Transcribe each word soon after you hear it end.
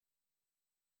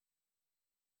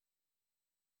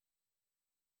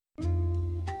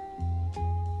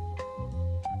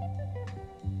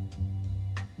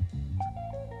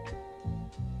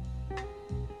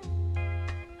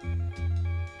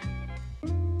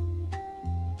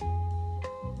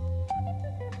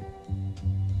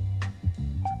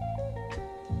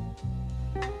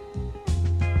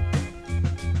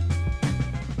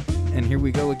And here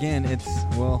we go again. It's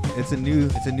a new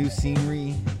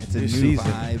scenery. It's a new season.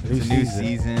 vibe. It's a new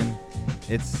season.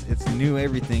 It's new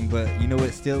everything. But you know what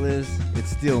it still is?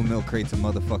 It's still Milk Crates and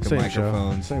motherfucking Same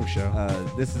microphones. Same show.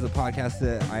 This is a podcast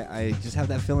that I just have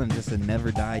that feeling, just a never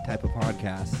die type of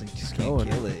podcast. You just can't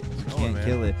kill it. You can't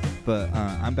kill it. But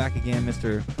I'm back again,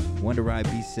 Mr. Wonder Ride,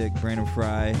 Be Sick, Brandon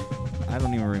Fry. I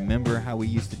don't even remember how we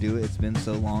used to do it. It's been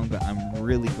so long, but I'm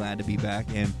really glad to be back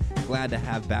and glad to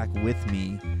have back with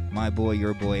me my boy,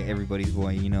 your boy, everybody's boy.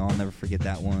 You know, I'll never forget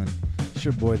that one. It's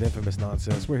your boy, The Infamous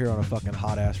Nonsense. We're here on a fucking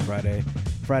hot-ass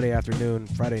Friday afternoon,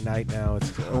 Friday night now.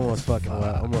 It's almost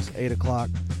almost 8 o'clock.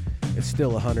 It's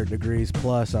still 100 degrees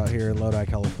plus out here in Lodi,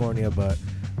 California, but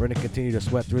we're going to continue to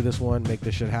sweat through this one, make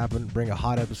this shit happen, bring a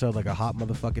hot episode like a hot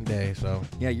motherfucking day. So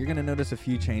yeah, you're going to notice a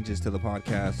few changes to the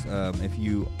podcast. If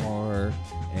you are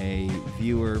a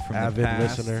viewer from avid the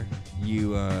past, listener,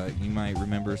 you might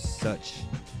remember such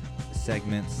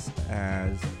segments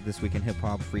as This Week in Hip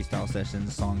Hop, freestyle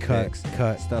sessions, song picks,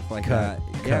 stuff like that.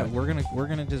 Yeah, we're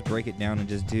gonna just break it down and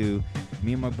just do.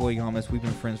 Me and my boy Yamas, we've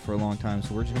been friends for a long time,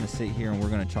 so we're just gonna sit here and we're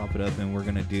gonna chop it up and we're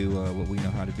gonna do what we know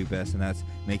how to do best, and that's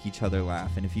make each other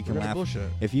laugh. And if you can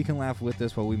laugh with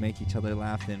us while we make each other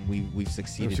laugh, then we've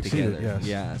succeeded together. Yes.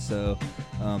 Yeah. So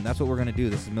that's what we're gonna do.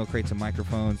 This is Milk Crates and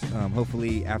Microphones.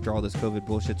 Hopefully, after all this COVID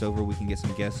bullshit's over, we can get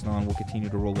some guests on. We'll continue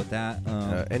to roll with that.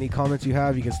 Any comments you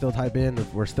have, you can still type in.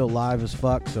 We're still live as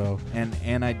fuck. So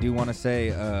and I do want to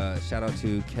say shout out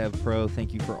to Kev Pro.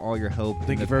 Thank you for all your help.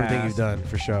 Thank you for everything you've done,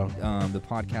 for sure. The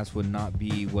podcast would not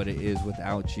be what it is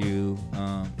without you,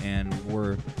 and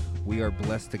we are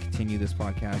blessed to continue this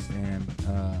podcast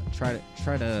and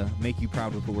try to make you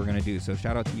proud with what we're gonna do. So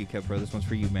shout out to you, Kev Pro. This one's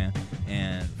for you, man.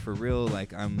 And for real,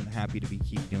 like, I'm happy to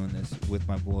keep doing this with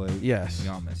my boy. Yes.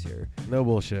 Yamas here. No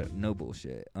bullshit.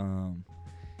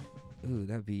 Ooh,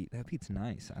 that beat's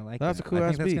nice. I like that's that. A cool I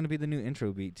ass think that's beat. gonna be the new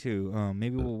intro beat too.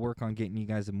 Maybe we'll work on getting you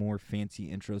guys a more fancy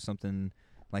intro, something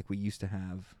like we used to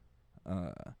have.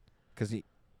 'Cause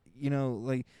you know,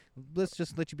 like, let's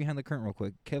just let you behind the curtain real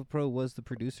quick. Kev Pro was the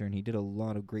producer, and he did a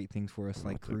lot of great things for us,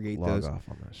 like create those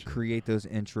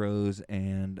intros,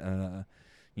 and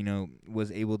you know, was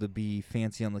able to be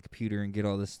fancy on the computer and get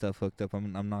all this stuff hooked up.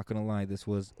 I'm not gonna lie, this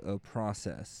was a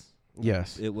process.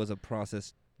 Yes, it was a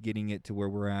process getting it to where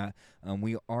we're at.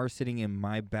 We are sitting in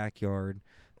my backyard,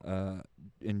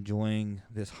 enjoying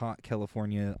this hot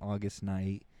California August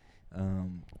night.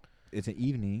 It's an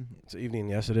evening.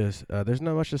 Yes, it is. There's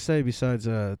not much to say besides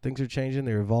things are changing,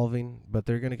 they're evolving, but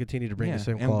they're going to continue to bring the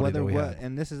same quality that we had.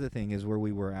 And this is the thing, is where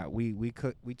we were at. We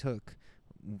took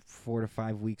 4 to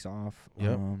 5 weeks off.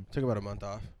 Yep. Took about a month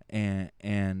off.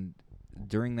 And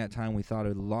during that time, we thought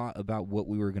a lot about what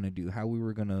we were going to do, how we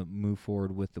were going to move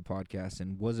forward with the podcast,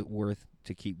 and was it worth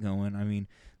to keep going? I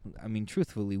mean,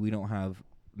 truthfully, we don't have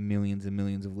millions and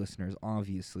millions of listeners,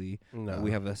 obviously. No.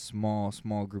 We have a small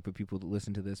group of people that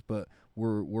listen to this, but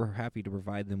we're happy to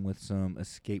provide them with some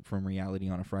escape from reality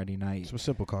on a Friday night. Some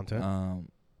simple content.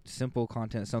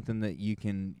 Something that you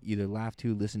can either laugh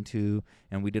to, listen to,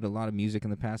 and we did a lot of music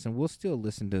in the past, and we'll still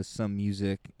listen to some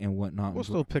music and whatnot. We'll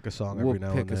still pick a song every now and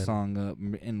then. We'll pick a song up,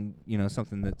 and, you know,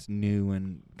 something that's new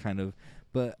and kind of,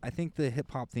 but I think the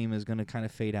hip-hop theme is going to kind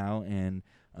of fade out, and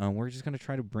we're just going to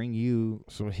try to bring you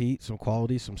some heat, some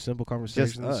quality, some simple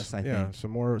conversations. Just us, I think.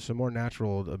 Some more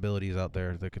natural abilities out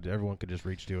there that everyone could just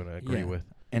reach to and agree with.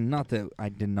 And not that I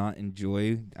did not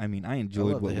enjoy. I mean, I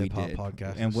enjoyed what we did,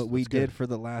 podcast. And what we did for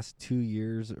the last 2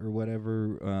 years or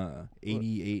whatever.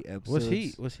 88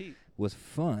 episodes. Was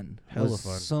fun. Hella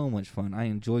fun. So much fun. I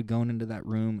enjoyed going into that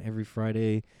room every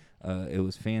Friday. It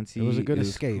was fancy. It was a good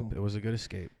escape. Cool. It was a good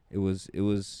escape. It was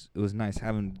nice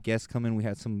having guests come in. We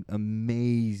had some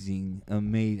amazing. I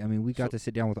mean, we got to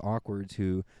sit down with Awkwards,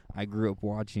 who I grew up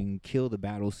watching kill the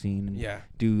battle scene and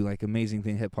do like amazing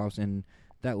thing hip hops, and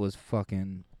that was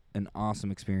fucking an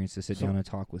awesome experience to sit down and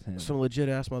talk with him. Some legit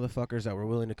ass motherfuckers that were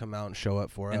willing to come out and show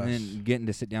up for us. And then getting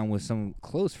to sit down with some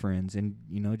close friends and,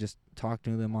 you know, just talk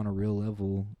to them on a real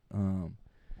level.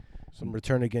 Some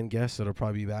return again guests that'll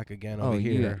probably be back again over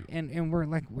here. Yeah. And we're,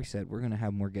 like we said, we're gonna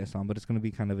have more guests on, but it's gonna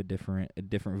be kind of a different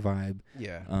vibe.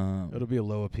 Yeah. It'll be a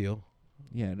low appeal.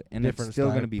 Yeah, and it's still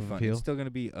gonna be fun. It's still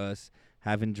gonna be us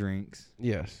having drinks.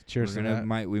 Yes. Cheers to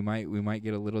that. We might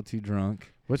get a little too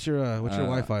drunk. What's your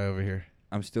Wi-Fi over here?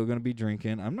 I'm still gonna be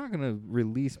drinking. I'm not gonna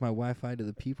release my Wi-Fi to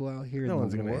the people out here. No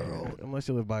one's gonna, unless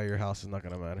you live by your house. It's not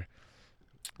gonna matter.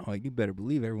 Oh, you better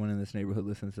believe everyone in this neighborhood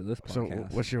listens to this podcast. So,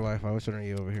 what's your Wi-Fi? What's underneath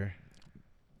you over here?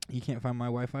 You can't find my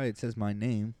Wi-Fi. It says my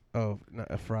name. Oh, not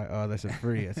a fry. Oh, that's a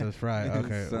free. It says fry.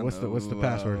 Okay. Son What's the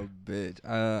password? of a bitch.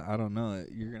 I don't know.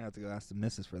 You're gonna have to go ask the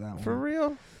missus for that For one.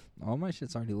 real? All my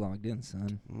shit's already logged in,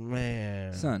 son.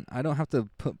 Man. Son, I don't have to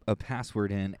put a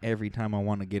password in every time I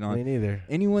want to get on. Me neither.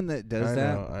 Anyone that does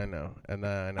that, I know. And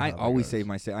I know. I how that always goes. save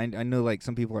my I know, like,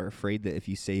 some people are afraid that if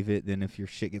you save it, then if your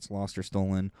shit gets lost or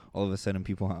stolen, all of a sudden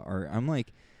people are. I'm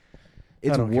like,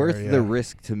 it's don't worth care, the yeah.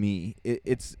 risk to me.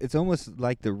 It's almost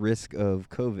like the risk of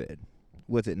COVID.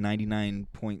 What's it?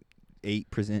 99.8%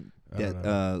 I don't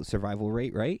know. survival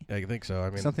rate, right? I think so. I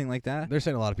mean, Something like that. they're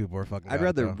saying a lot of people are fucking. I'd got it,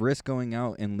 rather though. risk going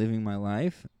out and living my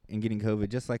life and getting COVID,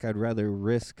 just like I'd rather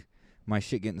risk my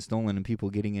shit getting stolen and people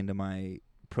getting into my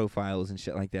profiles and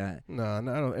shit like that. No, I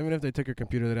don't. Even if they took your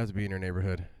computer, they'd have to be in your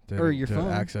neighborhood Or your to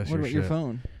phone. access What your about shit. your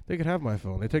phone? They could have my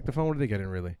phone. They take the phone. What do they get in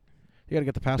really? You got to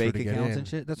get the password Bank to get accounts in. and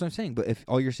shit. That's what I'm saying. But if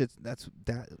all your shit's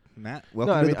Matt, No,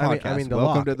 welcome I to mean, the podcast. I mean the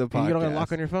welcome lock. to the podcast. You don't got a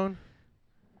lock on your phone?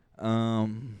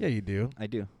 Yeah, you do. I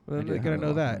do. Well, I they do gotta have a know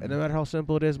lock that. on And it. no matter how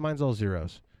simple it is, mine's all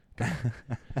zeros.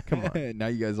 Come on. Now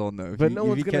you guys all know. But If no you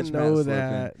one's gonna catch Matt know slipping,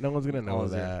 that. No one's gonna know all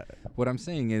zero. that. What I'm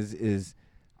saying is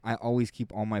I always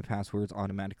keep all my passwords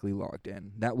automatically logged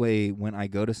in. That way, when I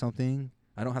go to something,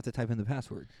 I don't have to type in the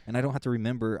password, and I don't have to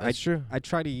remember. That's true. I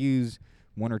try to use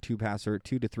 1 or 2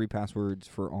 2 to 3 passwords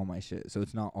for all my shit, so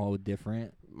it's not all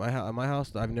different. My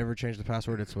house, I've never changed the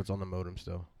password. It's what's on the modem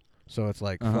still. So it's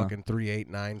like fucking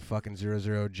 389 fucking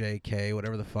 00JK,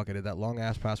 whatever the fuck it is. That long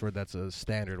ass password. That's a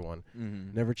standard one.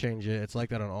 Mm-hmm. Never change it. It's like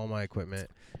that on all my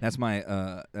equipment. That's my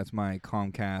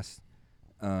Comcast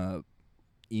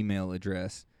email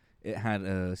address. It had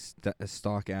a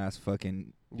stock ass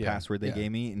fucking password they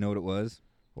gave me. You know what it was?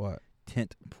 What?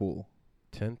 Tent pool.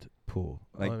 Tent pool.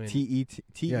 Like Well, I mean,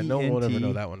 T-E-T yeah, no one will ever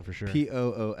know that one for sure.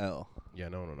 P-O-O-L. Yeah,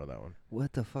 no one will know that one.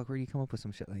 What the fuck? Where do you come up with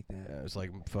some shit like that? Yeah, it's like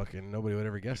fucking nobody would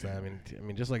ever guess that. I mean,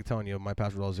 just like telling you my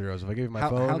password all zeros. If I gave you my how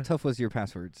phone, tough was your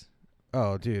passwords?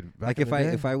 oh dude, back Like in the day,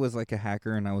 if I was like a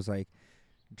hacker and I was like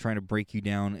trying to break you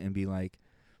down and be like,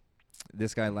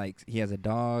 this guy he has a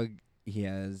dog,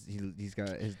 he's got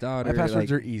his daughter. my passwords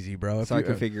like, are easy, bro. so I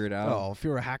could figure it out. Oh, if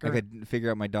you're a hacker, I could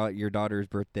figure out your daughter's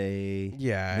birthday.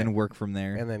 yeah, Then work from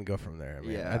there. and then go from there. I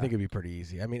mean, Yeah. I think it'd be pretty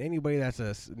easy. I mean, anybody that's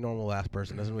a normal ass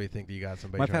person doesn't really think that you got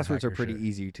somebody. My trying to passwords hack are your pretty shit.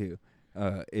 easy too.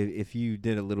 If you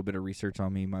did a little bit of research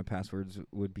on me, my passwords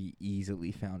would be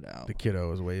easily found out. The kiddo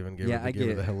was waving. Give Yeah, her, I give her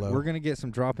get the it. hello. We're gonna get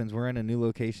some drop-ins. We're in a new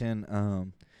location.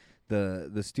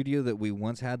 The studio that we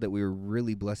once had that we were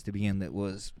really blessed to be in, that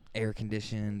was air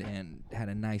conditioned and had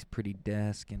a nice pretty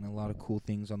desk and a lot of cool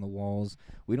things on the walls.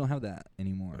 We don't have that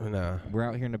anymore. No. We're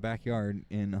out here in the backyard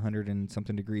in 100 and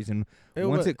something degrees, and It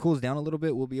once wa- it cools down a little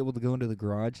bit, we'll be able to go into the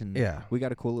garage, and Yeah. we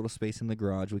got a cool little space in the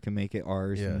garage. We can make it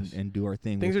ours Yes. and do our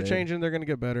thing. Things with are it. changing. They're going to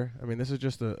get better. I mean, this is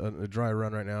just a dry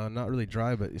run right now. Not really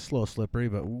dry, but it's slow, slippery.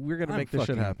 But we're going to make this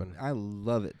shit happen. I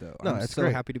love it though. No, I'm it's so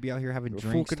great. happy to be out here having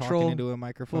Full drinks, control- talking into a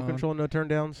microphone. Full control, no turn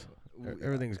downs. W-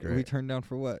 Everything's We great. turned down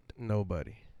for what?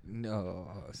 Nobody. No.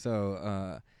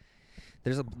 So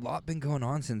there's a lot been going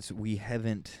on since we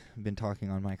haven't been talking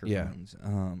on microphones.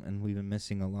 And we've been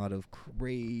missing a lot of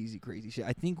crazy shit.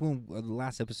 I think when the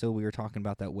last episode we were talking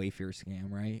about that Wayfair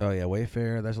scam, right? Oh yeah,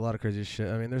 Wayfair. There's a lot of crazy shit.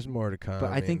 I mean, there's more to come.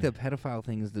 But I think mean, the pedophile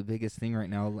thing is the biggest thing right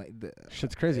now. Like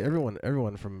shit's crazy. Everyone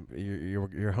from your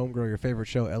homegirl, your favorite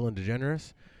show, Ellen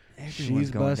DeGeneres. everyone's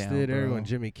She's going busted. down, bro. Everyone.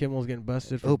 Jimmy Kimmel's getting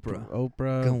busted. For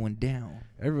Oprah. going down.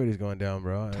 Everybody's going down,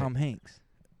 bro. Tom Hanks.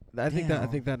 I think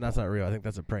down. that's not real. I think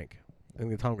that's a prank. I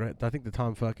think the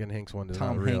Tom fucking Hanks one is not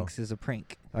Tom real. Hanks is a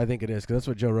prank. I think it is, because that's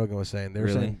what Joe Rogan was saying.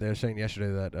 Really? They're saying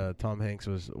yesterday that Tom Hanks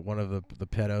was one of the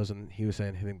pedos, and he was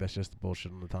saying he think that's just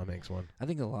bullshit on the Tom Hanks one. I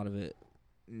think a lot of it.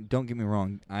 Don't get me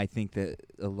wrong. I think that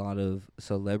a lot of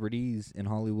celebrities in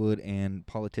Hollywood and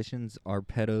politicians are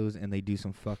pedos, and they do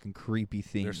some fucking creepy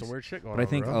things. There's some weird shit going But on. I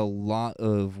think bro. a lot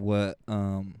of what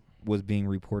was being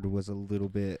reported was a little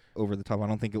bit over the top. I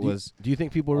don't think it was. Do you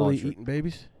think people are all really true. eating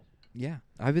babies? Yeah,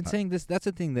 I've been saying this. That's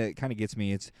the thing that kind of gets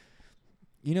me. It's,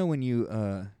 when you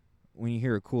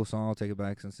hear a cool song, I'll take it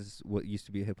back since this is what used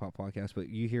to be a hip hop podcast. But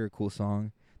you hear a cool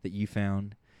song that you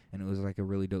found, and it was like a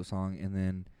really dope song, and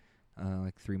then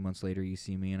like 3 months later, you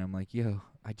see me, and I'm like, yo,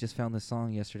 I just found this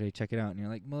song yesterday. Check it out. And you're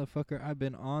like, motherfucker, I've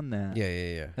been on that.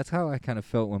 Yeah. That's how I kind of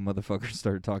felt when motherfuckers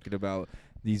started talking about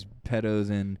these pedos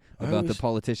and about the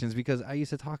politicians, because I used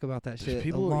to talk about that shit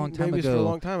People a long eating time babies ago. for a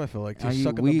long time. I feel like I- just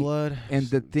sucking we- the blood. And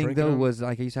the thing drinking though them. was,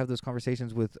 like, I used to have those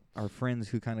conversations with our friends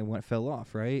who kind of fell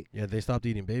off, right? Yeah, they stopped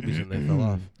eating babies and they fell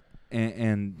off.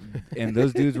 And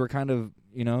those dudes were kind of,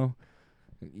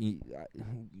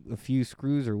 a few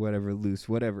screws or whatever loose,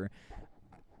 whatever.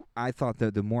 I thought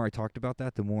that the more I talked about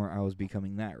that, the more I was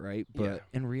becoming that, right? But Yeah.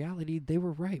 in reality, they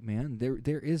were right, man.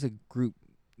 There is a group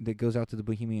that goes out to the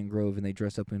Bohemian Grove and they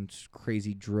dress up in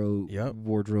crazy Yep.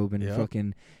 wardrobe and Yep.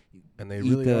 fucking And they eat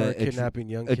really the are kidnapping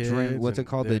young kids. what's it and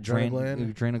called? the The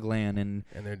adrenaline. adrenogland and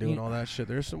And they're doing all that shit.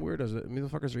 There's some weirdos.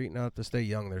 Motherfuckers are eating out to stay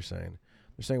young, they're saying.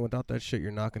 They're saying without that shit, you're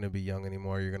not going to be young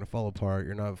anymore. You're going to fall apart.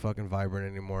 You're not fucking vibrant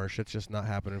anymore. Shit's just not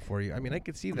happening for you. I mean, I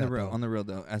could see that, though. on the real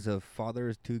though, as a father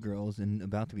of 2 girls and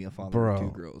about to be a father Bro, of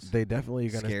 2 girls. they definitely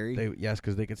are Scary? Yes,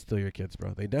 because they could steal your kids,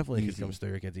 bro. They definitely could Easy. come steal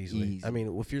your kids easily. Easy. I mean,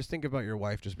 if you're thinking about your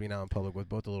wife just being out in public with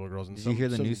both the little girls and Did some, you hear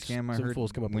the some, news scam I some heard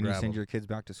fools come up when and you grab send them. your kids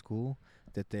back to school?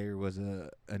 That there was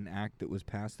an act that was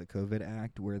passed, the COVID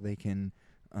Act, where they can,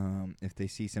 if they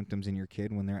see symptoms in your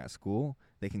kid when they're at school,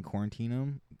 they can quarantine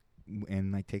them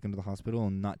and like take them to the hospital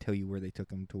and not tell you where they took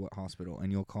them to what hospital. And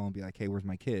you'll call and be like, "Hey, where's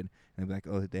my kid?" And they'll be like,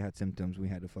 "Oh, they had symptoms. We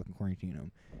had to fucking quarantine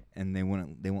them." And they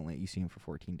won't let you see him for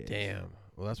 14 days. Damn.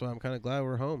 Well, that's why I'm kind of glad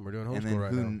we're home. We're doing And homeschool then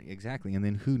right now. exactly. And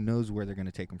then who knows where they're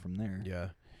gonna take them from there? Yeah.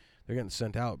 They're getting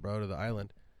sent out, bro, to the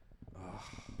island.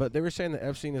 But they were saying that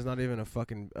Epstein is not even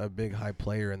a big high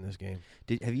player in this game.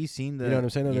 Have you seen the? You know what I'm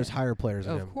saying? Though yeah. There's higher players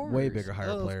than Of him, course. way bigger higher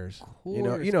Of players. course. You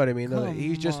know what I mean? Though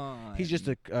he's just Come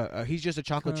a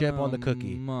chocolate chip on the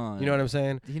cookie. on. You know what I'm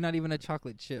saying? He's not even a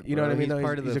chocolate chip. You know what I mean? He's though?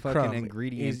 part of he's the a fucking crumb.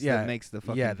 ingredients yeah, that makes the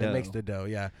fucking yeah, dough. that makes the dough.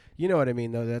 Yeah, you know what I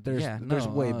mean? Though that there's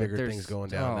way bigger there's- things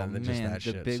going down than just man, that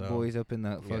the shit. big so. boys up in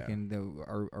the yeah. fucking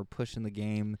are pushing the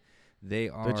game. They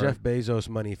are The Jeff Bezos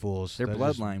money fools. They're That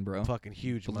is bloodline, bro. Fucking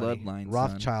huge money. Bloodline, son.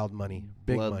 Rothschild money.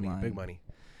 Big money. Bloodline. Big money.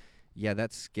 Yeah,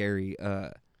 that's scary.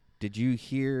 Did you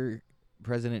hear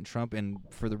President Trump? And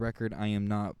for the record, I am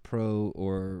not pro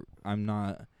or I'm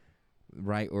not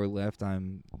right or left.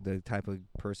 I'm the type of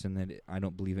person that I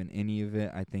don't believe in any of it.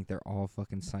 I think they're all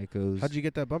fucking psychos. How'd you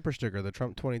get that bumper sticker? The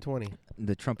Trump 2020.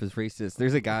 The Trump is racist.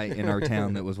 There's a guy in our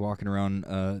town that was walking around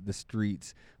the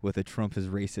streets with a Trump is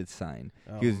racist sign.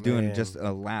 He was doing just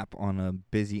a lap on a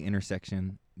busy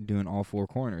intersection, doing all 4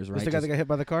 corners, right? Was the guy that got hit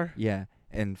by the car? Yeah.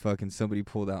 And fucking somebody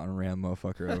pulled out and ran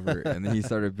motherfucker over, and then he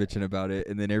started bitching about it,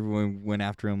 and then everyone went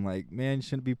after him like, "Man, you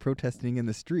shouldn't be protesting in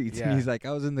the streets." Yeah. And he's like,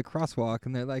 "I was in the crosswalk,"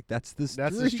 and they're like, "That's the street.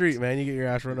 That's the street, man. You get your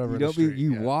ass run over You in the don't street. be.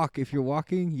 You yeah. walk. If you're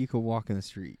walking, you can walk in the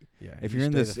street. Yeah. If you you're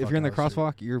in stay this, if fuck you're in the out of street.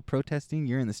 crosswalk, you're protesting.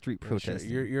 You're in the street You're sure-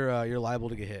 protesting. You're liable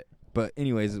to get hit. But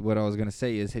anyways, what I was gonna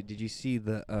say is, hey, did you see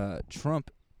the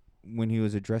Trump when he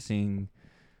was addressing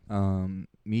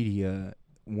media?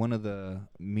 One of the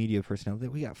media personnel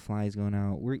that we got flies going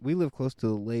out. We live close to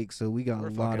the lake, so we got We're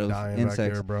a lot fucking of dying insects.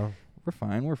 back here, bro. We're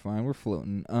fine. We're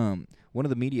floating. One of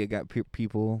the media got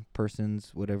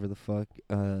persons, whatever the fuck,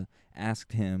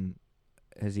 asked him,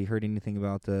 has he heard anything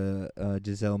about the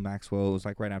Giselle Maxwell? It was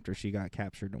like right after she got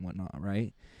captured and whatnot,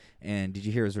 right? And did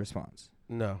you hear his response?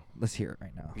 No. Let's hear it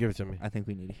right now. Give it to me. I think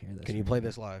we need to hear this. Can you right play now.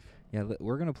 this live? Yeah,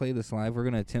 we're gonna play this live. We're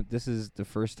gonna attempt. This is the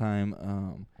first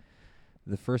time.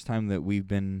 The first time that we've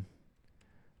been.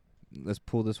 Let's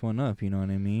pull this one up. You know what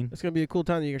I mean? It's gonna be a cool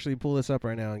time. You actually pull this up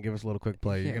right now and give us a little quick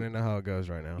play. Yeah. You're gonna know how it goes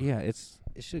right now. Yeah, it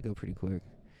should go pretty quick.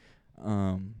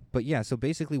 But yeah, so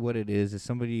basically what it is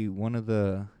one of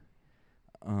the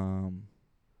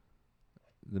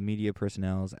media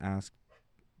personnel asked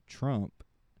Trump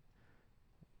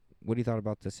what he thought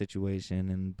about the situation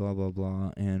and blah blah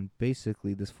blah, and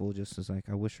basically this fool just was like,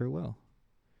 "I wish her well."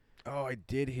 Oh, I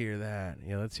did hear that.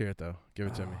 Yeah, let's hear it though. Give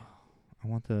it to me. I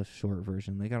want the short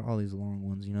version. They got all these long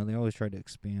ones. You know, they always try to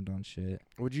expand on shit.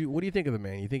 What do you think of the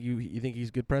man? You think he's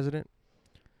a good president?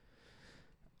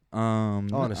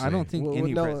 Honestly, I don't think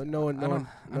any no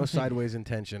think- sideways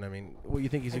intention. I mean, what you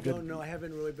think he's I a good? don't know. I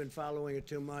haven't really been following it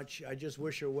too much. I just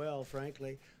wish her well,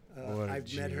 frankly. What a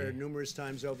I've met her G. numerous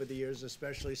times over the years,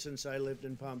 especially since I lived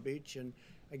in Palm Beach, and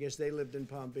I guess they lived in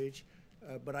Palm Beach.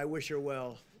 But I wish her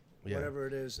well, Yeah. whatever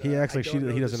it is. He acts I like don't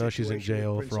he the doesn't know she's in situation with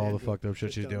jail Prince for all the Andrew. fucked up shit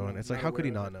Just she's don't doing. know. It's like, Not how could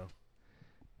he aware not of it. know?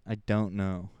 I don't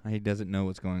know. He doesn't know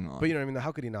what's going on. But you know what I mean?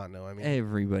 How could he not know? I mean,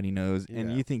 Everybody knows.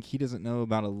 And Yeah. you think he doesn't know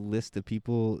about a list of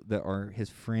people that are his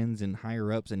friends and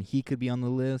higher ups, and he could be on the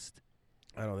list?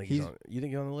 I don't think he's- he's on. You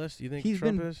think he's on the list? You think he's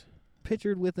Trump been is?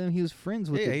 Pictured with him. He was friends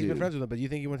with Yeah, the he's dude. been friends with him. But you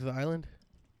think he went to the island?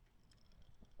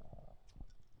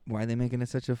 Why are they making it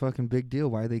such a fucking big deal?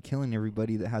 Why are they killing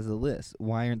everybody that has the list?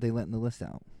 Why aren't they letting the list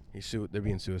out? They're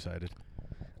being suicided.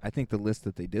 I think the list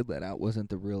that they did let out wasn't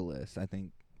the real list. I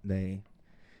think they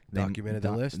Documented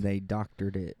the list. They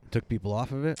doctored it. Took people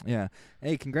off of it. Yeah.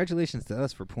 Hey, congratulations to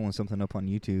us for pulling something up on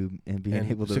YouTube and being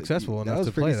able to successful that enough was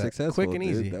to pretty play that. successful. Quick and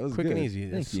dude. easy. That was Quick good. and easy.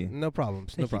 Thank you. No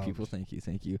problems. Thank no you, problems. people.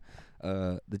 Thank you.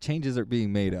 The changes are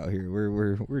being made out here.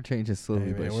 We're changing slowly,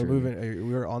 Hey, but man, we're moving.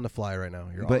 We're on the fly right now.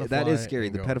 You're on But the that fly is scary.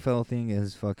 and The going. pedophile thing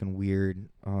is fucking weird.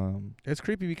 It's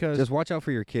creepy because Just watch out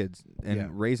for your kids and Yeah.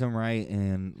 raise them right.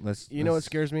 And you know what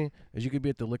scares me is you could be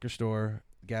at the liquor store,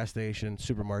 gas station,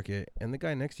 supermarket, and the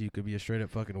guy next to you could be a straight up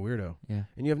fucking weirdo, Yeah.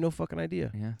 and you have no fucking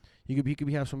idea. Yeah. He could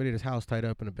have somebody at his house tied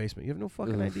up in a basement. You have no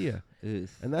fucking idea.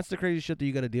 And that's the crazy shit that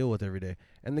you got to deal with every day.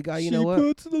 And the guy, you know what? She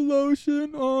puts the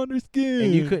lotion on her skin.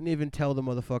 And you couldn't even tell the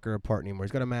motherfucker apart anymore.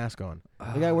 He's got a mask on.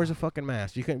 The guy wears a fucking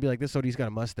mask. You couldn't be like, this he's got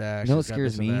a mustache. No, it he's got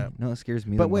scares this and me. that. No, it scares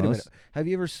me. But the wait a most. minute. Have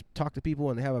you ever talked to people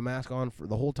and they have a mask on for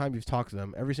the whole time you've talked to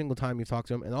them? Every single time you've talked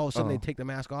to them, and all of a sudden they take the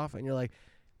mask off, and you're like,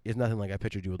 it's nothing like I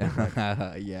pictured you would look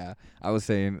like. Yeah, I was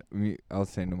saying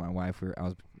to my wife,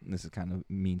 this is kind of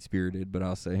mean spirited, but I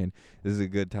was saying this is a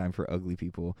good time for ugly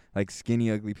people, like skinny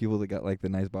ugly people that got like the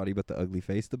nice body but the ugly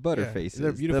face, the butter faces.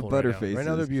 They're beautiful. The butter right now. faces. Right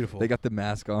now they're beautiful. They got the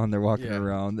mask on. They're walking Yeah.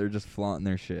 around. They're just flaunting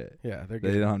their shit. Yeah, they're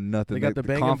They good. don't have nothing. They got Like, the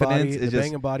banging confidence body, is the just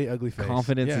banging body, ugly face.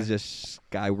 confidence Yeah. is just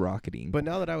skyrocketing. But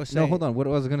now that I was saying, no, hold on. What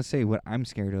I was gonna say, what I'm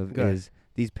scared of Go ahead. is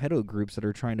these pedo groups that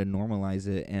are trying to normalize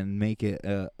it and make it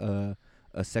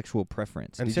a sexual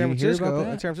preference. In Did San you hear Francisco, about in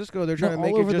that? San Francisco, they're No, trying to all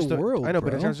make it over just the a, world, I know, but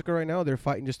in bro. San Francisco right now, they're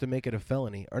fighting just to make it a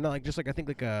felony, or not like I think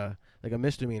like a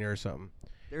misdemeanor or something.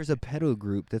 There's a pedo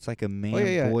group that's like a man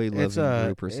boy It's loving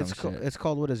group or some it's shit. it's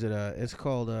called what is it? It's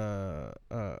called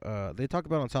they talk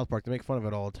about it on South Park. They make fun of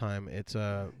it all the time. It's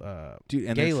Dude,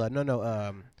 and Gala.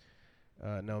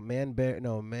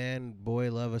 Man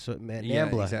boy love us.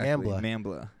 Nambla. exactly. Nambla.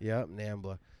 Nambla. Yep,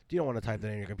 Nambla. You don't want to type that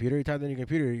in your computer. You type that in your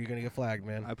computer, you're gonna get flagged,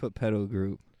 man. I put pedo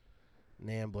group.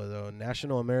 Nambla though,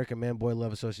 National American Man Boy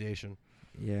Love Association.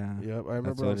 Yeah. Yep, I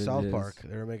remember what on it South is. Park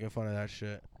they were making fun of that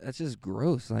shit. That's just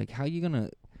gross. Like, how you gonna?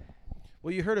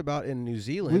 Well, you heard about in New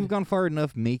Zealand. We've gone far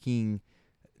enough making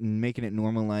it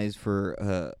normalized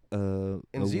for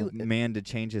man to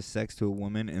change his sex to a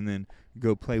woman and then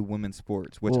go play women's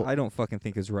sports, which Well, I don't fucking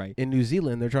think is right. in New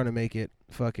Zealand, they're trying to make it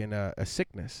fucking a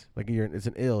sickness. Like it's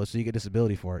an ill, so you get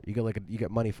disability for it. You get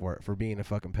money for it for being a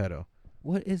fucking pedo.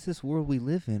 What is this world we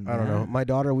live in? I don't know. man? My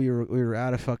daughter, we were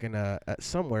at a fucking at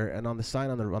somewhere, and on the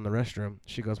sign on the restroom,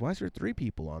 she goes, "Why is there 3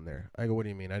 people on there?" I go, "What do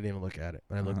you mean?" I didn't even look at it.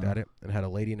 And I looked at it, and it had a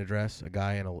lady in a dress, a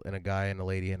guy and a guy and a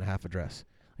lady in a half a dress.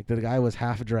 Like the guy was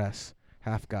half a dress,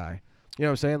 half guy. You know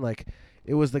what I'm saying? Like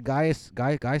it was the guy. It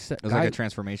was like a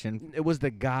transformation. It was the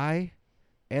guy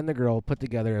and the girl put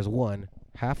together as one.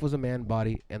 Half was a man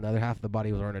body, and the other half of the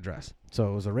body was wearing a dress.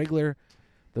 So it was the regular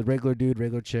dude,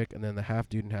 regular chick, and then the half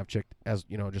dude and half chick as,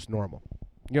 just normal.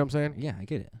 You know what I'm saying? Yeah, I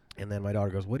get it. And then my daughter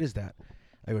goes, "What is that?"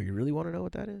 I go, "You really want to know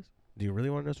what that is? Do you really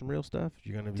want to know some real stuff?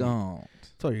 You're gonna be Don't.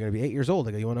 So you're gonna be 8 years old."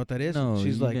 I go, "You want to know what that is?" No,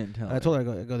 She's you like, didn't tell I told her,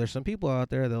 I go, "There's some people out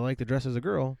there that like to dress as a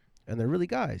girl, and they're really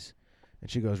guys." And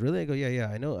she goes, "Really?" I go, "Yeah.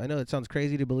 I know it sounds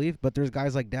crazy to believe, but there's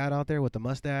guys like Dad out there with the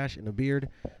mustache and the beard.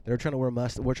 They're trying to wear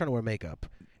we're trying to wear makeup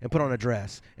and put on a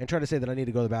dress and try to say that I need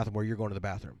to go to the bathroom where you're going to the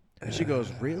bathroom." And she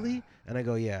goes, "Really?" And I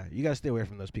go, "Yeah, you gotta stay away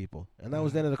from those people." And that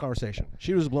was the end of the conversation.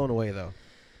 She was blown away though.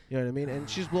 You know what I mean? And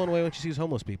she's blown away when she sees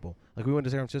homeless people. Like we went to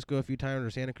San Francisco a few times or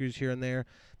Santa Cruz here and there.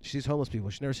 She sees homeless people.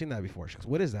 She's never seen that before. She goes,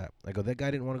 "What is that?" I go, "That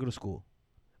guy didn't want to go to school."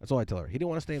 That's all I tell her. He didn't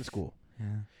want to stay in school. Yeah.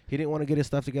 He didn't want to get his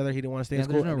stuff together. He didn't want to stay in Yeah,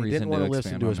 school. there's no And he reason didn't want to to listen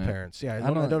expand to on his that. parents. Yeah,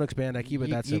 I don't expand. I keep it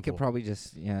that simple. You could probably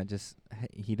just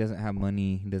he doesn't have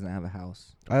money. He doesn't have a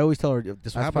house. I always tell her, "This will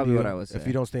That's happen to probably you what I would if say.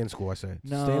 you don't stay in school." I say,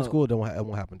 No. "Stay in school. It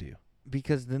won't happen to you."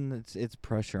 Because then it's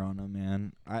pressure on him,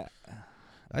 man.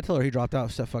 I tell her he dropped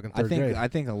out fucking third grade. I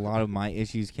think a lot of my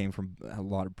issues came from a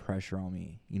lot of pressure on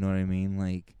me. You know what I mean?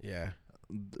 Like Yeah.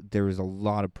 there was a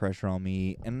lot of pressure on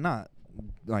me, and not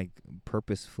like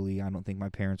purposefully. I don't think my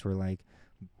parents were like,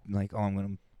 "Oh, I'm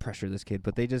gonna pressure this kid,"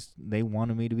 but they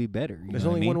wanted me to be better. You There's know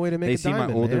what only I mean? one way to make They a see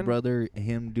diamond, my older man. brother,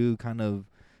 him do kind of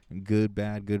good,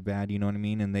 bad. You know what I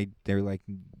mean? And they're like,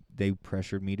 they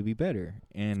pressured me to be better,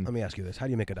 and Let me ask you this: how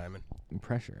do you make a diamond?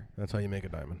 pressure. That's how you make a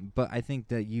diamond. But I think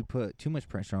that you put too much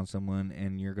pressure on someone,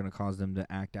 and you're gonna cause them to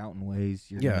act out in ways.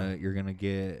 You're gonna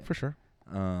get For sure.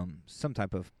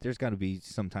 there's got to be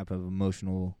some type of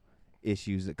emotional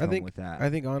issues that come with that. I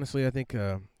think honestly,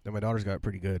 that my daughter's got it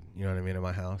pretty good. You know what I mean? In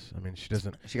my house, I mean, she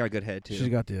doesn't. She got a good head too. She's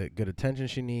got the good attention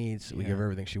she needs. We Yeah. give her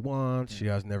everything she wants. Yeah. She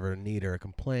has never a need or a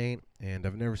complaint, and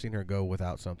I've never seen her go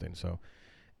without something. So,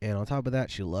 And on top of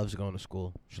that, she loves going to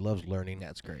school. She loves learning.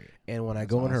 That's great. And when I That's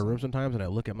go in her awesome. room sometimes and I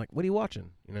look at, I'm like, what are you watching?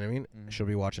 You know what I mean? Mhm. She'll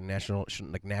be watching national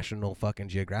fucking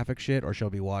Geographic shit, or she'll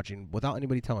be watching, without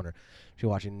anybody telling her, she'll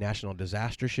be watching natural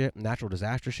disaster shit.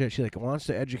 She like wants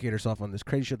to educate herself on this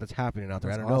crazy shit that's happening out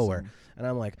there That's out of nowhere. awesome. And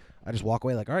I'm like, I just walk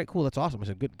away like, all right, cool, that's awesome. I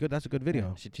said, good, that's a good video.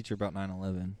 Yeah, should teach her about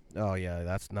 9/11. Oh yeah,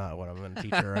 that's not what I'm going to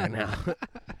teach her right now.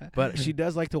 But she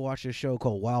does like to watch this show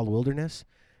called Wild Wilderness.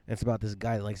 And it's about this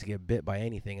guy that likes to get bit by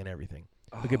anything and everything.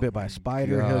 He'll get bit by a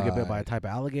spider. He'll get bit by a type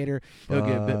of alligator. He'll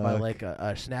get bit by like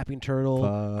a snapping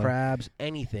turtle, crabs,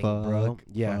 anything, bro.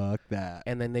 Yeah. Fuck that.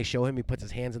 And then they show him. He puts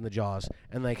his hands in the jaws,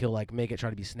 and like he'll like make it try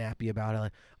to be snappy about it.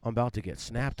 Like, I'm about to get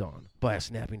snapped on by a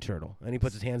snapping turtle, and he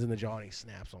puts his hands in the jaw and he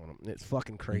snaps on him. It's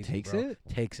fucking crazy. takes bro. it?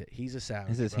 Takes it. He's a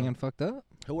savage. Is his bro. hand fucked up?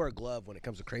 He'll wear a glove when it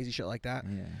comes to crazy shit like that.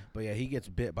 Yeah. But yeah, he gets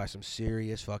bit by some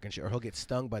serious fucking shit, or he'll get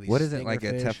stung by these. What is it, like a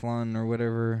stinger fish. Teflon or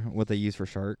whatever? What they use for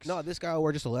sharks? No, this guy will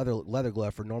wear just a leather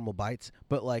glove for normal bites,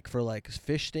 but like for like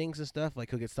fish stings and stuff,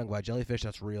 like he'll get stung by a jellyfish.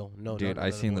 That's real. No, dude, no,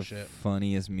 I seen the bullshit.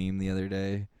 funniest meme the other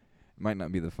day. Might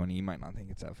not be the funny. You might not think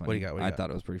it's that funny. What do you got? What do you I got? thought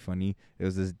it was pretty funny. It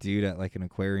was this dude at like an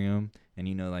aquarium, and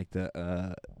you know, like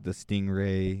the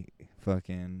stingray,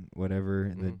 fucking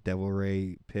whatever, the devil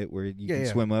ray pit where you can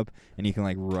swim up and you can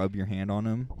like rub your hand on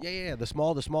them. Yeah. The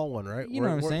small one, right? You know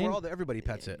what I'm saying? Where everybody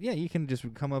pets it. Yeah, you can just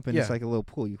come up and it's like a little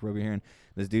pool. You can rub your hand.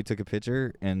 This dude took a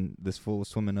picture, and this fool was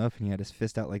swimming up, and he had his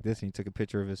fist out like this, and he took a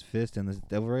picture of his fist and this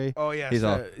devil ray. Oh yeah, He's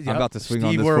all, yep. I'm about to swing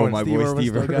Steve on this Irwin, fool, my boy Irwin Steve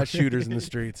still Irwin. got shooters in the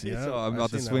streets. Yeah, So I'm about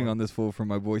to swing on this fool for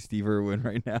my boy Steve Irwin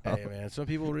right now. Hey man, some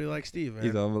people really like Steve. Man.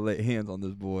 He's all, I'm gonna lay hands on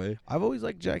this boy. I've always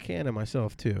liked Jack Hanna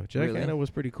myself too. Jack Really? Hanna was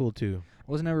pretty cool too.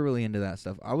 I was never really into that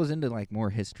stuff. I was into like more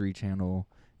History Channel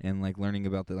and like learning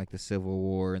about the Civil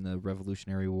War and the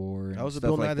Revolutionary War. And I was a stuff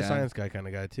Bill Nye like the that. Science Guy kind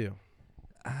of guy too.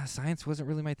 Science wasn't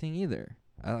really my thing either.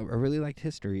 I really liked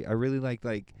history. I really liked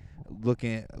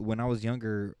looking at, when I was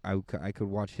younger. I could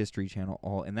watch History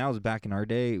Channel and that was back in our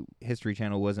day. History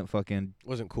Channel wasn't fucking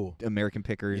cool. American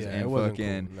Pickers Yeah, and it wasn't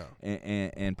fucking cool, no.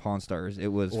 and Pawn Stars. It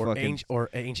was fucking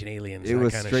Ancient Aliens. It that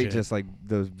was kinda straight shit. just like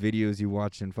those videos you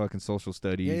watched in fucking social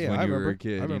studies when I you were remember. a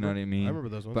kid. I You know what I mean? I remember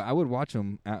those ones. But I would watch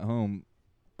them at home,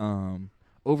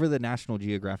 over the National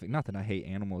Geographic. Not that I hate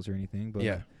animals or anything, but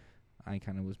yeah, I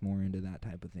kind of was more into that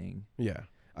type of thing. yeah,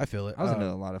 I feel it. I was into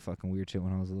a lot of fucking weird shit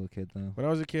when I was a little kid, though. When I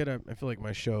was a kid, I feel like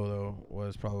my show though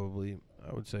was probably,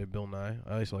 I would say, Bill Nye.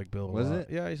 I used to like Bill. Was a lot. it?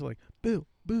 Yeah, I used to like Boo.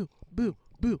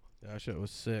 That shit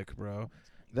was sick, bro.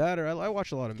 That or I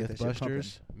watched a lot of Get that shit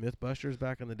Mythbusters. Mythbusters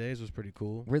back in the days was pretty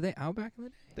cool. Were they out back in the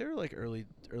day? They were like early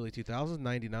 2000s,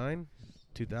 99,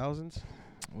 2000s.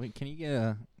 Wait, can you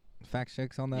get fact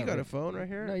checks on that? You got a phone right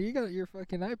here? No, you got your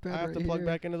fucking iPad. I have right to plug here.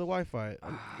 back into the Wi-Fi.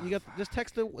 You got just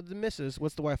text the missus.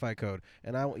 What's the Wi-Fi code?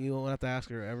 And you won't have to ask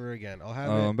her ever again. I'll have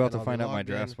it. Oh, I'm about and to I'll be find out my logged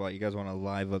draft in. spot. You guys want a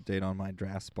live update on my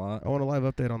draft spot? I want a live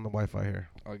update on the Wi-Fi here.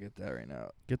 I'll get that right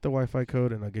now. Get the Wi-Fi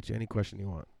code, and I'll get you any question you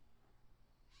want.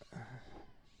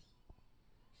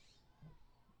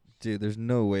 Dude, there's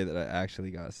no way that I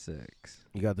actually got 6.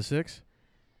 You got the 6?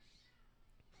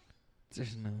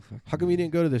 There's no fucking. How come you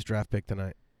didn't go to this draft pick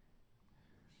tonight?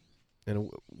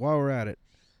 And while we're at it,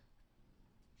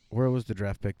 where was the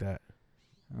draft pick at?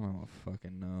 I don't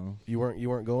fucking know. You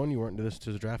weren't going. You weren't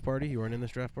to the draft party. You weren't in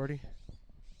this draft party.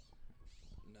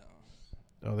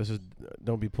 No. Oh, this is.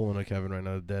 Don't be pulling a Kevin right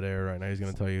now. Dead air right now. He's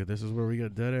gonna tell you this is where we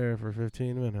get dead air for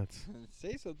 15 minutes.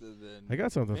 Say something then. I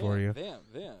got something for you.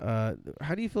 Vamp.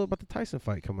 How do you feel about the Tyson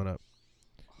fight coming up?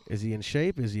 Is he in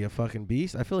shape? Is he a fucking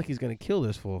beast? I feel like he's gonna kill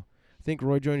this fool. I think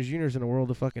Roy Jones Jr. is in a world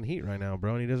of fucking heat right now,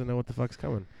 bro, and he doesn't know what the fuck's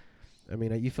coming. I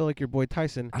mean, you feel like your boy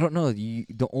Tyson. I don't know.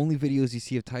 The only videos you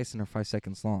see of Tyson are 5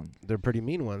 seconds long. They're pretty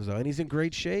mean ones though, and he's in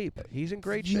great shape. He's in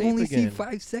great You shape only again. see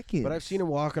 5 seconds. But I've seen him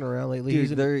walking around lately.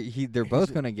 Dude, they're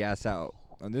both gonna gas out.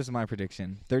 This is my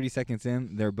prediction. 30 seconds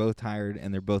in, they're both tired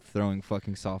and they're both throwing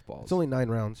fucking softballs. It's only 9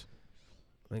 rounds.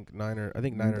 I think 9 or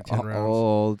 10 rounds.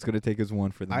 All it's gonna take is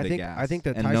one for them to gas. I think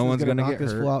that and Tyson's no one's gonna knock get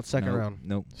this hurt. fool out second Nope, round.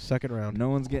 Nope. Second round. No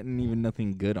one's getting even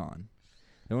nothing good on.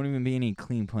 There won't even be any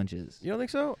clean punches. You don't think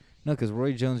so? No, because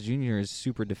Roy Jones Jr. is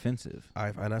super defensive.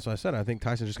 And that's what I said. I think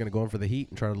Tyson's just going to go in for the heat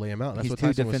and try to lay him out. That's He's what too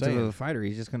Tyson was defensive saying. of a fighter.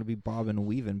 He's just going to be bobbing and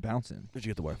weaving, bouncing. Did you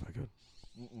get the Wi-Fi code?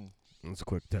 It's a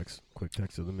quick text. Quick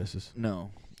text to the missus. No.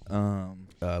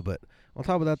 But on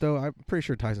top of that, though, I'm pretty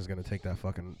sure Tyson's going to take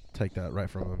that right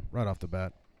from him, right off the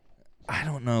bat. I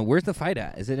don't know. Where's the fight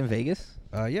at? Is it in Vegas?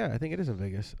 Yeah, I think it is in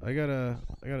Vegas. I got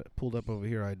it pulled up over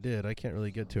here. I can't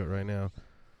really get to it right now.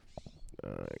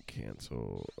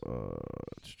 Cancel.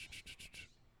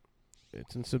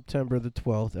 It's in September the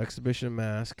 12th. Exhibition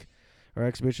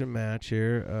match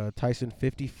here. Tyson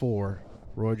 54.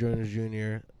 Roy Jones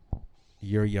Jr.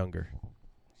 You're younger.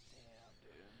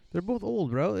 They're both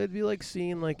old, bro. It'd be like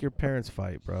seeing like your parents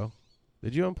fight, bro.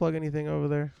 Did you unplug anything over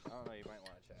there? I don't know. You might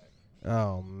want to check.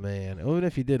 Oh man. Even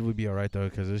if you did, we'd be all right though,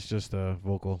 because it's just a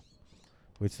vocal.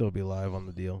 We'd still be live on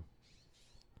the deal.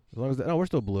 As long as we're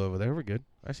still blue over there. We're good.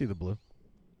 I see the blue.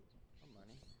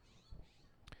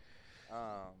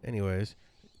 Anyways,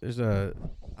 there's a.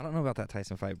 I don't know about that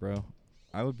Tyson fight, bro.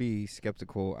 I would be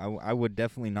skeptical. I would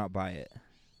definitely not buy it.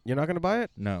 You're not gonna buy it?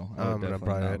 No, I'm gonna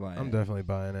buy it. I'm definitely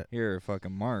buying it. You're a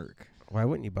fucking mark. Why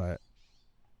wouldn't you buy it?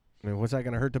 I mean, what's that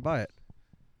gonna hurt to buy it?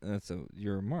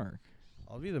 You're a mark.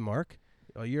 I'll be the mark.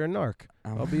 Oh, you're a narc.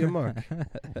 I'll be a mark.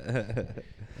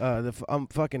 I'm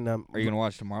fucking. Are you gonna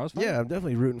watch tomorrow's fight? Yeah, I'm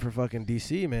definitely rooting for fucking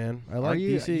DC, man. I like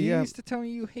DC. You Yeah. used to tell me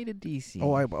you hated DC.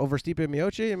 Oh, over Stipe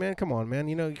Miocic, man. Come on,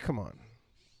 man. Come on.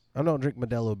 I don't drink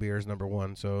Modelo beers, number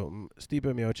one. So Stipe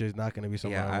Miocic is not going to be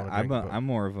someone I want to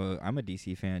drink. I'm a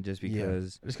DC fan just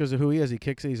because. Just because of who he is. He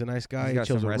kicks it. He's a nice guy. He's got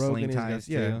chills some with wrestling Rogan. ties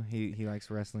too. He likes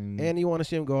wrestling. And you want to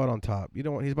see him go out on top. You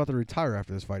don't want. He's about to retire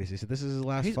after this fight. He said this is his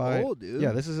last fight. He's old, dude.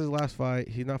 Yeah, this is his last fight.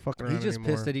 He's not fucking around He's just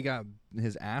anymore. pissed that he got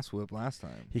his ass whipped last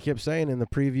time. He kept saying in the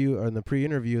preview or in the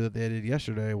pre-interview that they did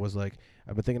yesterday was like,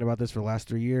 I've been thinking about this for the last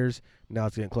 3 years. Now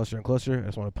it's getting closer and closer. I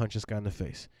just want to punch this guy in the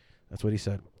face. That's what he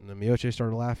said. And then Miocic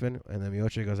started laughing, and then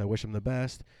Miocic goes, I wish him the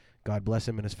best. God bless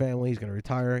him and his family. He's going to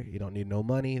retire. He don't need no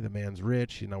money. The man's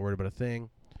rich. He's not worried about a thing.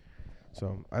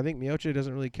 So I think Miocic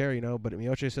doesn't really care, but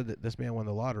Miocic said that this man won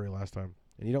the lottery last time.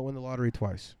 And you don't win the lottery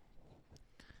twice.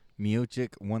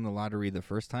 Miocic won the lottery the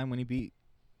first time when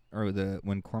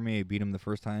Cormier beat him the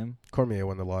first time? Cormier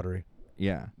won the lottery.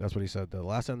 Yeah. That's what he said. The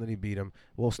last time that he beat him.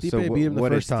 Well, Stipe beat him the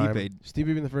first time. Stipe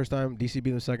beat him the first time. DC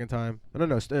beat him the second time.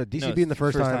 DC beat him the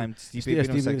first time. Stipe beat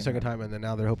him the second time, and then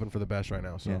now they're hoping for the best right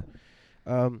now. So,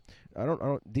 I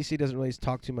don't. DC doesn't really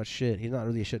talk too much shit. He's not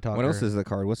really a shit talker. What else is the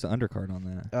card? What's the undercard on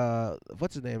that?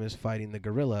 What's his name is fighting the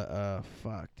gorilla.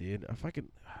 Fuck, dude. If I could,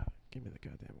 give me the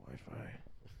goddamn Wi-Fi.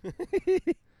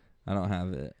 I don't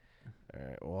have it. All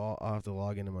right. Well, I'll have to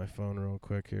log into my phone real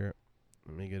quick here.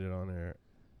 Let me get it on there.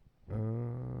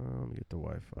 Let me get the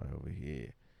Wi-Fi over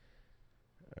here.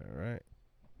 All right.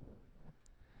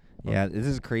 Yeah, this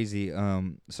is crazy.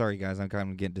 Sorry guys, I'm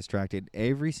kind of getting distracted.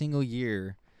 Every single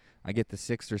year, I get the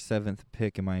 6th or 7th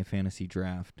pick in my fantasy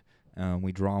draft.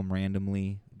 We draw them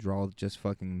randomly, draw just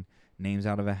fucking names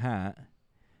out of a hat.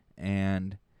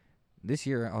 And this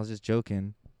year, I was just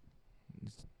joking,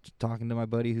 talking to my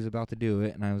buddy who's about to do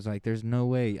it, and I was like, "There's no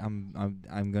way I'm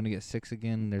gonna get 6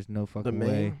 again. There's no fucking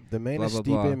way." The main blah, is blah, Stipe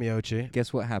blah. Miocic.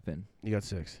 Guess what happened? You got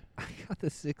 6. I got the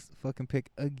 6th fucking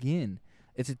pick again.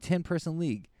 It's a 10-person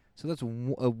league, so that's a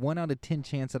 1 out of 10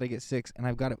 chance that I get 6, and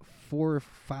I've got it 4 or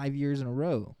 5 years in a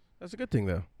row. That's a good thing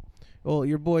though. Well,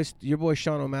 your boy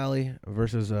Sean O'Malley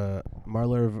versus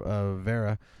Marlon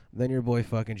Vera. Then your boy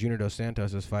fucking Junior Dos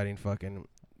Santos is fighting fucking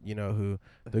who,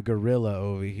 the gorilla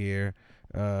over here.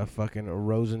 Fucking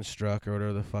Rosenstruck or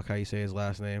whatever the fuck how you say his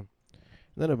last name. And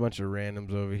then a bunch of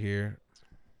randoms over here.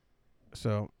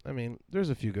 So, I mean, there's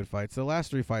a few good fights. The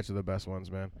last 3 fights are the best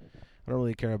ones, man. I don't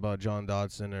really care about John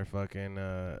Dodson or fucking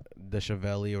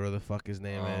DeChavelli or whatever the fuck his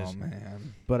name is. Oh,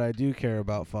 man. But I do care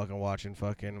about fucking watching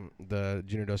fucking the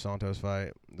Junior Dos Santos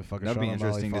fight. The fucking That'd Sean be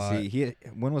interesting O'Malley to fight. see.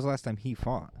 When was the last time he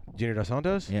fought? Junior Dos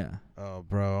Santos? Yeah. Oh,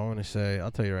 bro, I want to say,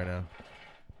 I'll tell you right now.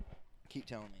 Keep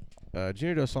telling me.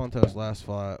 Junior Dos Santos' last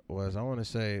fight was, I want to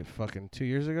say, fucking 2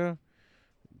 years ago.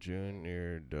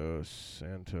 Junior Dos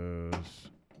Santos.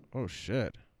 Oh,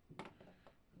 shit.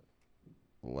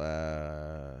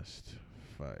 Last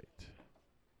fight.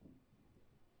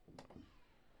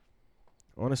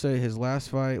 I want to say his last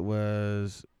fight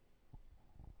was,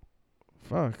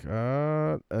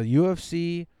 a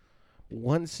UFC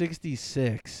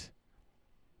 166.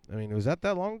 I mean, was that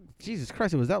long? Jesus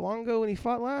Christ, it was that long ago when he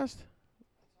fought last?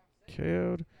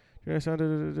 KO'd.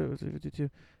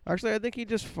 Actually, I think he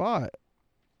just fought.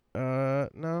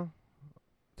 No.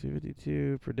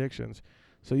 252 predictions.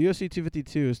 So UFC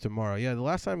 252 is tomorrow. Yeah, the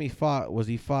last time he fought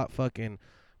fucking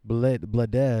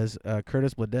Bledez,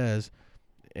 Curtis Bledez,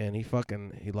 and he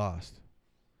lost.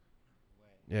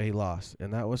 Yeah, he lost,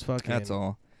 and that was fucking. That's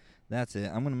all. That's it.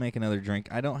 I'm gonna make another drink.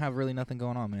 I don't have really nothing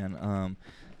going on, man.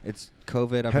 It's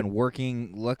COVID. I've been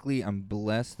working. Luckily, I'm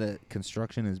blessed that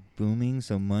construction is booming,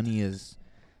 so money is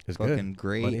fucking good.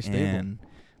 great, Money's stable. and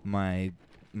my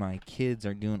kids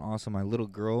are doing awesome. My little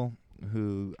girl,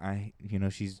 who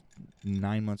she's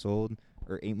 9 months old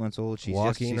or 8 months old. She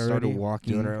started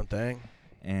walking, doing her own thing,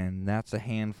 and that's a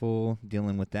handful.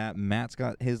 Dealing with that. Matt's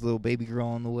got his little baby girl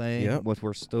on the way. Yep. What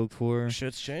we're stoked for.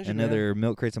 Shit's changing. Another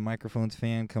Milk Crates and Microphones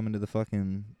fan coming to the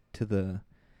fucking to the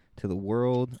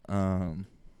world.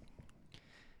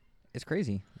 It's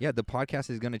crazy. Yeah, the podcast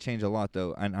is going to change a lot,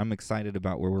 though, and I'm excited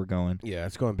about where we're going. Yeah,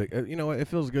 it's going big. You know what? It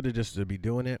feels good to be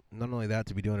doing it. Not only that,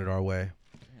 to be doing it our way.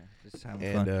 Just having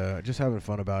And fun. just having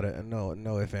fun about it. And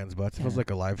no ifs, ands, buts. It feels Yeah. like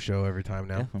a live show every time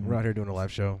now. Definitely. We're out here doing a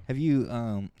live show. Have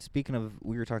you, speaking of,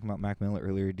 we were talking about Mac Miller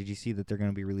earlier, did you see that they're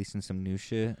going to be releasing some new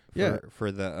shit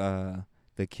for the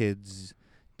kids'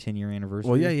 10-year anniversary?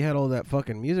 Well, yeah, you had all that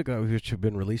fucking music that we've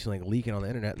been releasing, like leaking on the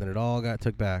internet, and then it all got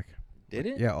took back. Did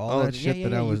it? Yeah, all that shit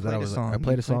I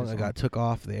played a song and got took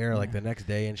off the air like the next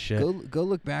day and shit. Go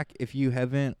look back if you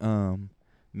haven't.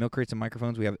 Milk Crates and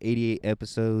Microphones. We have 88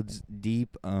 episodes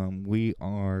deep. We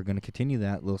are gonna continue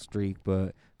that little streak,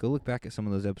 but go look back at some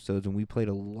of those episodes, and we played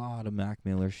a lot of Mac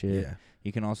Miller shit. Yeah.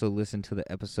 You can also listen to the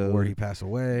episode Where he passed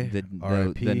away.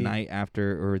 the night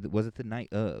after, or was it the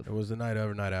night of? It was the night of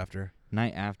or night after.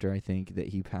 Night after, I think, that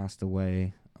he passed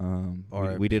away.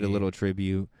 We did a RIP. little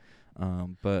tribute.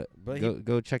 But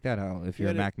go check that out if he you're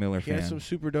a had Mac Miller He fan. had some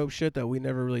super dope shit that we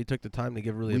never really took the time to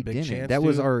give really a big didn't. chance. That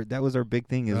was to. our big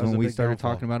thing is That was when a we big started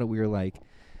downfall. talking about it, we were like,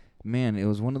 man, it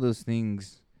was one of those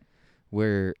things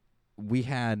where we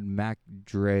had Mac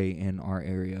Dre in our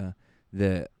area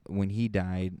that when he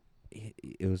died,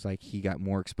 it was like he got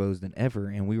more exposed than ever,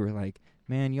 and we were like,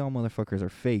 man, y'all motherfuckers are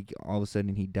fake. All of a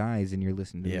sudden he dies and you're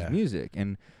listening to his music,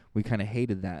 and we kind of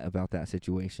hated that about that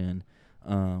situation.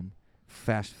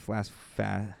 Fast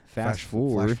forward.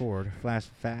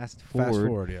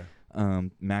 Yeah.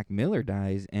 Mac Miller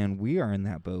dies, and we are in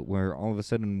that boat where all of a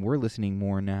sudden we're listening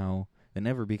more now than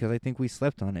ever because I think we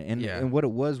slept on it. And what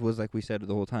it was like we said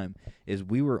the whole time is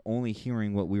we were only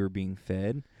hearing what we were being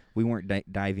fed. We weren't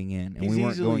diving in, and He's we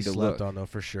weren't easily going to slept look. on though,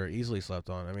 for sure. Easily slept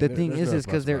on. I mean, The thing is no because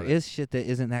buts there about it. is shit that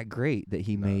isn't that great that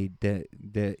he made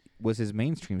that was his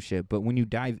mainstream shit. But when you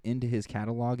dive into his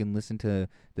catalog and listen to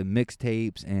the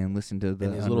mixtapes and listen to the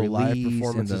and his little live unreleased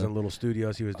performances and in little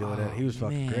studios he was doing it. He was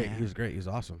fucking great. man. He was great. He was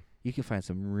awesome. you can find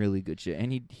some really good shit.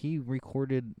 And he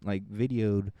recorded, like,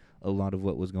 videoed a lot of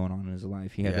what was going on in his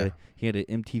life. He had an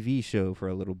MTV show for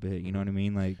a little bit. You know what I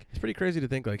mean? Like, it's pretty crazy to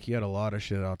think like he had a lot of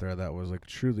shit out there that was like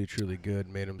truly, truly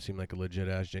good. Made him seem like a legit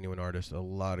ass, genuine artist. A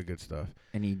lot of good stuff.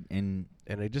 and he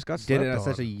just got did it slept at on.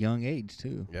 such a young age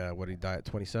too. Yeah, what he died at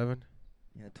 27?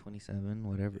 Yeah, 27,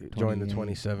 whatever. Joined the 28.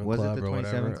 27 Was it club the or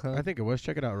 27 whatever. club? I think it was.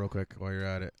 Check it out real quick while you're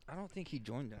at it. I don't think he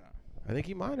joined that. I think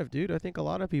he might have, dude. I think a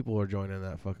lot of people are joining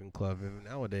that fucking club even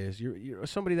nowadays. You're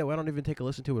somebody that I don't even take a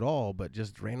listen to at all, but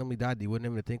just randomly died. That you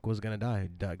wouldn't even think was gonna die.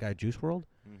 That guy Juice WRLD,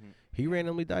 he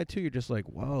randomly died too. You're just like,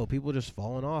 whoa, people just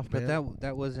falling off, But man.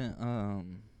 that wasn't How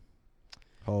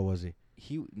old was he?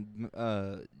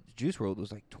 Juice WRLD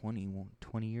was like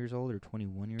 20 years old or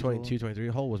 21 years 22, old. 23.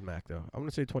 How old was Mac though? I'm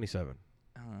gonna say 27.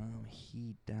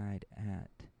 He died at.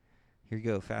 Here you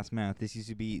go, fast math.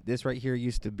 This right here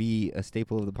used to be a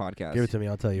staple of the podcast. Give it to me.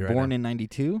 I'll tell you right Born now. in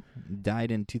 92,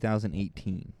 died in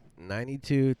 2018.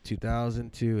 92,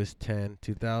 2002 is 10,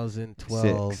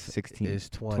 2012 16, is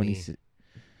 20.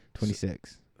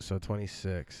 26. So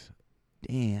 26,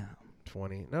 Damn.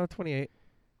 20. No, 28.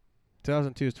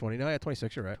 2002 is 20. No, yeah,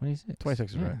 26. You're right. 26.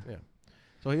 26 is yeah. right. Yeah.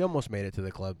 So he almost made it to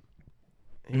the club.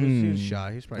 He was shy.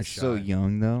 He was probably That's shy. so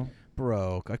young, though.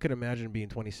 Bro, I could imagine being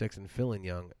 26 and feeling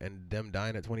young, and them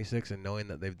dying at 26 and knowing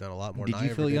that they've done a lot more. Did than I you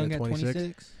ever feel did young at 26.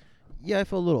 26? Yeah, I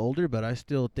feel a little older, but I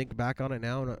still think back on it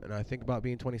now, and I think about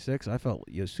being 26. I felt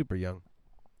super young.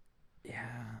 Yeah.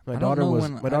 My I don't daughter know was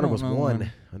when- my I daughter don't was know 1.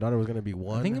 when- My daughter was gonna be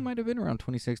 1. I think it might have been around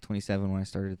 26, 27 when I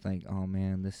started to think, oh,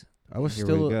 man, this. I was Here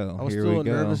still we go. I was Here still we a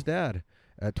go. nervous dad.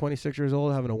 At 26 years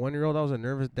old, having a 1-year-old, I was a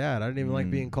nervous dad. I didn't even like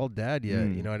being called dad yet.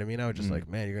 You know what I mean? I was just like,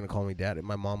 man, you're gonna call me dad. And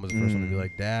my mom was the first one to be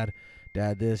like, dad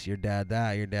this, your dad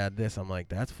that, your dad this. I'm like,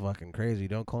 that's fucking crazy.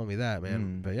 Don't call me that,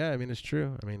 man. But yeah, I mean, it's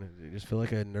true. I mean, you just feel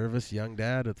like a nervous young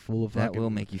dad that's full of That fucking, will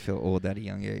make you feel old at a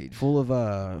young age. full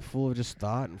of just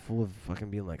thought and full of fucking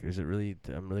being like, is it really?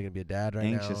 I'm really gonna be a dad right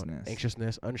Anxiousness. now.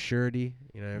 Anxiousness, unsurety.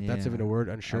 You know, if that's Yeah. even a word,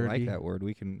 I unsurety. like that word.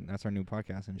 That's our new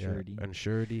podcast, Yeah, Unsurety.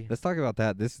 unsurety. Let's talk about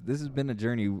that. This has been a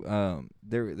journey.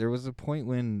 There was a point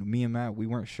when me and Matt, we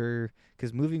weren't sure,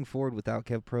 because moving forward without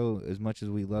Kev Pro, as much as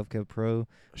we love Kev Pro,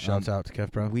 Shouts out to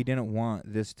Kev Pro. we didn't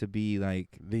want this to be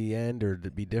like. The end, or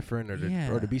to be different, or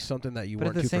to be something that you But at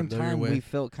weren't the too same familiar time, with. we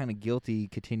felt kind of guilty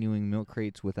continuing Milk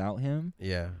Crates without him.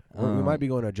 Yeah, we might be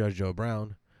going to Judge Joe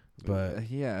Brown, but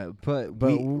but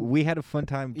we had a fun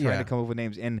time trying to come up with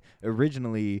names. And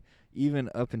originally, even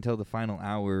up until the final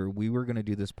hour, we were going to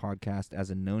do this podcast as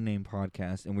a no-name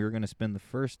podcast, and we were going to spend the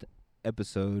first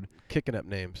episode Kicking up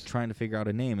names. trying to figure out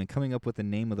a name and coming up with the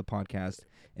name of the podcast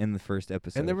in the first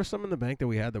episode. And there were some in the bank that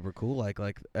we had that were cool, like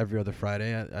every other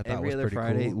Friday. I thought every was other pretty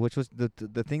Friday, cool. which was the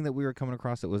thing that we were coming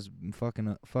across that was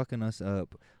fucking us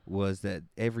up, was that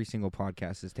every single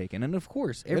podcast is taken, and of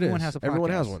course everyone is. has a podcast. Everyone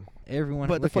has one. Everyone.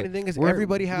 But the look funny at- thing is, we're-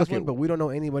 everybody has look one, at- but we don't know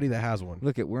anybody that has one.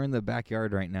 Look at, we're in the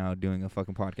backyard right now doing a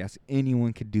fucking podcast.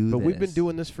 Anyone could do But this. we've been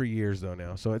doing this for years though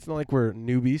now, so it's not like we're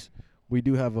newbies. We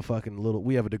do have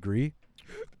we have a degree.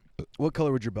 What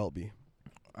color would your belt be?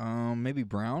 Maybe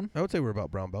brown. I would say we're about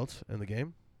brown belts in the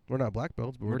game. We're not black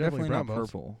belts, but We're definitely brown not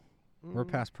belts. purple. We're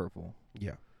past purple.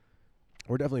 Yeah,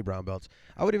 we're definitely brown belts.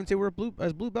 I would even say we're blue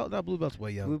belt. Not blue belts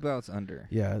way young. Blue belt's under.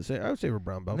 Yeah, I would say we're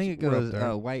brown I belts. think it We're up goes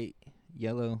there. white,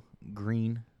 yellow,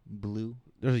 green, blue.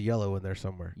 There's a yellow in there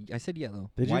somewhere. I said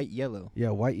yellow. Did you? White, yellow.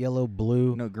 Yeah, white, yellow,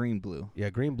 blue. No, green, blue. Yeah,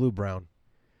 green, blue, brown.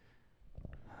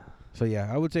 So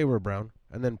yeah, I would say we're brown,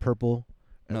 and then purple.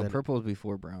 And No, then purple is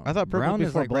before brown. I thought purple brown was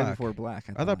is before like black. right before black.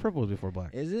 I thought purple was before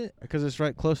black Is it? because it's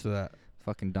right close to that.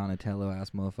 Fucking Donatello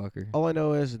ass motherfucker. All I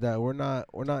know is that we're not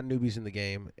newbies in the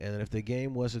game, and if the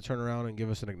game was to turn around and give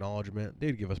us an acknowledgement,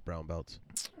 they'd give us brown belts.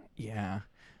 Yeah.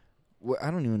 Well,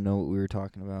 I don't even know what we were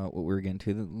talking about, what we were getting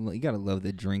to. You gotta love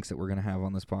the drinks that we're gonna have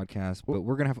on this podcast. But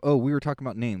we're gonna have. Oh, we were talking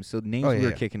about names. So names, Oh, yeah, we were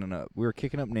yeah. kicking it up. We were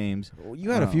kicking up names. Well, you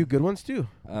had a few good ones too.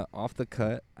 Off the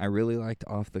cut. I really liked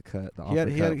Off the Cut. The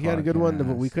He had a good one,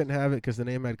 but we podcast. couldn't have it because the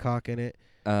name had cock in it.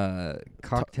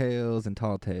 Cocktails and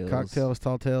Tall Tales. Cocktails,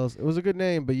 tall tales. It was a good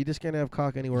name, but you just can't have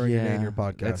cock anywhere in your name in your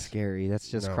podcast. That's scary. That's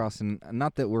just No. crossing.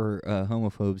 Not that we're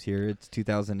homophobes here. It's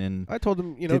 2020. I told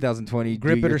him,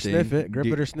 grip do it your or sniff thing. it. Grip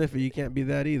it or sniff it. You can't be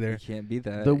that either. You can't be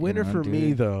that. The winner for do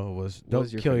me it. though was What "Don't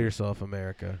was your Kill favorite? Yourself,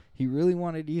 America." He really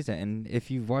wanted to use that, and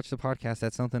if you've watched the podcast,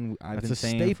 that's something I've That's been a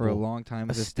saying for a staple. long time.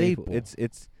 A It's a staple. staple.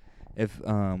 It's if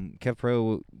Kev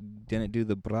Pro didn't do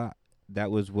the bra,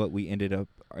 that was what we ended our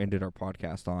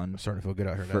podcast on I'm starting to feel good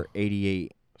out here for now.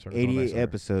 88 Starting to feel nice out here.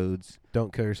 episodes.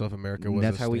 "Don't Kill Yourself, America" was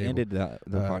That's a how we staple. ended the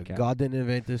podcast. God didn't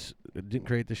invent this, didn't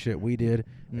create the shit we did,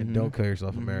 and Mhm. "Don't Kill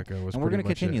Yourself, Mhm. America" was. And we're pretty gonna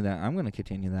much continue it. that. I'm gonna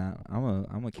continue that. I'm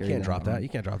gonna You carry can't drop that. on. You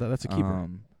can't drop that. That's a keeper.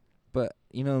 But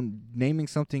naming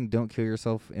something "Don't Kill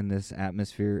Yourself" in this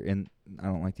atmosphere, and I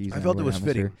don't like to use. I that felt it word was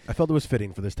atmosphere. fitting. I felt it was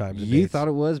fitting for this time. You thought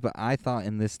it was, but I thought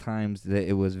in this times that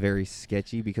it was very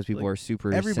sketchy because people Like, are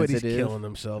super everybody's sensitive. killing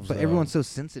themselves. But though. everyone's so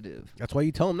sensitive. That's why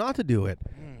you tell them not to do it.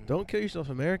 Don't kill yourself,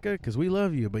 America, because we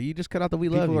love you. But you just cut out the "we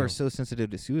love People you." are so sensitive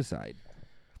to suicide.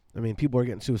 I mean, people are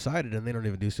getting suicided and they don't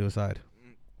even do suicide.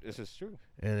 This is true.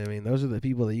 And I mean, those are the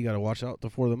people that you got to watch out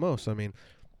for the most. I mean,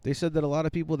 they said that a lot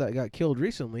of people that got killed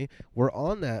recently were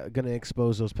on that going to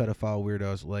expose those pedophile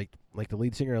weirdos, like the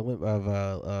lead singer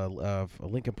of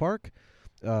Linkin Park,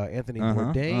 Anthony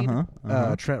Bourdain,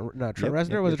 Trent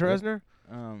Reznor. Was it Trent Reznor?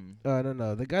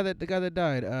 No, the guy that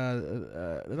died.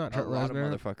 Not Trent A lot of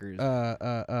Reznor.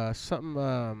 motherfuckers. Something.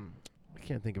 I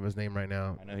can't think of his name right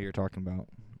now. I know who you're talking about.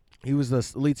 He was the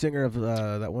lead singer of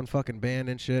that one fucking band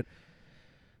and shit.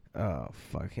 Oh,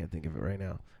 fuck, I can't think of it right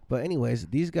now. But anyways,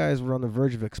 these guys were on the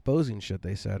verge of exposing shit,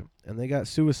 they said, and they got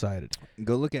suicided.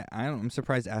 Go look at. I'm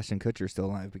surprised Ashton Kutcher's still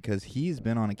alive because he's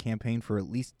been on a campaign for at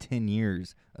least 10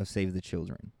 years of Save the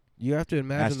Children. You have to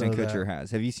imagine Ashton though, Kutcher that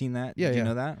has. Have you seen that? Yeah, Did you yeah.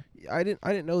 know that? I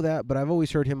didn't know that, but I've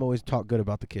always heard him always talk good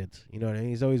about the kids. You know what I mean?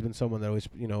 He's always been someone that always,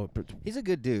 He's a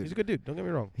good dude. he's a good dude. Don't get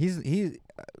me wrong. He's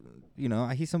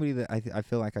somebody that I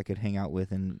feel like I could hang out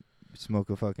with and smoke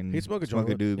a fucking He'd smoke a joint.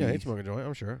 doobie. Yeah, he'd smoke a joint.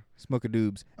 I'm sure. Smoke a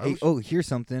doobs. I'm Hey, here's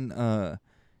something.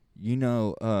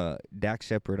 Dax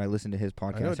Shepard. I listen to his I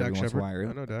know podcast every Dak once in a Shepard. while.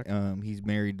 I know Dak. He's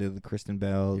married to the Kristen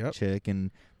Bell Yep. chick,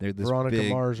 and they're this Veronica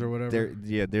big. Mars or whatever.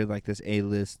 They're like this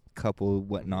A-list couple,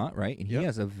 whatnot, right? And Yep. he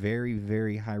has a very,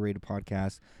 very high-rated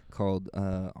podcast called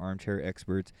Armchair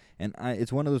Experts, and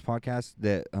it's one of those podcasts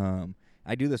that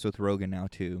I do this with Rogan now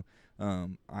too.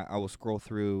 I will scroll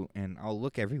through and I'll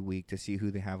look every week to see who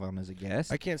they have on as a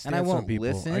guest. I can't stand and I some won't people.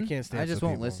 listen. I can't stand I just some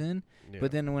won't people. listen. Yeah.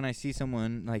 But then when I see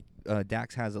someone like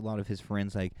Dax has a lot of his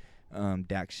friends like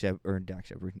Dax Shepard.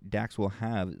 Dax will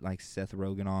have like Seth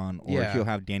Rogen on, or Yeah. he'll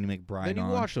have Danny McBride then you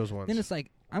on. watch those ones. Then it's like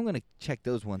I'm gonna check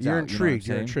those ones You're out. intrigued.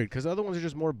 You know You're intrigued because the other ones are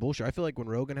just more bullshit. I feel like when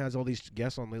Rogan has all these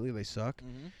guests on lately, they suck.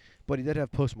 Mm-hmm. But he did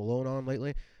have Post Malone on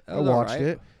lately. I was watched alright.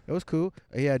 it. It was cool.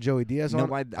 He had Joey Diaz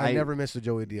No, on. I never missed a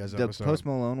Joey Diaz The episode. Post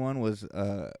Malone one was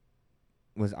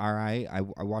alright. I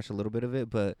watched a little bit of it,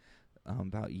 but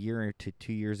about a year to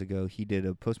 2 years ago,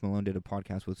 Post Malone did a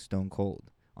podcast with Stone Cold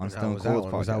on And how Stone was that Cold's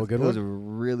one? podcast. Was that a good it was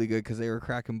one? really good because they were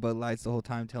cracking Bud Lights the whole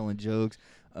time, telling jokes.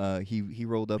 He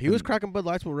rolled up. He was and- cracking Bud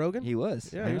Lights with Rogan? He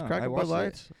was. Yeah, I he was know. I cracking Bud watched it.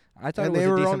 Lights. I thought And it they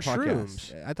was a were on decent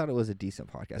podcast. shrooms. I thought it was a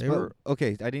decent podcast. They But, were- okay,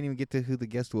 I didn't even get to who the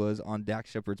guest was on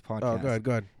Dax Shepard's podcast. Oh,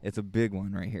 go ahead. It's a big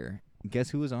one right here. Guess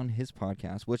who was on his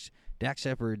podcast? Which Dax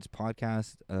Shepard's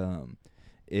podcast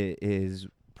it is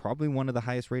probably one of the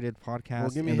highest rated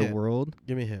podcasts give me in a the hint. world.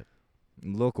 Give me a hint.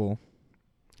 Local.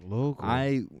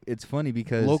 It's funny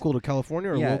because Local to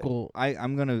California or yeah, local?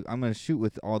 I'm gonna shoot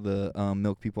with all the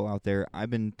milk people out there. I've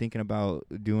been thinking about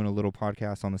doing a little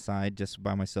podcast on the side just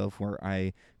by myself where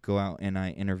I go out and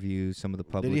I interview some of the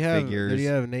public figures. Did he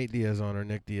have Nate Diaz on or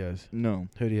Nick Diaz? No,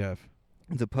 Who do you have?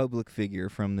 it's a public figure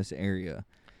from this area.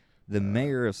 The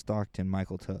mayor of Stockton,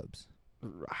 Michael Tubbs.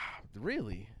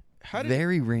 Really?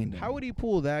 Very random. How would he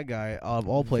pull that guy of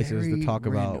all places to Very talk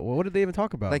about? random. What did they even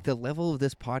talk about? Like the level of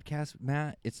this podcast,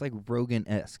 Matt, it's like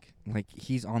Rogan-esque. Like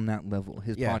he's on that level.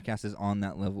 His Yeah. podcast is on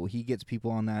that level. He gets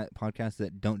people on that podcast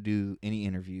that don't do any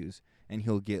interviews, and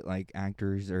he'll get like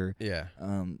actors or yeah.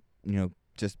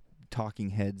 just talking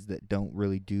heads that don't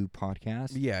really do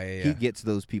podcasts. Yeah. He gets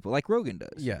those people like Rogan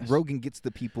does. Yes. Rogan gets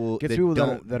the people Gets that people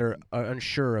don't. that are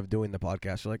unsure of doing the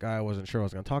podcast. They're like, I wasn't sure what I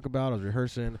was going to talk about. I was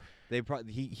rehearsing.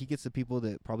 He gets the people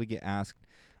that probably get asked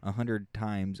 100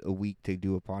 times a week to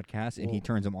do a podcast, and he Well-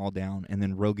 turns them all down. And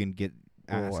then Rogan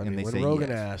asks, and they when say Rogan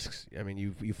yes. asks,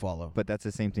 you follow. But that's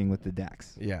the same thing with the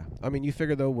Dax. Yeah. I mean, you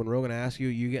figure, though, when Rogan asks you,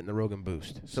 you get in the Rogan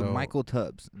boost. So Michael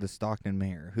Tubbs, the Stockton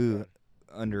mayor, who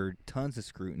under tons of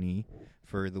scrutiny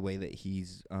for the way that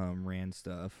he's ran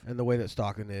stuff. And the way that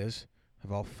Stockton is, of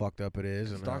how fucked up it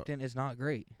is. And Stockton is not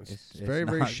great. It's very,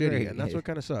 very not shitty, great. and that's what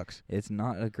kind of sucks. It's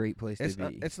not a great place It's to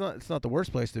not, be. it's not the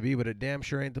worst place to be, but it damn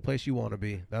sure ain't the place you want to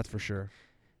be. That's for sure.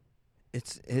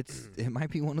 It might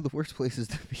be one of the worst places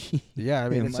to be. Yeah, I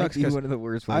mean, it might sucks be 'cause one of the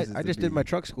worst places. I to just be. did my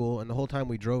truck school, and the whole time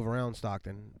we drove around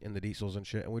Stockton in the diesels and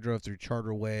shit, and we drove through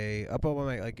Charterway, up on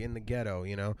like in the ghetto,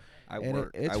 you know. I and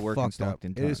work. it's I work fucked in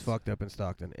Stockton. up. It is tons. fucked up in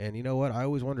Stockton, and you know what? I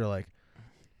always wonder, like,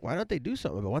 why don't they do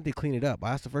something about it? Why don't they clean it up?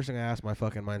 That's the first thing I asked my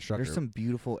instructor. There's some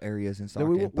beautiful areas in Then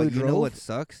we Stockton, w- we but you know drove- what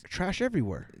sucks? trash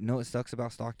everywhere. You know what sucks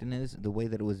about Stockton is the way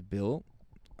that it was built.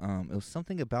 It was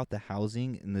something about the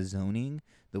housing and the zoning,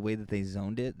 the way that they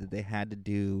zoned it, that they had to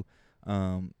do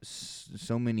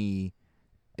so many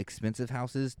expensive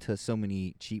houses to so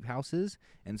many cheap houses.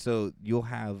 And so you'll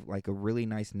have like a really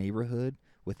nice neighborhood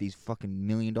with these fucking $1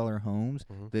 million homes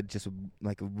that just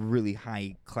like a really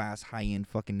high class, high end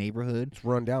fucking neighborhood. It's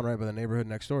run down right by the neighborhood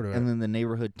next door to it. And then the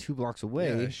neighborhood 2 blocks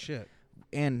away. Yeah, shit.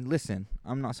 And listen,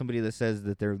 I'm not somebody that says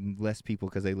that there are less people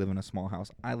because they live in a small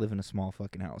house. I live in a small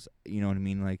fucking house. You know what I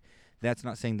mean? Like, that's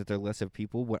not saying that they're less of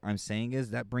people. What I'm saying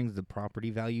is that brings the property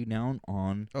value down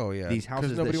on Oh yeah, these 'Cause houses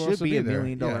that nobody wants should to be $1 there.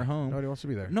 million Yeah, home. Nobody wants to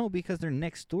be there. No, because they're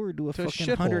next door to a To a fucking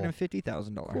shithole.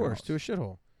 $150,000 Of course, house. to a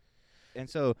shithole. And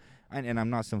so, and I'm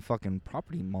not some fucking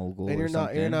property mogul. And or you're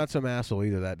something. not some asshole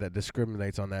either that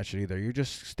discriminates on that shit either. You're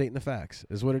just stating the facts.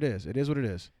 Is what it is. It is what it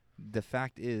is. The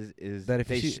fact is That if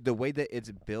they you see- the way that it's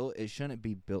built, it shouldn't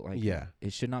be built like Yeah. that.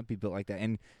 It should not be built like that.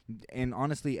 And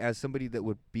honestly, as somebody that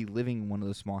would be living in one of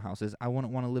those small houses, I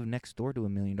wouldn't want to live next door to $1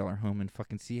 million home and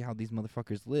fucking see how these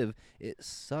motherfuckers live. It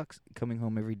sucks coming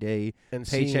home every day, And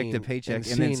paycheck to seeing- paycheck, and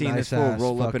then seeing seeing this nice fool ass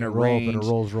roll up in a fucking roll up in Range, a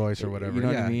Rolls Royce or whatever. You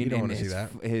know yeah, what I mean? You don't And want to see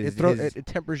his- that. his- It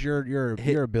tempers your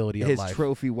his- ability his on life.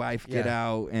 trophy wife get Yeah.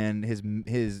 out, and his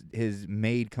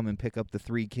maid come and pick up the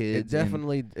 3 kids. It and-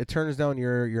 definitely turns down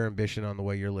your ambition on the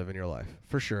way you're living your life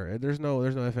for sure. There's no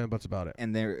ifs and buts about it.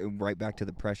 And they're right back to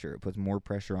the pressure. It puts more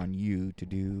pressure on you to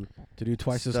do. To do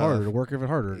twice as stuff. harder, to work even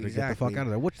harder, to get the fuck Exactly. out of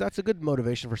there. Which that's a good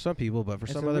motivation for some people, but for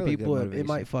It's some a other really good people, it motivation.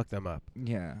 might fuck them up.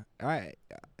 Yeah,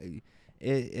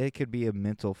 it could be a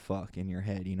mental fuck in your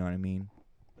head. You know what I mean?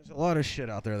 There's a lot of shit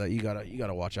out there that you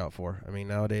gotta watch out for. I mean,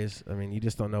 nowadays, you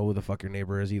just don't know who the fuck your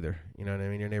neighbor is either. You know what I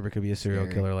mean? Your neighbor could be a serial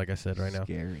Scary. killer, like I said right now.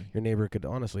 Scary. Your neighbor could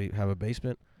honestly have a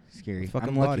basement, Scary. fucking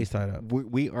I'm lucky. bodies tied up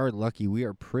We are lucky. We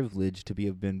are privileged to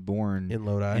have been born in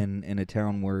Lodi, in a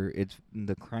town where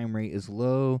the crime rate is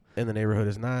low. and the neighborhood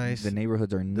is nice. The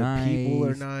neighborhoods are The nice. people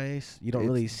are nice. You don't It's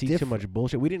really see too different. much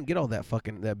bullshit. We didn't get all that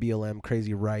BLM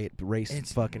crazy riot race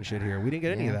It's- fucking shit here. We didn't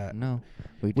get any of Yeah, that. No,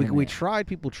 we We didn't. tried.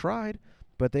 People tried,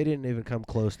 but they didn't even come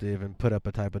close to even put up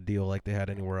a type of deal like they had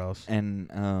anywhere else. And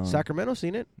Sacramento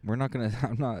seen it. we're not gonna.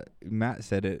 I'm not. Matt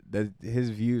said it that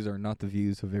his views are not the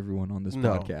views of everyone on this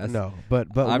podcast. No, but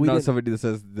I'm we not didn't- somebody that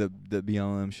says the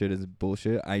BLM shit is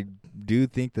bullshit. I do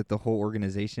think that the whole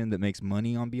organization that makes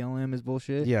money on BLM is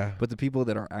bullshit. Yeah, But the people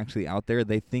that are actually out there,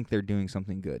 they think they're doing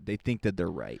something good. They think that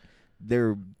they're right.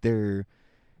 They're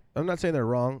I'm not saying they're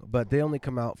wrong, but they only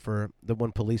come out for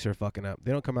when police are fucking up.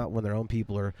 They don't come out when their own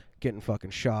people are getting fucking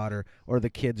shot or the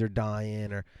kids are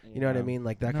dying or you know what I mean,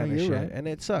 like that kind of shit. Right. And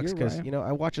it sucks You're because right. you know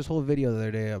I watched this whole video the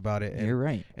other day about it. And, You're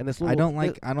right. And this little I don't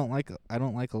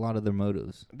like a lot of their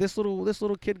motives. this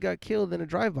little kid got killed in a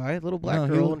drive-by, little black No,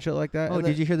 girl and shit like that. Oh, and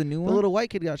did you hear the new the one? little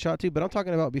white kid got shot too, but I'm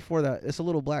talking about before that. It's a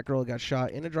little black girl got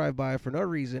shot in a drive-by for no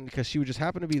reason because she would just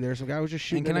happen to be there. Some guy was just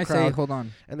shooting And can in I the crowd, say, hold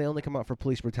on, and they only come out for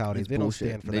police brutality. it's They bullshit.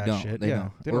 don't stand for they that don't, shit. They yeah,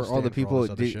 don't. they Or don't all the stand for all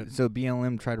people. this other shit. So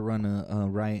BLM tried to run a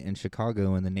riot in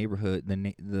Chicago, and the neighborhood,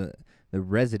 the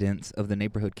residents of the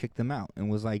neighborhood kicked them out and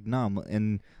was like, "Nah,"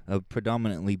 in a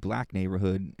predominantly black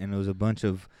neighborhood, and it was a bunch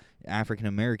of African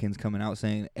Americans coming out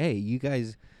saying, "Hey, you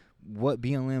guys." What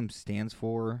BLM stands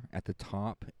for at the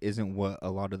top isn't what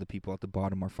a lot of the people at the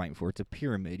bottom are fighting for. It's a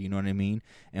pyramid, you know what I mean?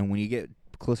 And when you get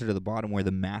closer to the bottom where the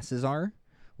masses are,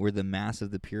 where the mass of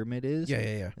the pyramid is,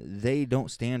 Yeah. they don't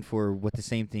stand for what the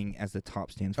same thing as the top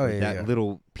stands for. Oh, yeah, that yeah.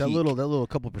 little peak. That little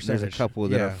couple percentage. There's a couple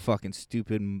that yeah. are fucking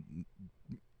stupid,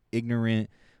 ignorant,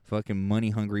 fucking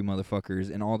money-hungry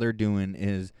motherfuckers, and all they're doing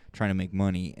is trying to make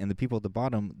money. And the people at the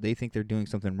bottom, they think they're doing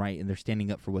something right, and they're standing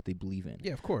up for what they believe in.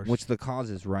 Yeah, of course. Which the cause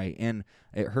is right. And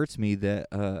it hurts me that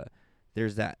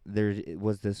there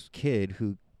was this kid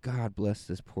who, God bless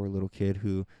this poor little kid,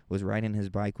 who was riding his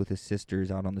bike with his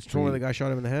sisters out on the street. where the guy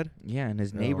shot him in the head? Yeah, and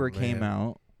his Oh, neighbor came man.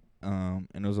 out, and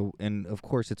it was and of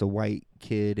course it's a white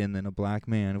kid and then a black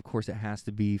man. Of course it has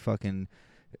to be fucking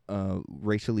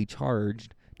racially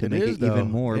charged to make it even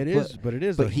more. It is, but it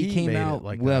is. But though. he came made out it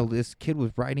like well. that. This kid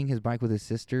was riding his bike with his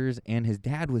sisters, and his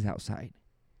dad was outside,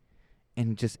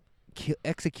 and just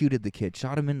executed the kid,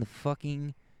 shot him in the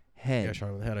fucking head. Yeah, shot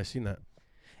him in the head. I seen that.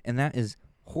 And that is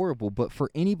horrible. But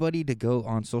for anybody to go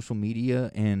on social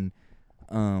media and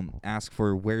ask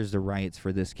for where's the riots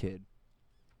for this kid.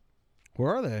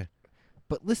 Where are they?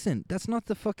 But listen, that's not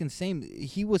the fucking same.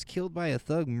 He was killed by a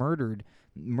thug, murdered.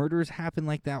 Murders happen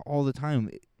like that all the time.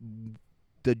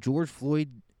 The George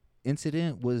Floyd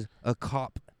incident was a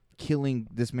cop killing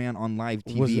this man on live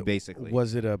TV, basically.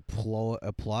 Was it a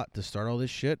plot to start all this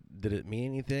shit? Did it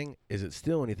mean anything? Is it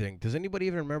still anything? Does anybody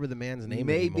even remember the man's name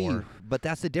anymore? But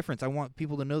that's the difference. I want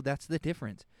people to know that's the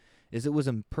difference. Is it was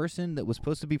a person that was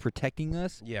supposed to be protecting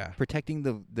us, Yeah. protecting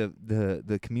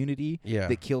the community, Yeah.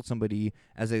 that killed somebody,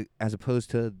 as opposed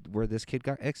to where this kid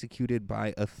got executed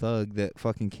by a thug that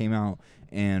fucking came out,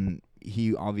 and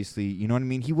he obviously, you know what I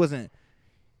mean?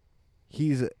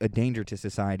 He's a danger to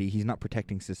society. He's not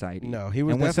protecting society. No, he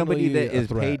was. And when somebody definitely that a is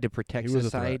threat. paid to protect He was a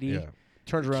threat, society yeah.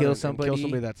 Turns around kill and somebody, kill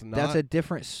somebody that's not. that's a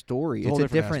different story. It's a It's whole a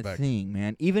different different aspect. thing,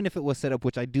 man. Even if it was set up,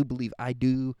 which I do believe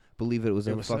it was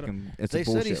It a was set up. fucking. It's They a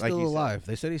bullshit. said he's like still you said. alive.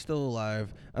 They said he's still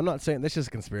alive. I'm not saying this is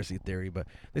a conspiracy theory, but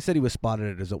they said he was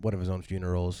spotted at one of his own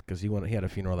funerals because he had a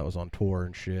funeral that was on tour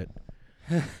and shit.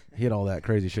 He had all that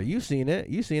crazy shit. You've seen it.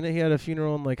 He had a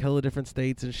funeral in like hella different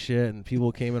states and shit, and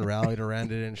people came and rallied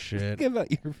around it and shit. Think about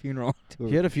your funeral tour.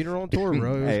 He had a funeral on tour,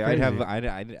 bro. It was Hey,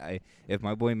 crazy. if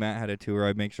my boy Matt had a tour,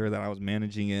 I'd make sure that I was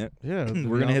managing it. Yeah,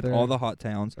 We're gonna hit all the hot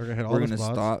towns. We're gonna hit all We're the gonna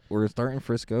spots. stop. We're gonna start in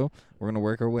Frisco. We're gonna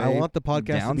work our way. I want the podcast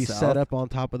to down be south. set up on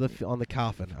top of on the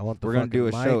coffin. I want the We're gonna do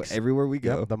a fucking show mics. everywhere we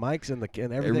go. Yep, the mics and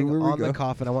everything Everywhere we on the go.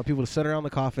 coffin. I want people to sit around the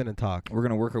coffin and talk. We're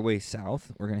gonna work our way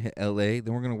south. We're gonna hit LA.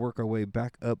 Then we're gonna work our way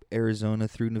back up Arizona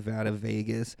through Nevada,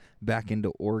 Vegas, back into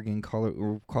Oregon,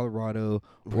 Colorado,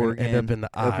 We're gonna Oregon, end up in the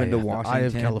eye, into the eye of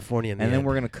Washington, California, and then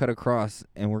we're gonna cut across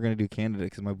and we're gonna do Canada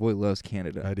because my boy loves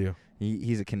Canada. I do.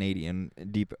 He's a Canadian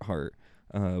deep at heart.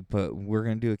 But we're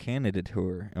gonna do a Canada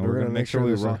tour, and We're we're gonna make sure we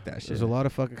there's rock that shit. There's a lot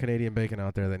of fucking Canadian bacon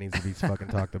out there that needs to be fucking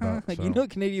talked about. So. You know what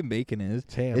Canadian bacon is?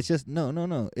 It's ham. It's just no.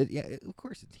 Of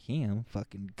course it's ham.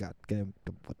 Fucking goddamn.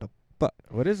 What the fuck?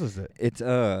 What is it? It's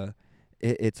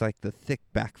it's like the thick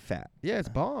back fat. Yeah, it's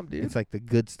bomb, dude. It's like the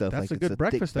good stuff. That's like a it's good thick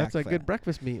breakfast. back That's a fat. good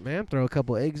breakfast meat, man. Throw a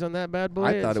couple eggs on that bad boy.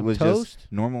 I and thought it some was toast.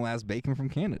 just normal ass bacon from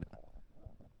Canada.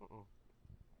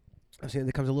 I'm saying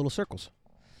it comes in little circles.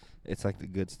 It's like the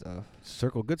good stuff.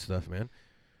 Circle good stuff, man.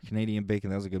 Canadian Bacon.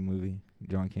 That was a good movie.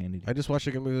 John Candy. I just watched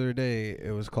a good movie the other day.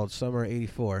 It was called Summer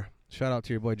 '84. Shout out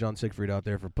to your boy John Siegfried out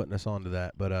there for putting us on to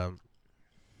that. But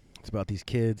it's about these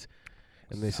kids,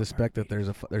 and they suspect that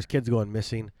there's kids going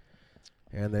missing,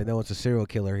 and they know it's a serial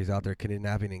killer. He's out there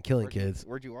kidnapping and killing kids.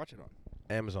 Where'd you watch it on?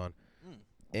 Amazon. Mm.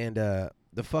 And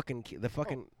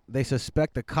they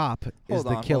suspect the cop is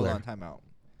the killer. Hold on, time out.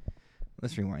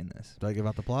 Let's rewind this. Did I give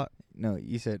out the plot? No,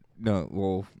 you said no.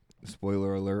 Well,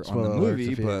 spoiler alert Spoiler on the alerts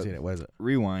movie, if you haven't but seen it. What is it?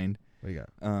 rewind. What do you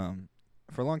got?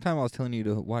 For a long time, I was telling you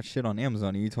to watch shit on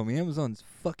Amazon, and you told me Amazon's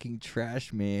fucking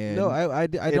trash, man. No, I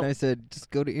and don't. I said,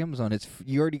 just go to Amazon.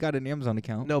 You already got an Amazon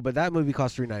account. No, but that movie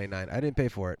cost $3.99. I didn't pay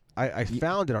for it. I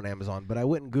found it on Amazon, but I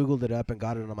went and Googled it up and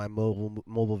got it on my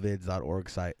mobilevids.org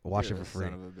site. Watch it for free.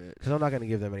 Son of a bitch. Because I'm not going to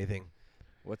give them anything.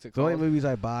 What's it The only called? movies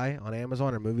I buy on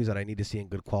Amazon are movies that I need to see in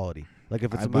good quality. Like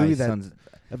if it's I a buy movie that, Sons-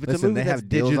 if it's Listen, a movie they that's have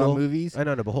deals digital on movies. I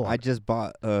know, but hold on. I just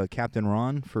bought Captain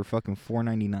Ron for fucking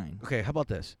 $4.99. Okay, how about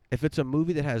this? If it's a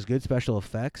movie that has good special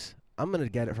effects, I'm going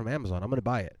to get it from Amazon. I'm going to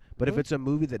buy it. But if it's a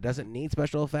movie that doesn't need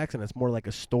special effects and it's more like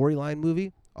a storyline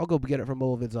movie, I'll go get it from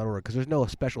mobilevids.org because there's no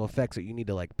special effects that you need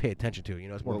to like pay attention to. You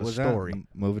know, it's more What of a was story.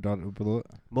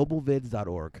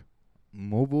 Mobilevids.org.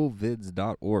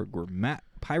 Mobilevids.org, where Matt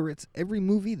pirates every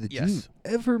movie that you've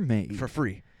ever made For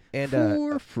free. And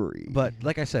for free. But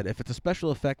like I said, if it's a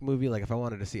special effect movie, like if I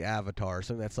wanted to see Avatar or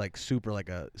something that's like super you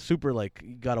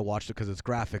gotta watch it because it's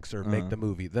graphics or make the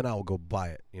movie, then I'll go buy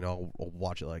it. You know, I'll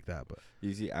watch it like that. But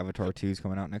you see Avatar 2 is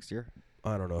coming out next year?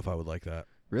 I don't know if I would like that.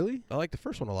 Really? I like the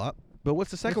first one a lot. But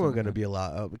what's the second one going to be a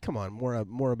lot? Come on,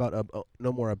 more about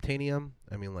no more obtainium.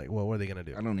 I mean, like, well, what are they going to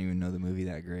do? I don't even know the movie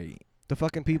that great. The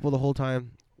fucking people the whole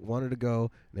time wanted to go. And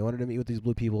they wanted to meet with these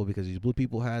blue people because these blue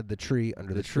people had the tree.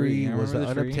 Under the tree tree. was the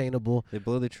Remember the tree? unobtainable. They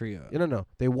blow the tree up. No.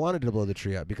 They wanted to blow the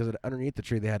tree up because underneath the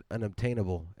tree they had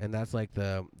unobtainable, and that's like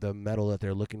the metal that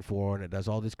they're looking for, and it does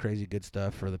all this crazy good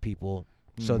stuff for the people.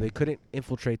 So they couldn't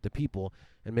infiltrate the people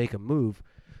and make a move.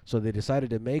 So they decided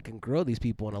to make and grow these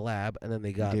people in a lab, and then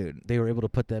they were able to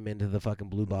put them into the fucking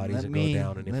blue bodies and go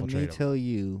down and infiltrate them. Let me tell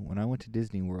you, when I went to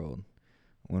Disney World,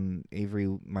 when Avery,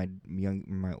 my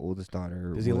oldest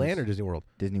daughter, Disneyland or Disney World?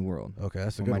 Disney World. Okay,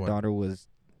 that's a when good my one. daughter was,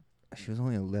 she was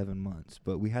only 11 months,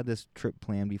 but we had this trip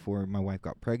planned before my wife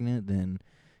got pregnant. Then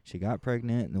she got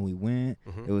pregnant, and then we went.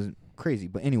 It was crazy.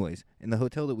 But anyways, in the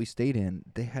hotel that we stayed in,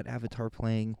 they had Avatar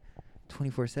playing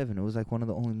 24/7. It was like one of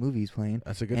the only movies playing.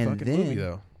 That's a good fucking movie,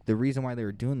 though. The reason why they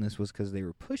were doing this was because they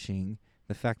were pushing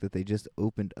the fact that they just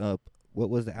opened up. What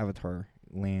was the Avatar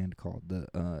land called? The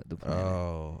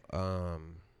planet.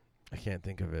 I can't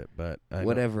think of it, but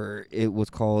whatever it was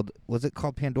called. Was it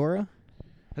called Pandora?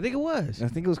 I think it was. I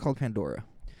think it was called Pandora.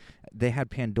 They had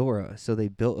Pandora, so they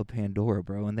built a Pandora,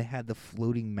 bro, and they had the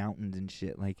floating mountains and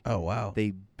shit. Like, oh wow,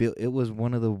 they built. It was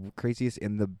one of the craziest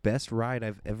and the best ride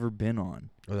I've ever been on.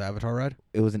 Was the Avatar ride?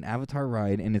 It was an Avatar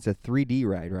ride, and it's a 3D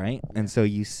ride, right? And so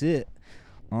you sit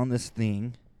on this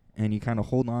thing, and you kind of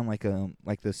hold on like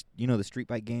this, the street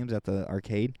bike games at the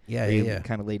arcade. Yeah. You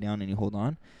kind of lay down and you hold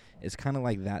on. It's kind of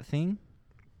like that thing,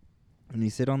 and you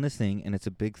sit on this thing, and it's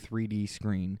a big 3D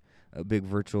screen. A big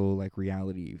virtual like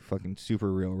reality, fucking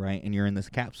super real, right? And you're in this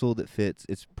capsule that fits.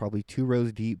 It's probably 2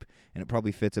 rows deep, and it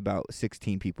probably fits about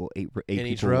 16 people. Eight in people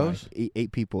each rows?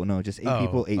 Eight people. No, just 8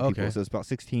 people. 8 people. So it's about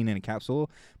 16 in a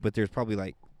capsule, but there's probably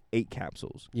like 8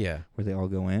 capsules. Yeah, where they all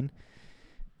go in.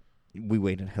 We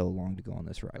waited hell long to go on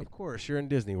this ride. Of course, you're in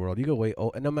Disney World. You go wait.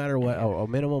 Oh, and no matter what, a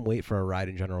minimum wait for a ride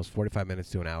in general is 45 minutes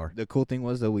to an hour. The cool thing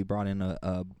was though, we brought in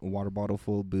a water bottle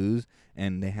full of booze,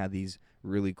 and they had these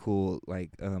really cool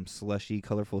like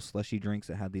colorful slushy drinks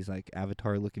that had these like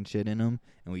Avatar looking shit in them,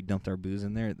 and we dumped our booze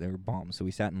in there. They were bombs. So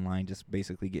we sat in line just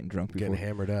basically getting drunk before. Getting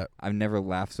hammered up. I've never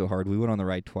laughed so hard. We went on the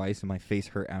ride twice, and my face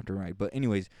hurt after ride. But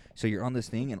anyways, so you're on this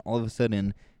thing, and all of a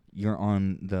sudden you're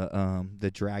on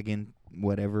the dragon.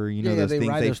 Whatever, those they things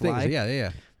ride they those fly. things.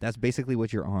 Yeah. That's basically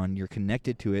what you're on. You're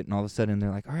connected to it, and all of a sudden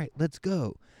they're like, all right, let's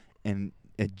go. And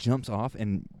it jumps off,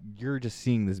 and you're just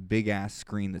seeing this big-ass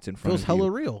screen that's in front of you. Feels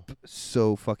hella real.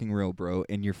 So fucking real, bro.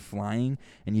 And you're flying,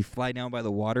 and you fly down by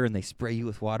the water, and they spray you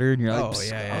with water, and you're like,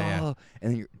 yeah.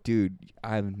 And then dude,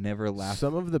 I've never laughed.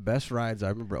 Some of the best rides I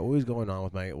remember always going on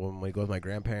when we go with my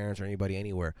grandparents or anybody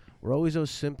anywhere, were always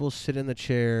those simple sit in the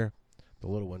chair. The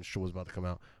little one was about to come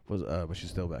out, but she's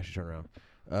still back. She turned around.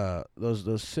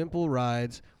 Those simple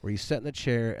rides where you sat in the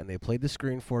chair and they played the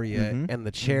screen for you, and the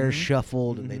chair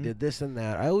shuffled, and they did this and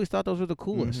that. I always thought those were the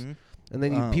coolest. And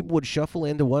then people would shuffle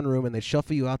into one room, and they'd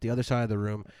shuffle you out the other side of the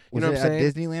room. You know what I'm saying?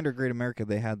 At Disneyland or Great America,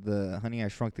 they had the Honey, I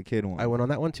Shrunk the Kid one. I went on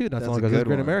that one, too. That's a long ago. good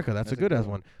Great one. America. That's a good ass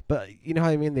one. But you know how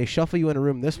I mean? They shuffle you in a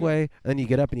room this way, and then you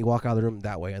get up and you walk out of the room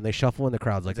that way, and they shuffle in the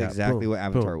crowds like That's that. exactly Boom, what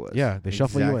Avatar boom. was. Yeah, they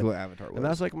shuffle you in. Exactly what Avatar was. And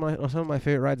that's like some of my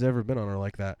favorite rides I've ever been on are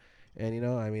like that. And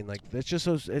I mean, like it's just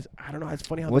so. I don't know. It's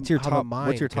funny how What's your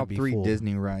top 3 fooled.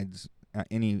 Disney rides?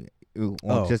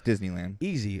 Just Disneyland.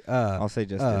 Easy. I'll say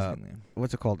just Disneyland.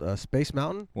 What's it called? Space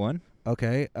Mountain. One.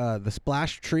 Okay. The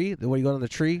Splash Tree. Where you go on the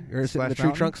tree? You're sitting in the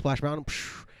tree trunk. Splash Mountain.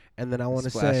 And then I want to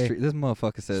say this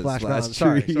motherfucker says Splash Mountain.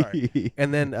 Sorry.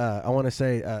 And then I want to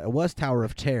say it was Tower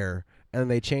of Terror. and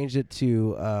they changed it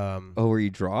to where you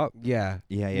drop? yeah.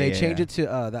 Yeah. They changed it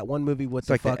to that one movie with It's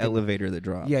the like fucking the elevator that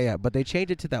drops. Yeah, but they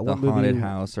changed it to that The one movie. haunted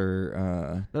house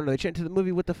or No, they changed it to the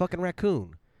movie with the fucking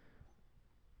raccoon.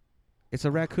 It's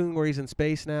a raccoon where he's in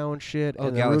space now and shit. Oh,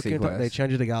 and Galaxy They Quest.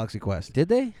 changed it to Galaxy Quest. did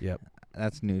they? Yep.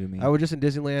 That's new to me. I was just in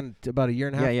Disneyland about a year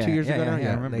and a half, 2 years ago now. I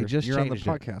and remember. they just You're on the changed it.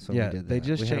 podcast when Yeah, we did that. they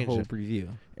just we had a changed whole it. review.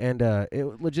 And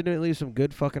it legitimately some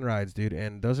good fucking rides, dude.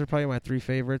 And those are probably my 3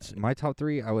 favorites. My top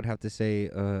 3, I would have to say,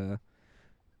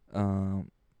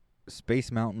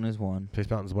 Space Mountain is one. Space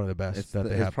Mountain's one of the best It's that the-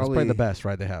 they it's have. It's probably probably- the best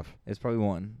ride they have. It's probably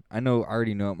one. I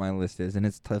already know what my list is, and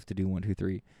it's tough to do 1, 2,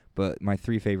 3. But my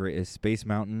 3 favorite is Space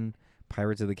Mountain,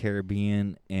 Pirates of the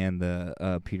Caribbean, and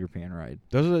the Peter Pan ride.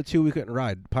 Those are the 2 we couldn't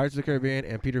ride. Pirates of the Caribbean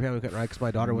and Peter Pan we couldn't ride because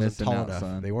my daughter wasn't Missing tall out, enough.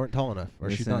 son. They weren't tall enough, or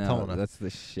she's Missing not tall out. enough. That's the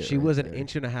shit. She right was there. an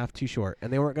inch and a half too short,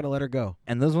 and they weren't going to let her go.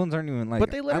 And those ones aren't even like.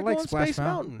 But they let I her like go on Splash Space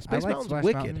Mountain. I Space like Mountain's Splash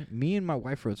wicked. Mountain. Me and my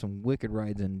wife rode some wicked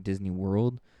rides in Disney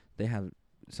World. They have.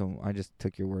 So I just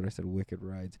took your word. I said wicked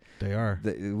rides. They are.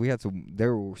 We had some.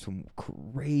 There were some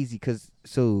crazy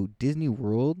so Disney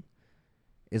World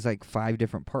is like 5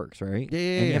 different parks, right? Yeah,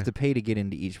 And you have to pay to get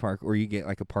into each park, or you get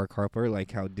like a park hopper,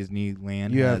 like how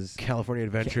Disneyland You has. have California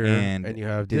Adventure and you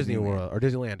have Disney Disneyland. World or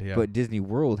Disneyland. Yeah. But Disney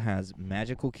World has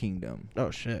Magical Kingdom.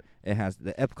 oh shit, It has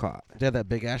the Epcot. they have that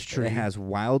big ass tree. It has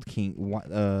Wild King.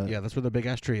 yeah, that's where the big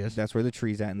ass tree is. That's where the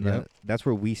tree's at, and Yep. that's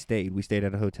where we stayed. We stayed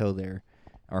at a hotel there.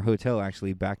 Our hotel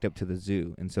actually backed up to the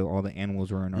zoo, and so all the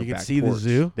animals were on our You back could see the porch.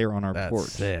 zoo? They were on our That's porch.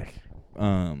 sick.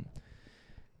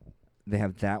 They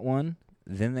have that one.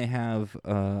 Then they have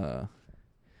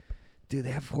dude,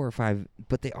 they have 4 or 5,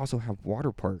 but they also have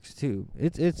water parks too.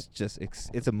 It's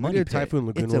a We money did pit. Typhoon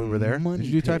Lagoon It's when a we were there. money Did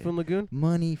you do pit. Typhoon Lagoon?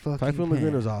 Money fucking Typhoon pit.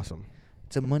 Lagoon was awesome.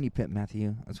 It's a money pit,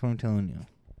 Matthew. That's what I'm telling you.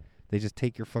 They just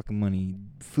take your fucking money.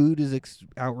 Food is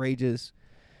outrageous.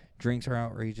 Drinks are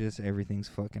outrageous. Everything's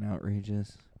fucking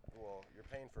outrageous. Well, you're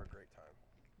paying for a great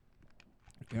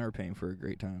time. You are paying for a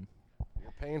great time.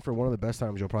 You're paying for one of the best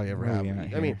times you'll probably ever Really have.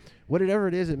 out I mean, here. whatever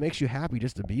it is, it makes you happy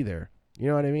just to be there. You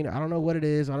know what I mean? I don't know what it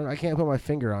is. I can't put my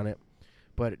finger on it,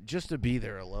 but just to be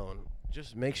there alone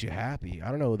just makes you happy. I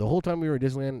don't know. The whole time we were at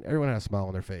Disneyland, everyone had a smile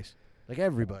on their face, like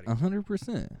everybody.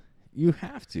 100%. You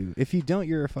have to. If you don't,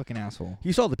 you're a fucking asshole.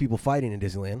 You saw the people fighting in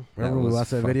Disneyland. Remember when we was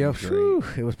watched that fucking video? great. Whew,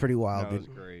 it was pretty wild, That dude. was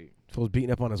great. So was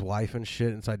beating up on his wife and shit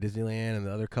inside Disneyland, and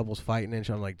the other couples fighting and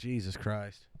shit. I'm like, Jesus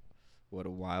Christ. What a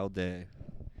wild day.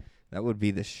 That would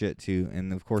be the shit too.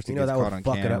 And of course, You it know gets that caught would on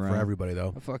fuck it up camera. for everybody,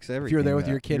 though. It fucks everything. If you were there with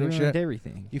up. your kid You and ruined shit,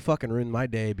 everything. you fucking ruined my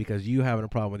day because you having a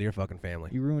problem with your fucking family.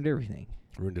 You ruined everything.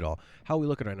 Ruined it all. How are we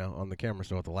looking right now on the camera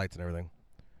still with the lights and everything?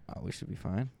 Oh, we should be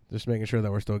fine. Just making sure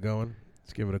that we're still going.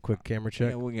 Let's give it a quick camera check.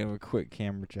 Yeah, we'll give a quick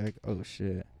camera check. Oh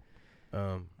shit.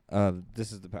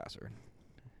 This is the password.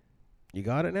 You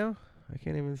got it now? I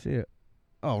can't even see it.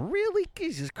 Oh, really?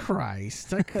 Jesus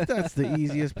Christ. That's the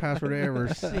easiest password I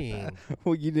ever seen.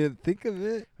 Well, you didn't think of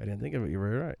it. I didn't think of it. You're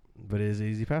very right. But it is an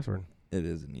easy password. It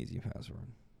is an easy password.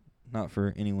 Not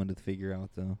for anyone to figure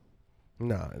out though.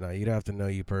 No, you'd have to know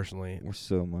you personally We're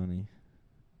so money.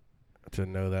 to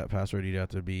know that password. You'd have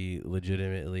to be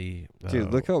legitimately.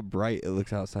 Dude, look how bright it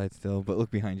looks outside still, but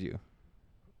look behind you.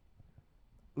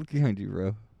 Look behind you,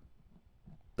 bro.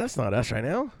 That's not us right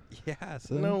now. Yeah,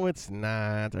 No, it's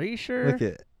not. Are you sure? Look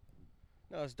at.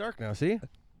 No, it's dark now. See?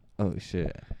 Oh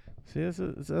shit. See, that's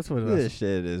what it This is.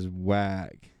 shit is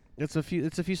whack. It's a few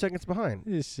seconds behind.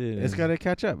 This shit It's is. got to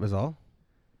catch up. Is all.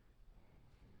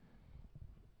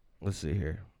 Let's see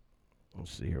here.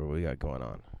 Let's see here what we got going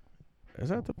on. Is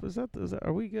that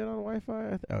are we good on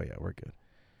Wi-Fi? Oh yeah, we're good.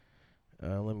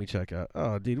 Let me check out.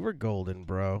 Oh, dude, we're golden,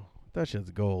 bro. That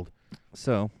shit's gold.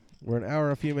 So, We're an hour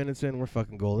and a few minutes in. We're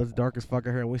fucking gold. It's dark as fuck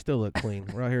out here, and we still look clean.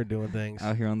 We're out here doing things,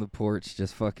 out here on the porch,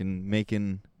 just fucking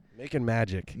making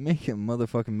magic.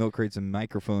 motherfucking milk crates and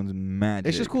microphones magic.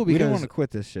 It's just cool we don't because- want to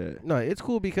quit this shit. No, it's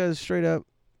cool because straight up,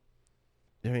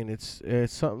 I mean, it's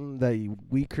something that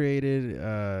we created.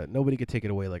 Nobody could take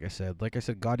it away. Like I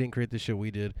said, God didn't create this shit.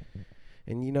 We did,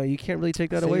 and you can't really take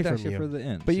that Save away that from shit you. for the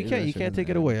end. But you Save can't. that You shit can't in take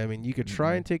the it end. away. I mean, you could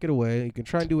try and take it away. You can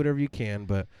try and do whatever you can,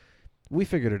 but we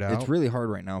figured it out. It's really hard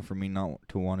right now for me not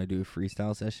to want to do a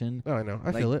freestyle session. Oh, I know.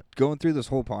 I Like, feel it. Going through this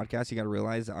whole podcast, you got to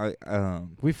realize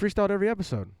We freestyled every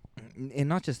episode. and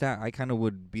not just that, I kind of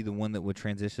would be the one that would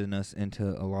transition us into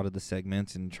a lot of the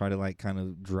segments and try to like kind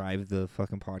of drive the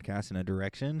fucking podcast in a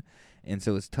direction. And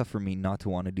so it's tough for me not to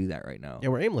want to do that right now. Yeah,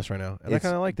 we're aimless right now, and I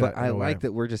kind of like that. But I like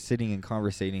that we're just sitting and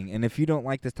conversating. And if you don't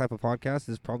like this type of podcast,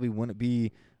 this probably wouldn't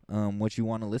be what you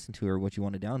want to listen to or what you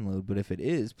want to download. But if it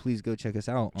is, please go check us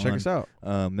out. Check us out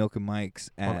Milk and Mike's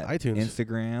at on iTunes,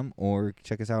 Instagram, or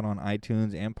check us out on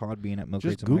iTunes and Podbean at Milk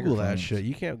just Rates and Google that Microphones. shit.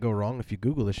 You can't go wrong if you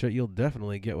Google this shit. You'll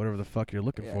definitely get whatever the fuck you're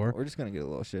looking for. We're just gonna get a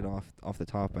little shit off the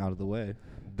top out of the way.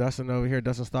 Dustin over here,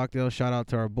 Dustin Stockdale. Shout out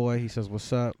to our boy. He says,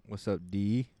 "What's up? What's up,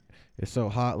 D? It's so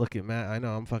hot. Look at Matt. I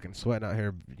know I'm fucking sweating out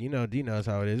here. You know, D knows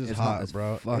how it is. It's hot, as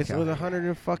bro. fuck It out was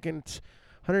here.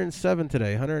 107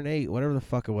 today, 108, whatever the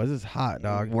fuck it was. It's hot,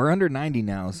 dog. We're under 90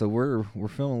 now, so we're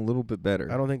feeling a little bit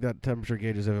better. I don't think that temperature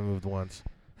gauge has ever moved once.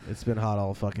 It's been hot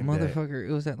all fucking day. Motherfucker,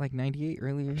 it was at like 98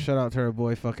 earlier. Shout out to our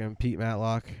boy fucking Pete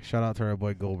Matlock. Shout out to our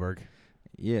boy Goldberg.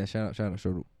 Yeah, shout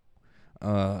out.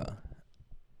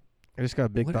 I just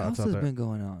got big what thoughts else out has there. been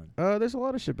going on? There's a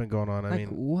lot of shit been going on. I Like mean,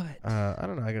 what? I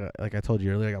don't know. I got, like I told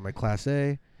you earlier, I got my Class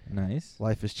A. Nice.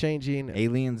 Life is changing.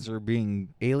 Aliens are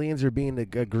being Aliens are being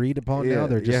agreed upon Yeah, now.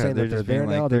 They're just yeah, saying they're that they're just being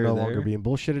there now. like, They're no they're longer there. being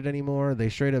bullshitted anymore. They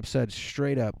straight up said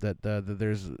that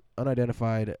there's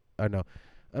unidentified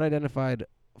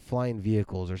flying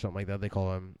vehicles or something like that. They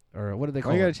call them, or what do they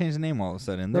call Why you them? gotta change the name all of a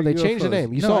sudden? No, They're they changed the UFOs.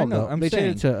 name. You No, saw I them, know. though. I'm They saying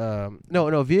changed it to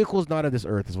no, vehicles not of this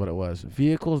earth is what it was.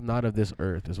 Vehicles not of this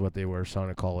earth is what they were trying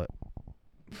to call it.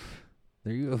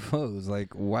 they're UFOs.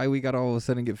 Like, why we gotta all of a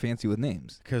sudden get fancy with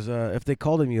names? Because if they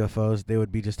called them UFOs, they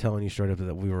would be just telling you straight up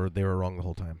that they were wrong the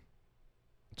whole time.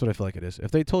 That's what I feel like it is.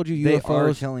 If they told you They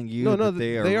UFOs, are telling you no, that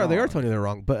they are they are wrong. telling you they're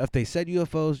wrong. But if they said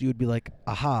UFOs, you would be like,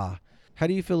 aha. How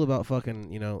do you feel about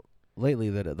fucking lately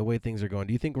that the way things are going?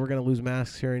 Do you think we're gonna lose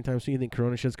masks here anytime soon? You think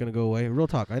Corona shit's gonna go away? Real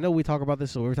talk. I know we talk about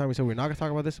this, so every time we say we're not gonna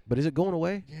talk about this, but is it going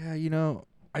away? Yeah,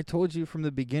 I told you from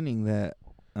the beginning that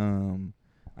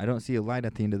I don't see a light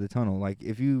at the end of the tunnel. Like,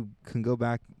 if you can go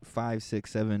back 5, 6,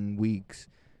 7 weeks,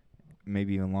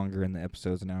 maybe even longer in the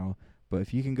episodes now, but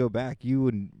if you can go back, you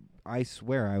would. I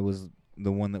swear I was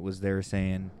the one that was there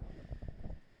saying,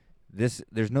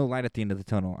 there's no light at the end of the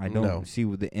tunnel. I don't see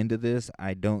the end of this.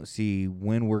 I don't see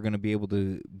when we're going to be able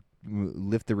to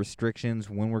lift the restrictions,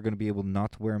 when we're going to be able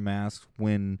not to wear masks,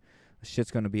 when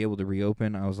shit's going to be able to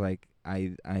reopen. I was like,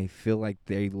 I feel like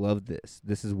they love this.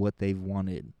 This is what they've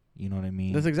wanted. You know what I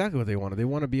mean? That's exactly what they wanted. They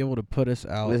want to be able to put us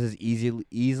out. This is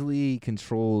easily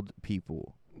controlled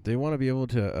people. They want to be able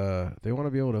to. They want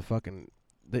to be able to fucking.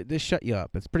 They shut you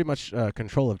up. It's pretty much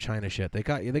control of China shit. They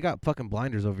got fucking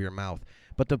blinders over your mouth,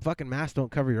 but the fucking masks don't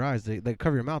cover your eyes. They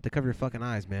cover your mouth. They cover your fucking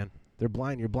eyes, man. They're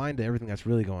blind. You're blind to everything that's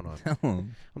really going on. Tell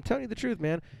them. I'm telling you the truth,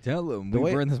 man. Tell them. The We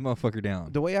way- burn this motherfucker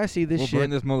down. The way I see this We'll shit, burn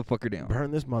this motherfucker down.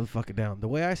 burn this motherfucker down. The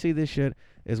way I see this shit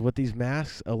is with these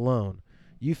masks alone.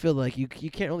 You feel like you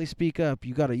can't really speak up.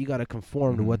 You gotta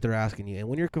conform to Mhm. what they're asking you. And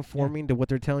when you're conforming to what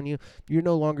they're telling you, you're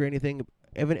no longer anything.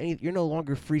 You're no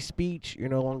longer free speech. You're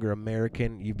no longer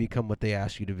American. You become what they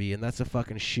ask you to be, and that's a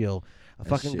fucking shill, a A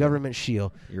fucking shill. government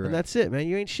shill. You're And right. that's it, man.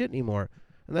 You ain't shit anymore.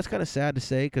 And that's kind of sad to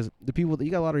say, because the people,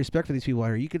 you got a lot of respect for these people out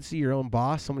here. You could see your own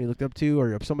boss, somebody you looked up to,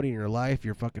 or somebody in your life,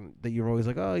 that you're always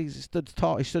like, oh, he stood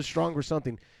tall, he stood strong for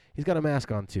something. He's got a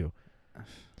mask on too.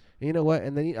 And you know what?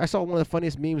 And then I saw one of the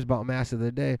funniest memes about masks the other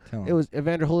day. Tell 'em. It was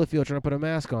Evander Holyfield trying to put a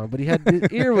mask on, but his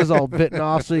ear was all bitten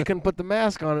off, so he couldn't put the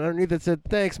mask on. And underneath it said,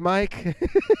 "Thanks, Mike."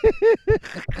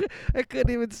 I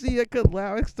couldn't even see. I couldn't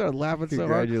laugh. I started laughing so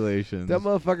hard. Congratulations. That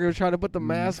motherfucker was trying to put the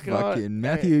mask on. Fucking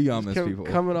Matthew and Yamas it kept people.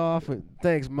 coming off. And,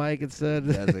 Thanks, Mike. It said.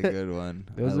 That's a good one.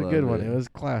 It was I a good love one. It was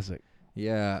classic.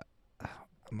 Yeah.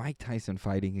 Mike Tyson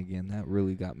fighting again. That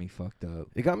really got me fucked up.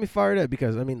 It got me fired up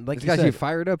because like It's you got said, you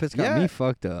fired up. It's got Yeah. me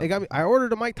fucked up. it got me. I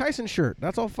ordered a Mike Tyson shirt.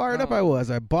 That's how fired up Oh. I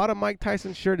was. I bought a Mike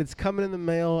Tyson shirt. It's coming in the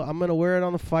mail. I'm gonna wear it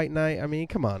on the fight night. I mean,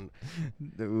 come on.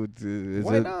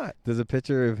 Why not? There's a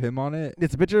picture of him on it.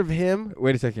 It's a picture of him.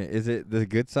 Wait a second. Is it the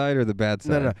good side or the bad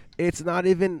side? No. It's not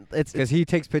even. It's Because he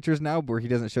takes pictures now where he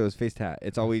doesn't show his face tat.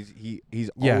 It's always he's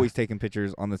Yeah. always taking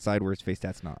pictures on the side where his face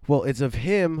tat's not. well, it's of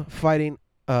him fighting.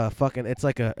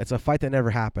 It's a fight that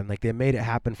never happened. Like they made it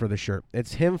happen for the shirt.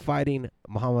 It's him fighting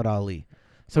Muhammad Ali.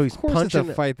 So he's Of course, punching. it's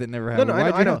a fight that never No, happened. no, I Why'd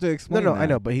know, you I know. have to explain No, that? I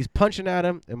know, but he's punching at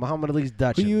him, and Muhammad Ali's Who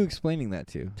dutching. are you explaining that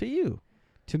to? To you,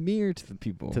 To me or to the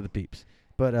people? to the peeps.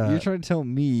 But You're trying to tell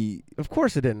me. of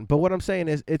course it didn't. But what I'm saying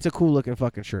is, it's a cool looking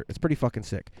fucking shirt. it's pretty fucking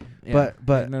sick. Yeah.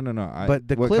 But- no. but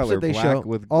the what clips color? that they black show,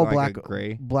 with all like black, a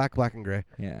gray. black, and gray,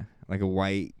 Yeah, like a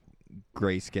white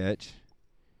gray sketch.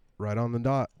 right on the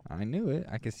dot. I knew it.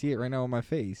 I can see it right now on my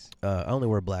face. I only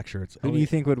wear black shirts. Who do you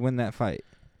think would win that fight?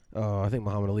 Oh, I think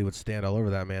Muhammad Ali would stand all over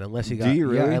that man, unless he Do got. you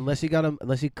really? Yeah, unless he got him.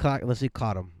 Unless he caught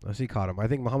him. I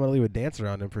think Muhammad Ali would dance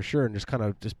around him for sure and just kind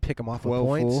of pick him off with 12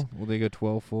 points. full? Will they go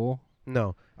 12 full?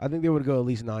 No, I think they would go at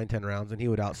least 9-10 rounds, and he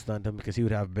would outstunt him because he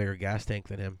would have a bigger gas tank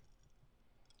than him.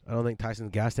 I don't think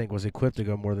Tyson's gas tank was equipped to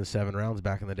go more than 7 rounds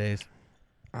back in the days.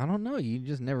 I don't know. You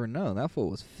just never know. That fool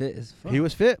was fit as fuck. He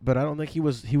was fit, but I don't think he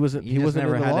wasn't. He wasn't in the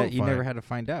long fight. You never had to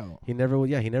find out. He never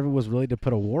was ready to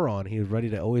put a war on. He was ready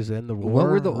to always end the war. What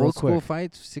were the real old school quick.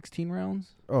 fights? 16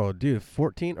 rounds? Oh, dude,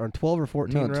 14 or 12 or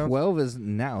 14 No, rounds. 12 is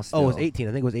now. Still. Oh, it was 18.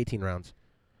 I think it was 18 rounds.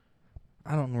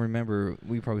 I don't remember.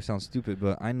 We probably sound stupid,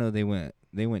 but I know they went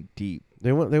deep.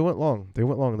 They went long.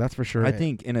 That's for sure. I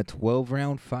think in a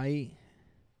 12-round fight,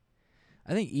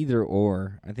 I think either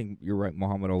or. I think you're right.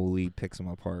 Muhammad Ali picks them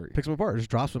apart. Picks them apart. Just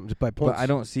drops them just by points. But I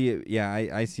don't see it. Yeah,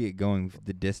 I see it going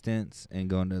the distance and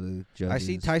going to the judges. I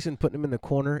see Tyson putting him in the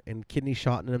corner and kidney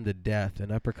shotting him to death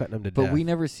and uppercutting him to death. But we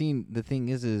never seen. The thing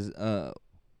is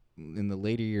in the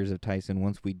later years of Tyson,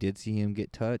 once we did see him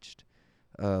get touched,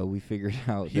 we figured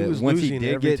out he that was once losing he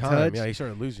did every get time. touched, Yeah, he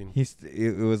started losing.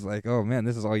 it was like, oh man,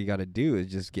 this is all you got to do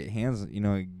is just get hands.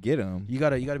 Get him. You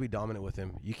gotta be dominant with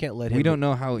him. You can't let him. We don't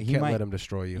know how You he can't might. let him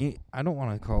destroy you. I don't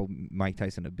want to call Mike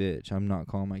Tyson a bitch. I'm not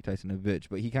calling Mike Tyson a bitch,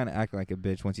 but he kind of acted like a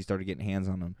bitch once he started getting hands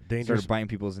on him. Dangerous. Started biting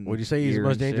people's. Would you say he's the ear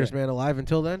most and dangerous shit. man alive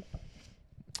until then?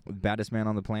 Baddest man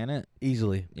on the planet?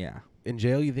 Easily. Yeah. In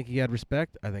jail, you think he had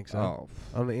respect? I think so. Oh,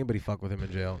 I don't think anybody fuck with him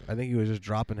in jail. I think he was just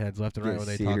dropping heads left and right Get when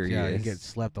they talked. Yeah, he serious. gets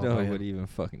slept on by nobody him. even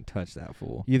fucking touch that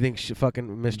fool. You think fucking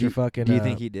Mr. Do- fucking? Do you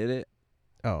think he did it?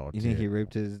 Oh, You think he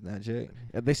raped that chick?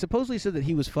 They supposedly said that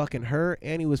he was fucking her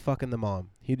and he was fucking the mom.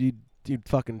 He'd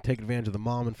fucking take advantage of the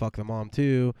mom and fuck the mom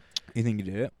too. You think he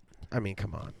did it? I mean,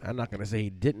 come on. I'm not gonna say he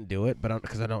didn't do it, but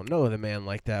because I don't know the man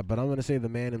like that. But I'm gonna say the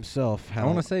man himself. I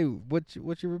want to say, what's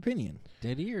your opinion?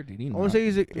 Did he or did he I not? want to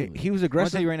say he was I aggressive. want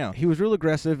to tell you right now. He was real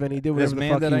aggressive and he did whatever the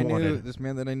fuck he wanted. This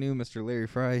man that I knew, Mr. Larry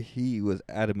Fry, he was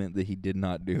adamant that he did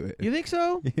not do it. You think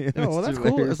so? Yeah, Oh, well, that's Mr.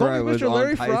 cool. Larry As long Fry as was Mr. on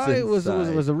Larry Fry Tyson's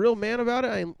was side. a real man about it,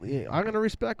 I'm gonna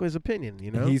respect his opinion.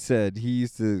 You know. He said he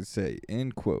used to say,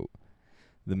 end quote,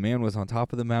 the man was on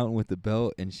top of the mountain with the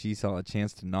belt, and she saw a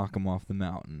chance to knock him off the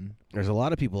mountain. There's a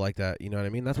lot of people like that. You know what I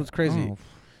mean? That's what's crazy. Oh,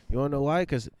 You want to know why?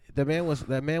 Because that man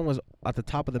was at the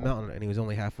top of the mountain and he was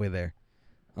only halfway there.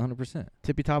 100%.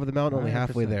 Tippy top of the mountain, only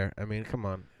halfway 100%. there. I mean, come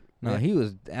on. No, Yeah. he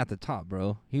was at the top,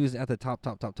 bro. He was at the top.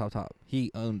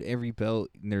 He owned every belt.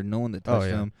 And there no one that touched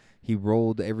yeah. him. He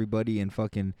rolled everybody, and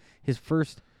fucking his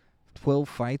first 12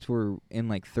 fights were in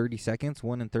like 30 seconds,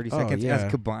 one in 30 Oh, seconds yeah. as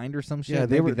combined or some shit. Yeah,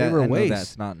 they Maybe were I know waste.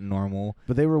 that's not normal.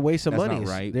 But they were waste of That's not monies.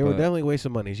 right, They were but- definitely waste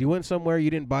of monies. You went somewhere, you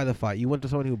didn't buy the fight. You went to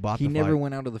someone who bought He the never fight.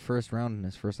 went out of the first round in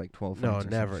his first like 12 No, fights. or some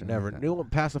never, shit never. like that. No one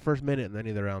passed the first minute in any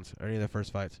of the rounds or any of the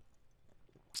first fights.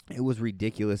 It was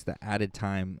ridiculous the added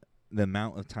time, the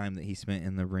amount of time that he spent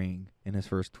in the ring in his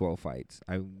first 12 fights.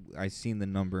 I seen the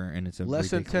number, and it's a Less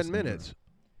than ridiculous 10 number. minutes.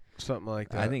 Something like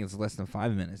that. I think it's less than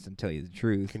 5 minutes, to tell you the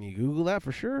truth. Can you Google that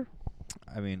for sure?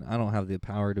 I mean, I don't have the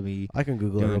power to be I can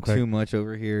Google it doing real quick. too much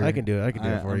over here. I can do it. I can do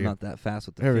it for I'm you. not that fast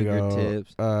with the Here we go.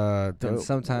 fingertips. And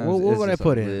sometimes what it's would I just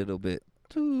put a in? little bit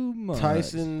too much.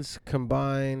 Tyson's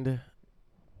combined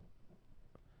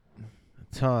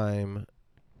time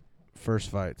first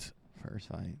fights. First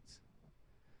fights.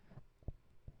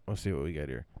 Let's see what we got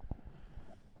here.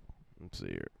 Let's see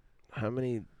here. How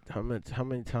many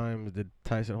times did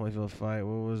Tyson Holyfield fight?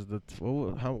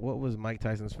 What was Mike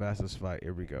Tyson's fastest fight?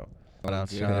 Here we go. Shout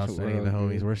outs to any of the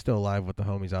homies. We're still live with the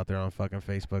homies out there on fucking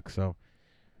Facebook. So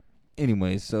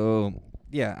Anyway, so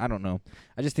yeah, I don't know.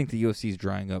 I just think the UFC is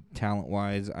drying up talent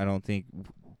wise. I don't think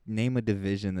name a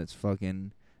division that's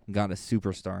fucking got a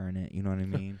superstar in it. You know what I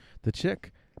mean? the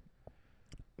chick,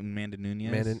 Amanda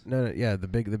Nunes. the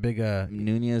big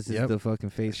Nunez is Yep. the fucking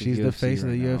face. She's of the UFC face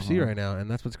of the right UFC now, right now, and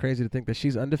that's what's crazy to think that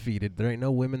she's undefeated. There ain't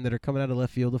no women that are coming out of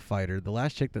left field to fight her. The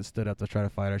last chick that stood up to try to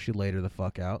fight her, she laid her the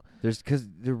fuck out. Because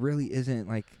there really isn't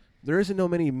like. There isn't no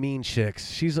many mean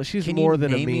chicks. She's Can more you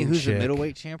than name a mean me who's chick. the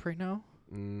middleweight champ right now?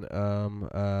 I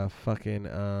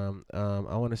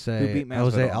want to say Who beat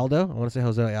Jose Masvidal? Aldo. I want to say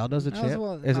Jose Aldo's a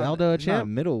champ. Is Aldo a champ? Not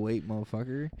middleweight,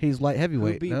 motherfucker. He's light Who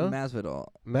heavyweight. beat No, Masvidal?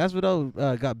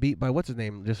 Masvidal got beat by what's his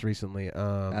name just recently.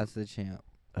 That's the champ.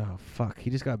 Oh fuck,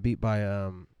 he just got beat by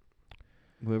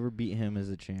Whoever beat him is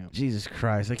a champ. Jesus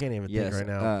Christ, I can't even Yes, think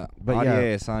right now. But Adier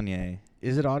yeah, Asanya.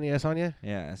 is it Anya Asanya?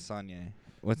 Yeah, Asanya.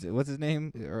 What's his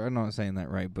name? Or I'm not saying that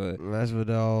right, but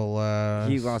Masvidal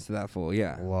he lost to that fool.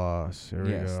 Yeah. Loss. Here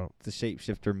we Yes, go. the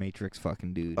shapeshifter Matrix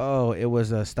fucking dude. Oh, it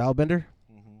was Stylebender.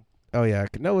 Oh yeah,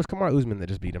 no, it was Kamar Usman that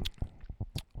just beat him.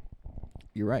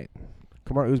 You're right.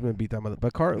 Kamar Usman beat that mother.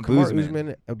 But Kamar Boozman.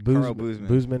 Usman, Carl Boozman.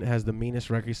 Boozman has the meanest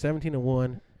record,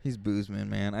 17-1. He's Boozman,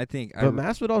 man. I think. But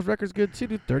Masvidal's record's good too,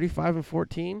 dude.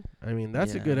 35-14. I mean,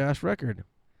 that's a Yeah. good ass record.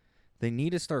 They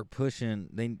need to start pushing.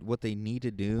 What they need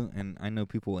to do, and I know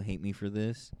people will hate me for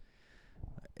this,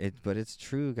 But it's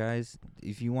true, guys.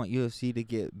 If you want UFC to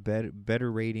get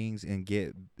better ratings and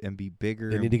be bigger,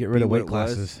 They and need to get be rid of what weight it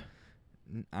was, classes.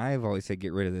 I've always said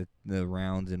get rid of the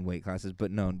rounds and weight classes,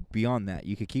 but no, beyond that,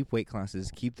 you could keep weight classes,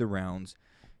 keep the rounds.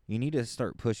 You need to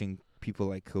start pushing people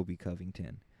like Kobe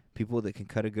Covington, people that can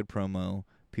cut a good promo.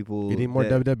 People You need more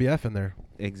that, WWF in there.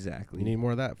 exactly. You need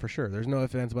more of that for sure. There's no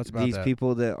ifs, ands, buts about These that.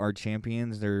 people that are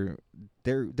champions, they're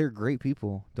great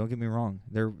people. Don't get me wrong.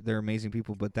 They're amazing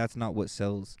people, but that's not what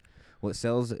sells. What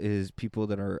sells is people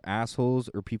that are assholes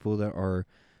or people that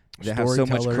have so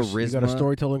much Storytellers. charisma. You got a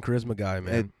storytelling charisma guy,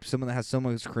 man. Someone that has so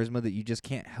much charisma that you just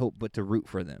can't help but to root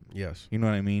for them. Yes. You know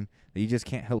what I mean? That you just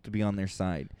can't help to be on their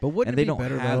side. But wouldn't And it they be don't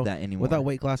better, have though, that anymore. without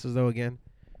weight classes, though, again?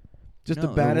 Just No,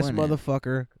 the it baddest wouldn't.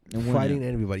 motherfucker It wouldn't. fighting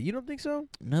anybody. You don't think so?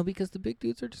 No, because the big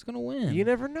dudes are just gonna win. You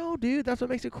never know, dude. That's what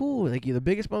makes it cool. Like, the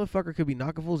biggest motherfucker could be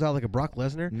knocking fools out like a Brock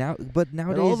Lesnar. But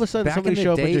nowadays, And all of a sudden, back somebody in the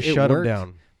show up day, and just it shut him worked.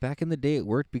 down. Back in the day, it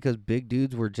worked because big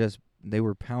dudes were they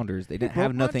were pounders. They didn't broke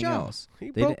have my nothing jaw. else. He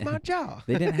They broke didn't- my jaw.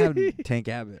 They didn't have Tank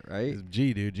Abbott, right? It's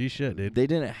G, dude. G shit, dude. They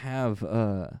didn't have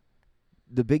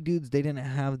the big dudes. They didn't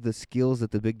have the skills that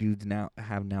the big dudes now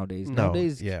have nowadays. No,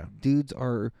 Nowadays, yeah. dudes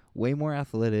are way more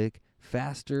athletic,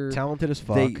 faster. Talented as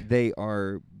fuck. They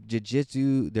are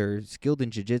jiu-jitsu. They're skilled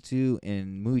in jiu-jitsu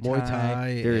and Muay Muay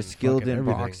Thai They're and skilled fucking in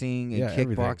everything. boxing and Yeah,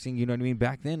 everything. kickboxing. You know what I mean?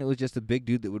 Back then, it was just a big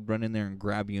dude that would run in there and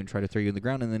grab you and try to throw you on the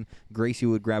ground, and then Gracie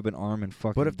would grab an arm and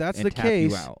fucking. But if that's and the tap you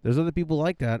case, out. there's other people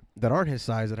like that aren't his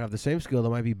size that have the same skill that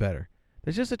might be better.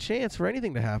 There's just a chance for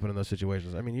anything to happen in those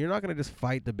situations. I mean, you're not going to just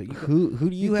fight the big. Who do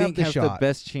you you have think the has shot. the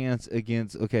best chance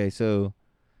against? Okay, so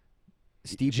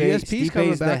Stipe. GSP's coming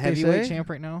Stipe's the back, they heavyweight say. champ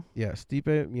right now. Yeah, Stipe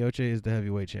Miocic is the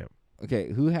heavyweight champ.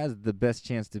 Okay, who has the best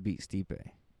chance to beat Stipe?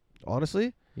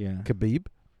 Honestly, Yeah, Khabib,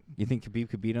 you think Khabib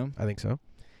could beat him? I think so.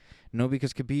 No,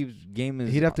 because Khabib's game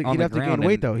is. He'd have to- on he'd the have to gain ground,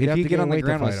 weight, and though. He'd if have you to get gain on the weight to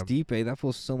ground with fight Stipe, that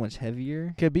feels so much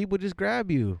heavier. Khabib would just grab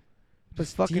you. But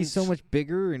fucking he's so much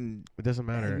bigger and It doesn't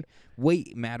matter. heavy.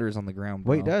 Weight matters on the ground,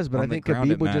 bro. Weight does, but On I the think ground,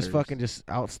 Khabib it would just matters. fucking just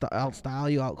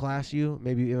outstyle you, outclass you,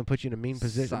 maybe even put you in a mean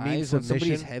position, mean Size, when somebody's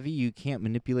submission. heavy, you can't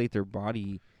manipulate their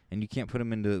body, and you can't put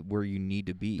them into where you need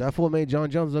to be. That's what made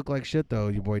John Jones look like shit, though.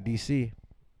 Your boy DC.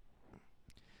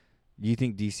 Do you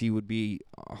think DC would be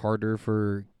harder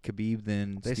for Khabib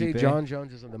than They Stipe? say John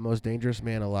Jones is the most dangerous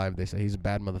man alive. They say he's a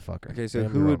bad motherfucker. Okay, so Don't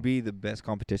get me who wrong. would be the best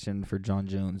competition for John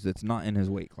Jones that's not in his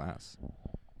weight class?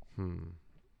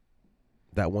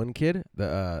 That one kid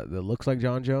that looks like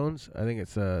John Jones? I think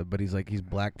it's but he's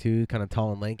black too, kind of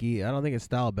tall and lanky. I don't think it's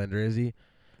Stylebender, is he?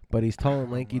 But he's tall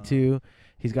and lanky too.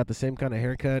 He's got the same kind of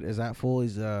haircut. Is that fool?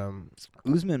 He's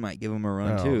Usman might give him a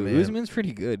run Oh, too. man. Usman's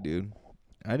pretty good, dude.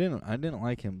 I didn't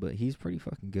like him, but he's pretty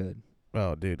fucking good.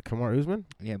 oh dude, Kamar Usman?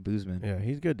 Yeah, Boozman. Yeah,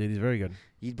 he's good, dude. He's very good.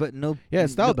 But no. Yeah,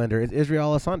 it's no, Stylebender. It's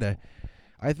Israel Adesanya.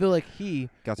 I feel like he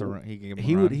got to run. He can give him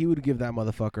he a would run. he would give that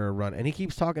motherfucker a run, and he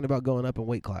keeps talking about going up in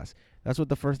weight class. That's what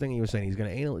the first thing he was saying. He's gonna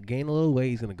gain a little weight.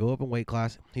 He's gonna go up in weight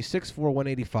class. He's 6'4",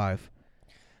 185.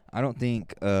 I don't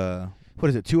think What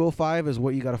is it? 205 is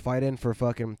what you got to fight in for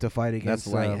fucking to fight against.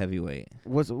 that's light heavyweight.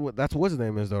 That's what his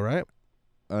name is though, right?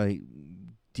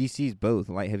 DC's both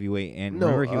light heavyweight and No,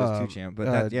 remember he was two champ, but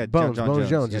that, yeah, Bones John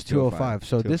Jones yeah, is 205.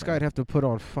 So this 205. guy'd have to put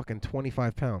on fucking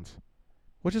 25 pounds,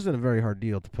 which isn't a very hard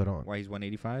deal to put on. Why he's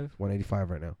 185? 185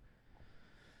 right now.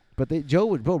 But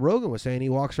Joe Rogan was saying he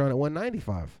walks around at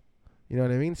 195. You know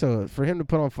what I mean? So for him to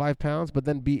put on 5 pounds, but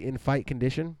then be in fight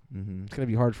condition, Mm-hmm. it's gonna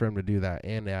be hard for him to do that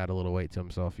and add a little weight to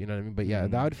himself. You know what I mean? But yeah,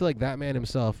 Mhm. I would feel like that man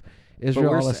himself, But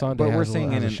Israel we're Adesanya, we're has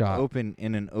saying has in a shot.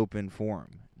 an open forum.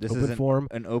 This Open isn't forum.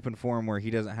 an open forum where he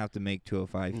doesn't have to make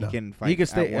 205. No. He can fight. He could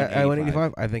stay at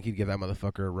 185. I think he'd give that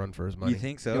motherfucker a run for his money. You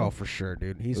think so? Oh, for sure,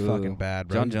 dude. He's Ooh. fucking bad,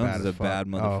 bro. John He's Jones bad is as a fuck. bad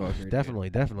motherfucker, Oh, dude.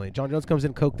 definitely. John Jones comes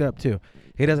in coked up too.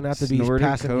 He doesn't have to be Snorted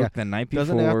passing. coke Yeah, the night before.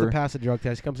 doesn't have to pass a drug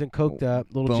test. He comes in coked up,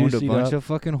 little boned a juiced bunch up, of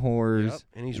fucking whores. Yep,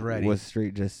 and he's ready. Was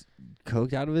straight just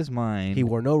coked out of his mind. He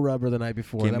wore no rubber the night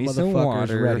before. Give That me some motherfucker's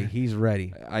water. ready. He's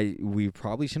ready. We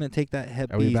probably shouldn't take that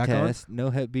Hep Are we B back on? test. No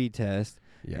Hep B test.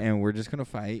 Yeah. And we're just gonna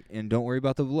fight. And don't worry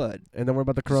about the blood. And then we're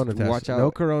about the corona Just test. watch No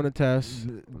out. corona test.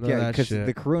 None of Yeah, that because shit.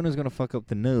 the corona's gonna fuck up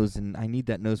the nose, and I need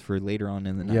that nose for later on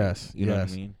in the night. Yes, You know what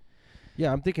yes. I mean?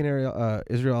 Yeah, I'm thinking Israel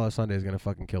Adesanya is gonna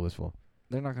fucking kill this fool.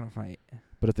 They're not gonna fight.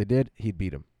 But if they did, he'd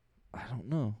beat him. I don't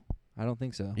know. I don't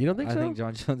think so. You don't think I so? think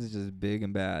John Jones is just big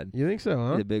and bad. You think so,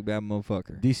 huh? He's a big bad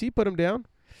motherfucker. DC put him down.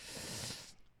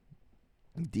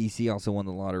 DC also won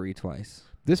the lottery twice.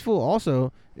 This fool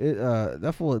also,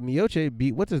 that fool Miocic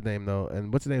beat what's his name though,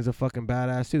 and what's his name's a fucking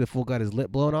badass too. The fool got his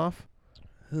lip blown off.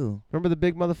 Who? Remember the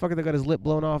big motherfucker that got his lip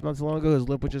blown off not so long ago? His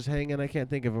lip was just hanging. I can't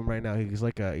think of him right now. He's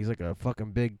like a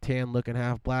fucking big tan looking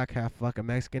half black, half fucking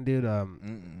Mexican dude.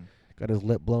 Got got his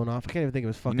lip blown off. I can't even think of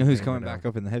his fucking You know who's name coming right back now.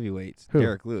 up in the heavyweights? Who?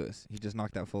 Derek Lewis. He just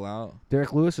knocked that fool out.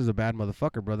 Derek Lewis is a bad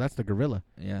motherfucker, bro. That's the gorilla.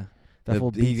 Yeah. That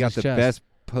fool beats he got his the chest. best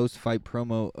post-fight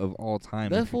promo of all time.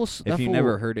 That If fool. if you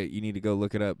never heard it, you need to go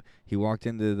look it up. He walked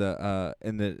into the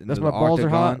into That's the my balls are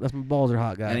hot. octagon, That's my balls are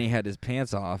hot, guy. and he had his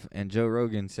pants off. And Joe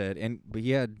Rogan said, but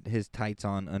he had his tights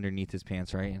on underneath his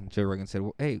pants, right? And Joe Rogan said,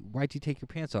 well, "Hey, why'd you take your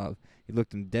pants off?" He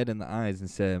looked him dead in the eyes and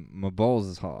said, "My balls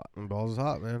is hot." My balls is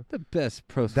hot, man. The best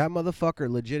pro. That motherfucker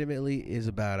legitimately is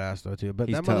a badass though too. But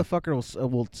He's that tough. motherfucker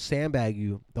will sandbag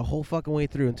you the whole fucking way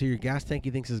through until your gas tank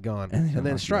he thinks is gone, And then and then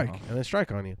knock you strike, off. and then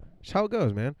strike on you. That's how it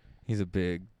goes, man. He's a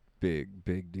big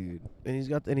dude.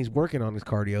 And he's working on his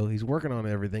cardio. He's working on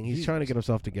everything. He's trying to get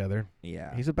himself together.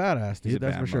 Yeah. He's a badass, dude. He's a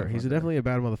That's bad for sure. He's motherfucker. definitely a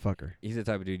bad motherfucker. He's the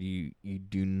type of dude you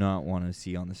do not want to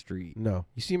see on the street. No,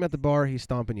 you see him at the bar, he's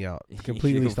stomping you out,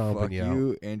 completely He'll stomping fuck you out.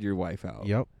 you and your wife out.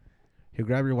 Yep. He'll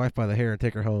grab your wife by the hair and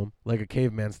take her home like a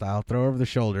caveman style, throw her over the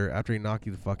shoulder after he knock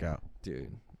you the fuck out.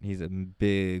 Dude, he's a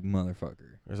big motherfucker.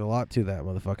 There's a lot to that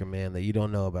motherfucking man that you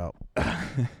don't know about.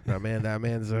 that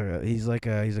man's he's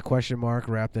a question mark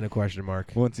wrapped in a question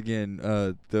mark. Once again,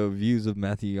 the views of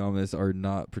Matthew Yamas are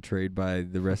not portrayed by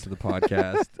the rest of the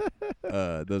podcast.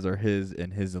 Those are his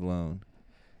and his alone.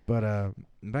 But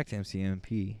Back to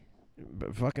MCMP.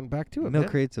 fucking back to it, Milk man.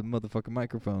 crates of motherfucking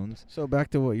microphones. So back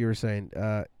to what you were saying.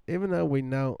 Even though we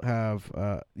now have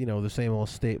the same old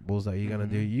staples that you're gonna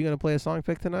do, you gonna play a song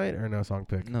pick tonight or no song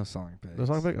pick? No song picks. No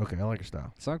song pick? Okay, I like your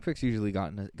style. Song picks usually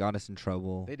got us in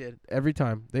trouble. They did. Every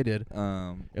time. They did.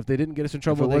 Um, If they didn't get us in if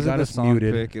trouble, it they wasn't got the us song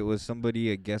muted. pick, it was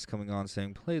a guest coming on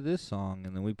saying, "Play this song,"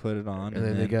 and then we put it on, And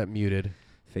then they got muted.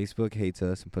 Facebook hates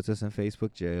us and puts us in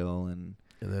Facebook jail, and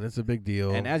And then it's a big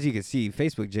deal. And as you can see,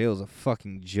 Facebook jail is a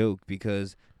fucking joke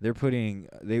because they're putting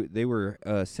they were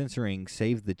censoring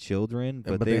Save the Children,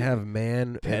 but but they have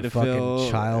man and fucking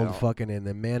pedophile, child fucking and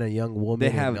the man and young woman. they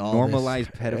have and all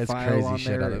normalized this. pedophile It's crazy on shit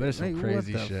there. out of There's some Like,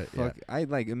 crazy what the shit. Fuck? I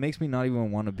like it makes me not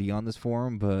even want to be on this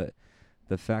forum, but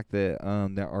the fact that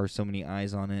there are so many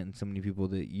eyes on it and so many people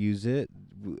that use it,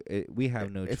 we have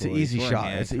no choice. It's an easy We're shot.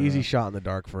 an It's an anchor. easy shot in the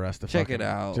dark for us to Check fucking, it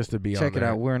out. just to be on Check it there.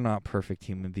 out. We're not perfect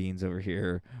human beings over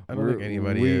here. I don't think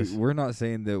anybody is. We're not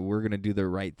saying that we're gonna do the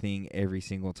right thing every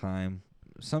single time.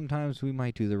 Sometimes we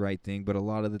might do the right thing, but a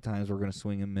lot of the times we're gonna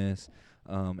swing and miss.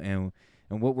 And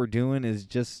what we're doing is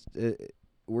just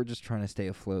we're just trying to stay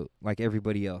afloat, like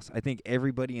everybody else. I think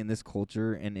everybody in this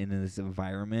culture and in this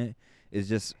environment is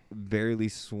just barely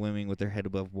swimming with their head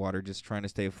above water, just trying to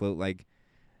stay afloat, like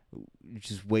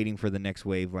just waiting for the next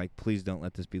wave. Like, please don't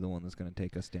let this be the one that's gonna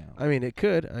take us down. I mean, it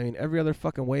could. I mean, every other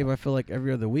fucking wave, I feel like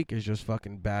every other week is just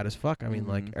fucking bad as fuck. I mean,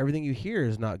 like, Mhm. everything you hear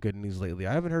is not good news lately.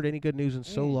 I haven't heard any good news in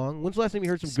so long. When's the last time you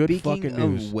heard some Speaking good fucking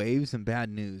of news? waves and bad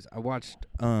news, I watched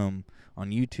on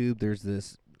YouTube. There's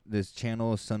this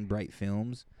channel, Sunbright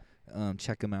Films.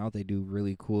 Check them out. They do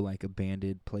really cool like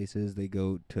abandoned places. They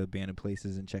go to abandoned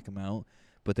places and check them out.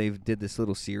 But they've did this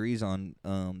little series on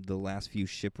the last few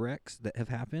shipwrecks that have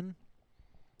happened,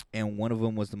 and one of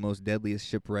them was the most deadliest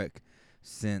shipwreck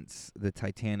since the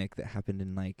Titanic that happened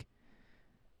in like.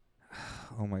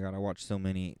 Oh my God, I watched so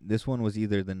many. This one was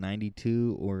either the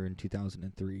 92 or in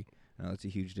 2003. Now that's a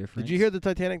huge difference. Did you hear the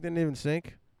Titanic didn't even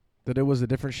sink? That it was a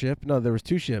different ship? No, there was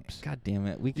two ships. God damn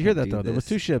it. We Did you hear can't that, do though? There was this.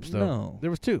 two ships, though. No. There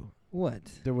was two. What?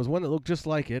 There was one that looked just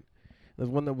like it. There's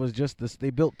one that was just this. They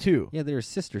built two. Yeah, they were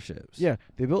sister ships. Yeah,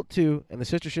 they built two, and the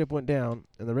sister ship went down,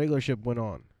 and the regular ship went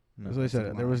on. No, That's what they that's a said.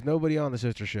 And there was lie. nobody on the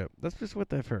sister ship. That's just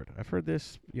what I've heard. I've heard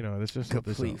this. That's just what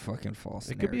they complete said. fucking false.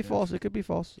 It could be narrative. false. It could be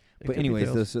false. It But could be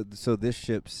anyways, tails. so this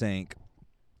ship sank,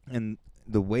 and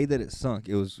the way that it sunk,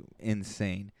 it was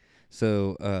insane.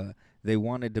 So they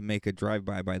wanted to make a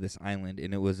drive-by by this island,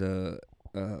 and it was a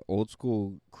old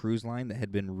school cruise line that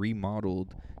had been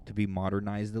remodeled to be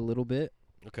modernized a little bit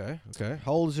Okay.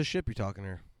 How old is this ship you're talking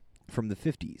here? from the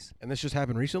 50s. And this just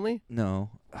happened recently? No.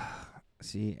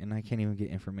 See, and I can't even get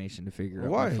information to figure out.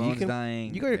 Why? My You phone's can-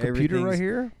 dying. You got your computer right everything's-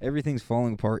 here? Everything's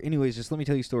falling apart. Anyways, just let me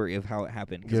tell you a story of how it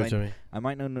happened. 'Cause Give it to me. I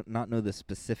might not know the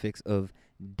specifics of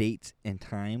dates and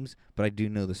times, but I do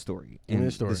know the story. Give me And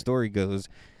the story. the story goes,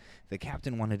 the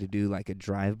captain wanted to do like a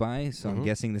drive-by, so I'm Mhm.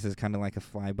 guessing this is kind of like a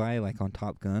flyby, like on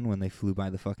Top Gun when they flew by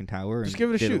the fucking tower. Just and give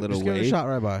it a did shoot. A little Just give it a wave. shot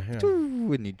right by. Yeah.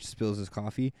 And he spills his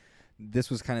coffee. This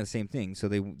was kind of the same thing. So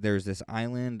there's this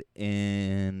island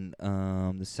in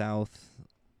the south,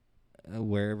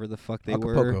 wherever the fuck they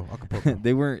were. Acapulco.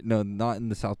 They weren't not in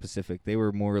the South Pacific. They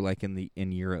were more like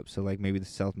in Europe. So like maybe the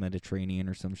South Mediterranean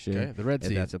or some shit. Okay, the Red If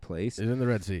Sea. that's a place. It's in the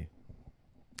Red Sea.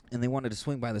 And they wanted to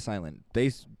swing by this island.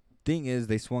 They thing is,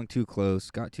 they swung too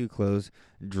close, got too close,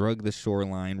 drug the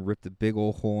shoreline, ripped a big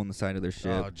old hole in the side of their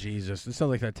ship. Oh Jesus, this sounds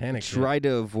like Titanic. Tried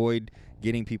to avoid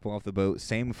getting people off the boat.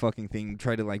 Same fucking thing.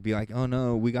 Tried to be like, oh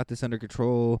no, we got this under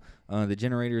control. The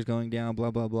generator's going down.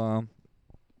 Blah blah blah.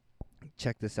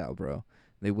 Check this out, bro.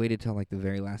 They waited till the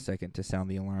very last second to sound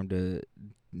the alarm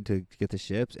to get the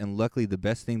ships, and luckily the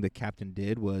best thing the captain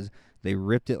did was they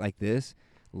ripped it like this,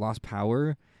 lost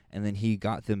power, and then he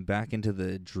got them back into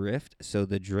the drift, so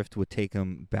the drift would take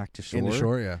them back to shore. In the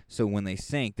shore, yeah. So when they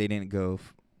sank, they didn't go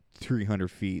 300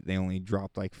 feet. They only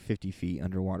dropped 50 feet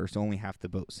underwater, so only half the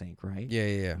boat sank, right?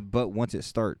 Yeah. But once it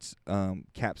starts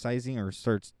capsizing or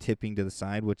starts tipping to the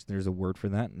side, which there's a word for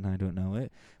that, and I don't know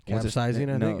it. Capsizing,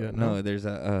 I think? No, there's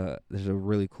a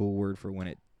really cool word for when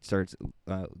it starts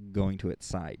going to its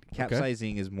side.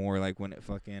 Capsizing is more like when it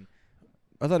fucking...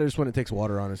 I thought it was when it takes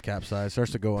water on its capsize,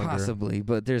 starts to go under. Possibly,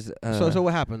 but there's... So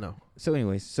what happened, though? So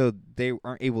anyways, so they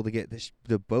aren't able to get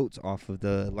the boats off of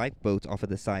the lifeboats off of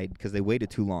the side because they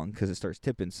waited too long because it starts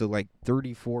tipping. So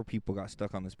 34 people got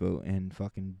stuck on this boat and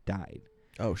fucking died.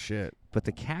 Oh, shit. But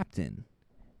the captain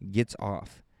gets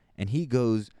off and he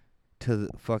goes to the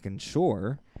fucking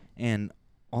shore, and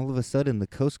all of a sudden the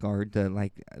Coast Guard,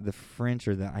 the French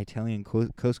or the Italian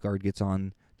Coast Guard gets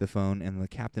on the phone, and the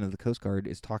captain of the Coast Guard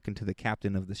is talking to the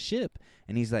captain of the ship,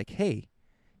 and he's like, hey,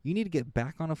 you need to get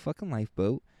back on a fucking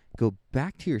lifeboat, go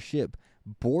back to your ship,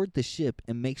 board the ship,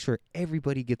 and make sure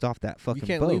everybody gets off that fucking boat.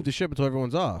 You can't leave the ship until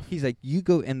everyone's off. He's like, you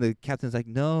go, and the captain's like,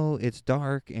 no, it's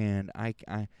dark, and I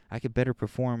could better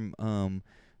perform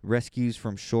rescues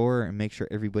from shore and make sure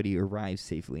everybody arrives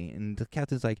safely. And the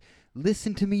captain's like,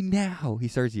 listen to me now. He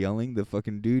starts yelling, the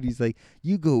fucking dude. He's like,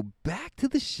 you go back to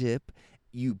the ship,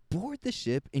 you board the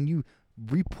ship, and you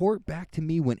report back to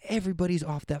me when everybody's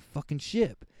off that fucking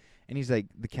ship. And he's like,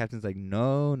 the captain's like,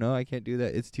 no, I can't do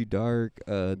that. It's too dark.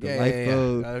 The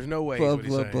lifeboat. There's no way.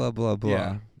 Blah, blah, blah.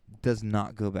 Yeah. Does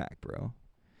not go back, bro.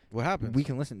 What happened? We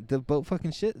can listen. The boat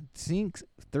fucking shit sinks.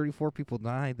 34 people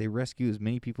die. They rescue as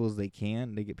many people as they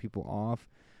can. They get people off.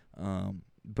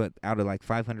 But out of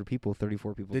 500 people,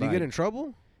 34 people died. Did he get in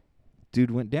trouble?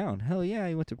 Dude went down. Hell yeah,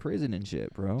 he went to prison and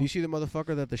shit, bro. Do you see the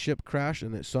motherfucker that the ship crashed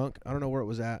and it sunk? I don't know where it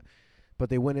was at, but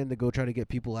they went in to go try to get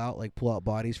people out, pull out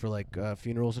bodies for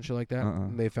funerals and shit like that.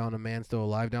 And they found a man still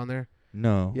alive down there.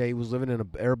 No. Yeah, he was living in an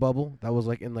air bubble that was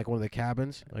in one of the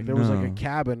cabins. There was a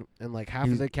cabin, and half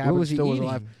of the cabin still was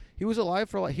alive. He was alive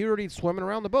for he already swimming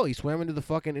around the boat. He swam into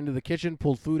the kitchen,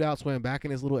 pulled food out, swam back in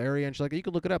his little area, and she's you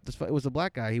can look it up. It was a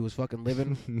black guy. He was fucking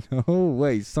living. No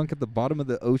way, sunk at the bottom of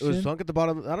the ocean. It was sunk at the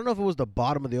bottom. I don't know if it was the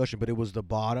bottom of the ocean, but it was the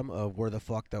bottom of where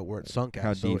it sunk at.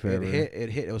 How so deep it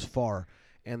hit. It was far.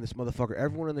 And this motherfucker,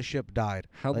 everyone in the ship died.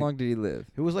 How long did he live?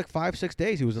 It was 5-6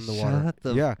 days he was in the water. Shut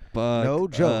the fuck no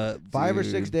joke. up, 5 or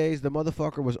dude. 6 days, the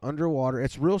motherfucker was underwater.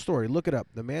 It's a real story. Look it up.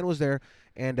 The man was there,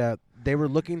 and they were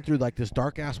looking through this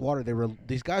dark ass water.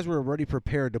 These guys were already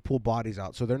prepared to pull bodies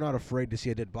out, so they're not afraid to see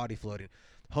a dead body floating.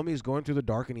 Homie is going through the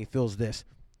dark, and he feels this.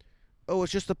 Oh,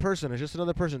 it's just a person. It's just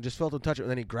another person. Just felt him touch it, and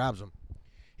then he grabs him.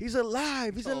 He's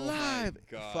alive. He's alive.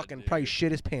 God, he fucking dude. probably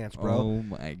shit his pants, bro. Oh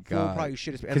my god. Probably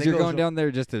shit his pants. Because you're going down there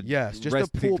just to to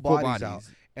pull bodies out.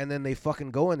 And then they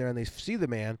fucking go in there and they see the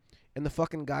man, and the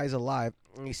fucking guy's alive.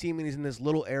 And you see him, and he's in this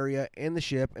little area in the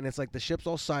ship, and it's the ship's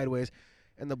all sideways,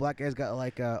 and the black guy's got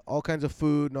all kinds of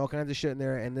food and all kinds of shit in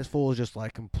there, and this fool is just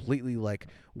completely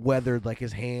weathered,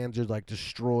 his hands are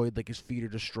destroyed, his feet are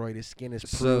destroyed, his skin is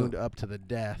pruned up to the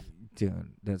death.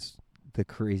 Dude, that's the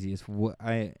craziest.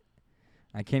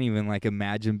 I can't even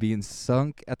imagine being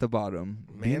sunk at the bottom.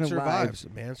 Man survives.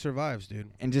 Man survives, dude.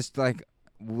 And just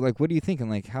what are you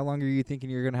thinking? How long are you thinking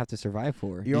you're gonna have to survive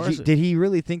for? Did did he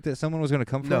really think that someone was gonna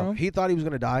come for him? No, he thought he was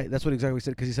gonna die. That's what exactly he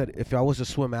said. Because he said if I was to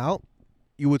swim out,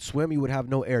 you would swim. You would have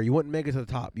no air. You wouldn't make it to the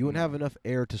top. You wouldn't have enough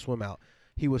air to swim out.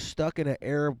 He was stuck in an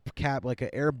air cap, an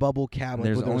air bubble cap.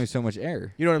 There's only so much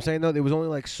air. You know what I'm saying? Though there was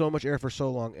only so much air for so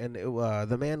long, and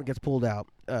the man gets pulled out.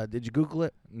 Did you Google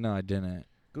it? No, I didn't.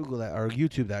 Google that or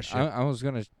YouTube that shit. I was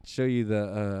gonna show you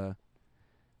the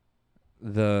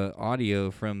audio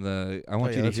from the. I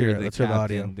want you to hear the captain. The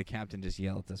audio. The captain just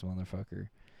yelled at this motherfucker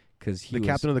because the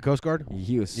captain of the Coast Guard.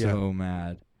 He was so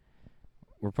mad.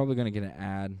 We're probably gonna get an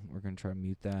ad. We're gonna try to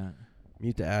mute that.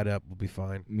 Mute the ad up. We'll be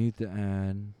fine. Mute the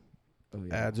ad. Oh,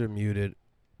 yeah. Ads are muted.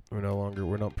 We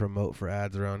don't promote for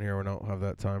ads around here. We don't have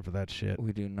that time for that shit.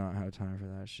 We do not have time for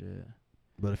that shit.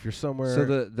 But if you're somewhere, so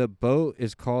the boat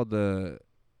is called the.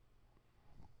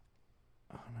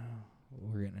 Oh no,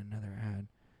 we're getting another ad.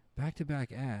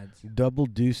 Back-to-back ads. Double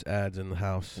deuce ads in the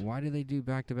house. Why do they do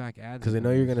back-to-back ads? Because they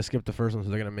know you're gonna skip the first one, so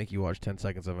they're gonna make you watch 10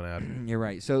 seconds of an ad. You're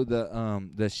right. So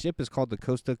the ship is called the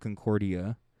Costa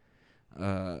Concordia.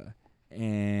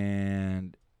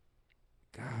 And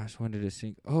gosh, when did it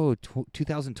sink? Oh,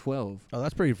 2012. Oh,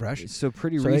 that's pretty fresh. So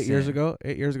pretty So recent. 8 years ago.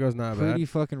 8 years ago is not Pretty bad.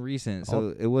 fucking recent.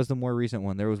 So it was the more recent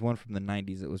one. There was one from the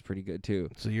 90s that was pretty good too.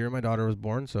 It's the year my daughter was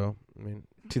born. So I mean,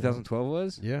 2012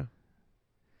 was? yeah,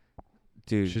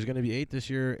 Dude. she's gonna be 8 this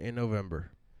year in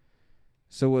November.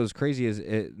 So what was crazy is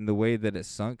the way that it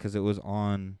sunk, because it was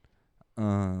on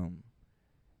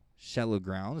shallow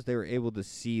grounds. They were able to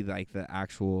see like the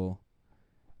actual,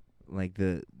 like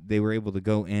they were able to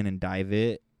go in and dive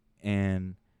it.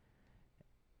 And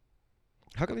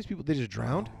How come these people, they just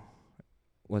drowned?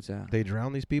 what's that? They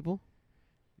drowned these people?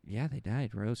 Yeah, they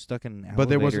died, bro. Stuck in elevators. But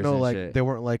there was no and like, shit. they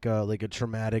weren't like a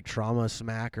traumatic trauma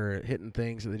smack or hitting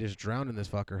things. They just drowned in this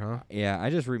fucker, huh? Yeah, I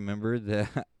just remembered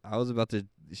that I was about to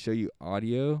show you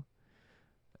audio,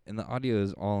 and the audio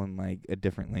is all in like a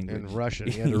different language. In Russian,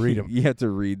 you had to read them. You have to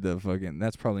read the fucking.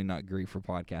 That's probably not great for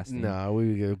podcasting. No,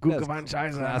 we go. That's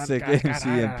classic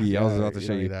MCMP. I was about to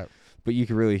show you that. But you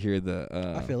can really hear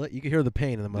the. I feel it. You can hear the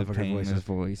pain in the the motherfucker's pain in his voices.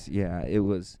 voice. Yeah, it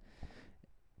was.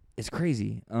 It's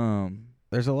crazy.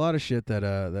 There's a lot of shit that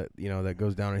that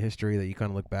goes down in history that you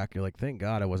kind of look back. You're like, thank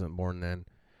God I wasn't born then.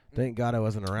 Thank God I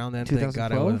wasn't around then. Thank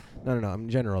God I was. No. In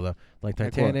general though, like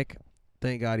Titanic.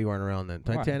 Thank God you weren't around then.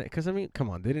 Titanic, because I mean, come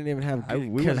on, they didn't even have. We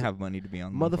wouldn't have money to be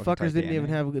on. Motherfuckers didn't even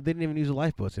have. They didn't even use the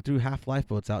lifeboats. They threw half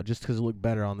lifeboats out just because it looked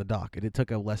better on the dock. It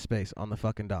took up less space on the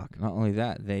fucking dock. Not only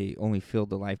that, they only filled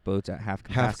the lifeboats at half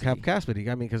capacity. Half capacity.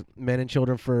 I mean, because men and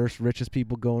children first, richest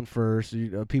people going first.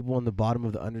 People on the bottom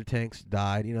of the undertanks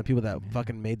died. You know, people that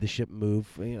fucking made the ship move.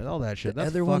 You know, all that shit. The That's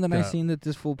other one that I fucked up. seen that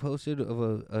this fool posted of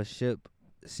a ship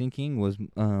sinking was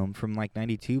from like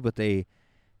 92, but they.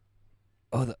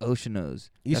 Oh, the Oceanos.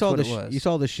 You That's saw what you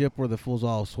saw the ship where the fools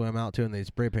all swam out to, and they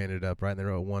spray painted it up, right? And they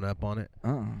wrote "One Up" on it.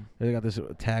 They got this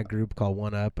tag group called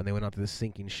One Up, and they went out to this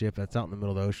sinking ship that's out in the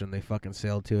middle of the ocean. They fucking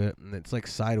sailed to it, and it's like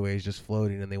sideways, just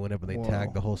floating. And they went up and they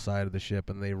tagged the whole side of the ship,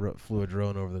 and they flew a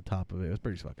drone over the top of it. It was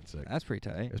pretty fucking sick. That's pretty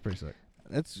tight. It was pretty sick.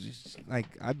 That's just, like,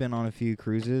 I've been on a few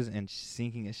cruises, and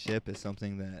sinking a ship is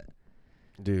something that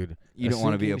Dude, you don't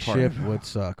want to be a part ship of. would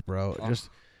suck, bro. Just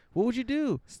what would you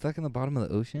do? Stuck in the bottom of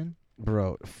the ocean?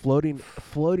 Bro, floating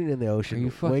in the Are ocean,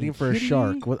 you fucking waiting for a kidding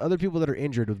shark me? with other people that are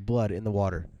injured with blood in the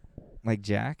water. Like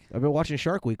Jack? I've been watching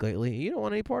Shark Week lately. You don't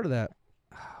want any part of that.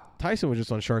 Tyson was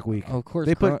just on Shark Week. Oh, of course.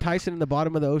 They put Tyson in the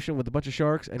bottom of the ocean with a bunch of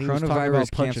sharks, and he was talking Coronavirus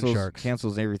about punching sharks.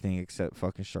 cancels everything except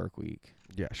fucking Shark Week.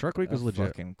 Yeah, Shark Week was legit.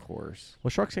 Fucking course. Well,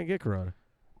 sharks can't get corona.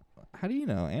 How do you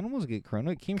know? Animals get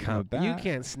corona. It came from a bat. You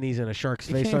can't sneeze in a shark's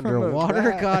It face came from a underwater.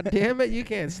 bat. God damn it! You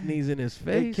can't sneeze in his It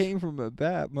face. came from a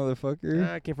bat, motherfucker.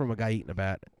 Nah, it came from a guy eating a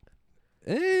bat.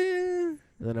 Eh, And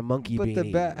then a monkey but being the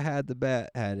eaten. bat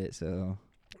had it, so.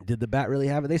 Did the bat really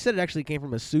have it? They said it actually came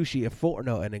from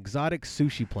an exotic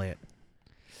sushi plant.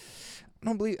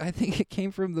 I think it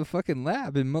came from the fucking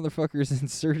lab, and motherfuckers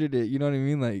inserted it. You know what I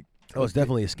mean? Like, Oh, it's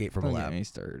definitely escaped from a don't lab. get me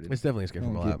started. It's definitely escaped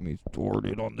from a Don't lab. get me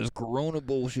started on this corona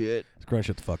bullshit. This corona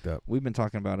shit's fucked up. We've been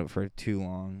talking about it for too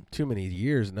long. Too many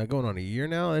years. Now going on a year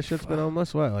now. That shit's been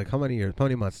almost what? Like how many years? How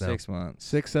many months now? 6 months.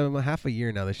 6, 7, half a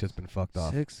year now. This shit's been fucked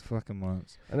off. 6 fucking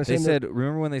months. And They said,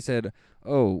 remember when they said,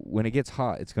 oh, when it gets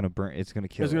hot, it's gonna burn, it's gonna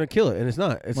kill it's it. gonna kill it, and it's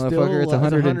not. It's Motherfucker, still it's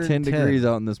 110 110 degrees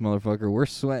out in this motherfucker. We're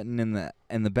sweating in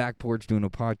the back porch doing a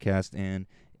podcast, and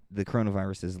the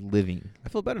coronavirus is living. I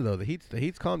feel better though. The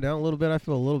heat's calmed down a little bit. I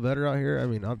feel a little better out here. I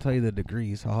mean, I'll tell you the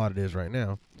degrees, how hot it is right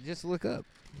now. Just look up.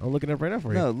 I'm looking up right now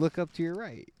for you. No, look up to your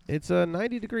right. It's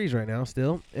 90 degrees right now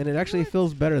still, and it actually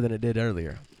feels better than it did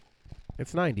earlier.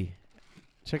 It's 90.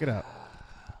 Check it out.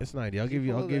 It's 90. I'll give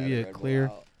you a clear.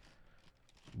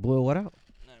 Blow what out?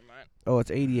 Never mind. Oh,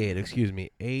 it's 88. Excuse me,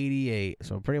 88.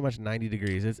 So pretty much 90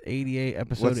 degrees. It's 88.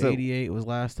 Episode 88 was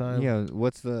last time. Yeah,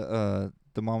 what's the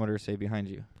thermometer say behind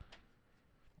you?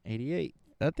 88.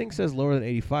 That thing says lower than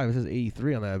 85. It says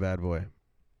 83 on that bad boy.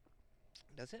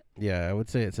 Does it? Yeah, I would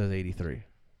say it says 83.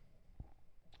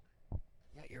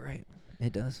 Yeah, you're right.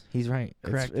 It does. He's right.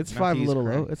 Correct. It's 5 a Matthew's little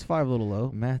low. correct. It's 5 a little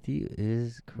low. Matthew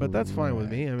is correct. But that's fine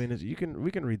with me. I mean,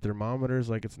 we can read thermometers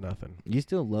like it's nothing. You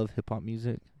still love hip hop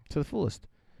music? To the fullest.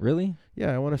 Really?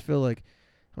 Yeah, I want to feel like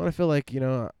I'm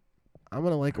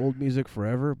gonna like old music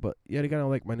forever, but yet I gotta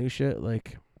like my new shit.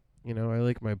 Like, I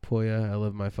like my Poya, I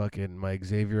love my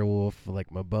Xavier Wolf,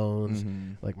 like my Bones,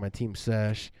 like my Team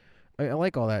Sesh. I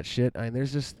like all that shit. I mean,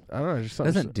 there's just I don't know, just It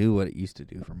something. doesn't do what it used to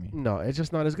do for me. No, it's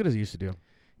just not as good as it used to do.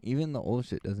 Even the old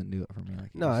shit doesn't do it for me. Like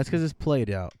it No, used it's to. because it's played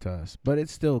out to us, but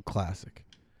it's still classic.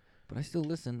 But I still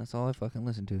listen. That's all I fucking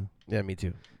listen to. Yeah, me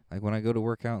too. Like when I go to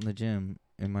work out in the gym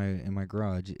in my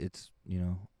garage, it's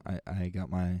I got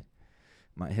my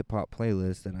hip hop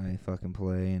playlist that I fucking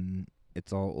play, and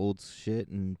it's all old shit,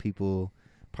 and people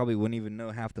probably wouldn't even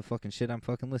know half the fucking shit I'm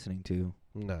fucking listening to.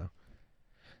 No.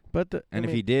 But And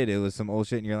if you did, it was some old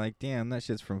shit, and you're like, damn, that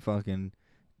shit's from fucking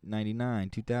 99,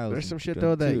 2000. there's some shit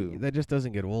though too. that just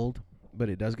doesn't get old, but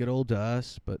it does get old to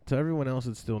us. But to everyone else,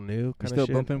 it's still new. You Kind still of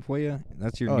shit. bumping for you?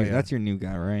 That's your Oh, new. yeah. That's your new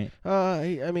guy, right?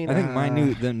 I mean, I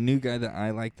think the new guy that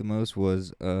I liked the most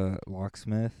was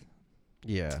Locksmith.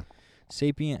 Yeah,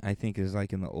 Sapient, I think, is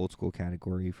like in the old school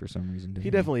category for some reason. To he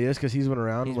me. definitely is because he's been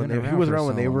around He's when been he around was for around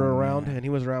when so they were long, around, yeah. and he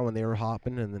was around when they were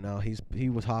hopping, and then now he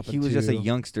was hopping. He was just a too.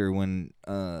 youngster when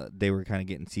they were kind of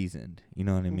getting seasoned. You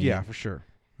know what I mean? Yeah, for sure.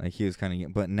 Like he was kind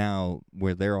of, but now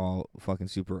where they're all fucking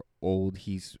super old,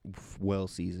 he's well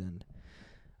seasoned.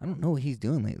 I don't know what he's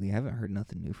doing lately. I haven't heard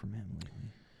nothing new from him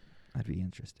lately. I'd be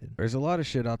interested. There's a lot of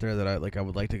shit out there that I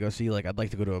would like to go see. Like I'd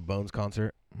like to go to a Bones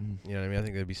concert. You know what I mean? I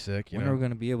think that'd be sick. You When know, are we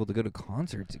gonna be able to go to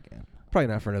concerts again? probably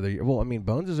not for another year. Well, I mean,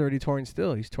 Bones is already touring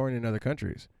still. He's touring in other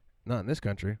countries, not in this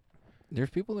country. There's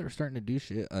people that are starting to do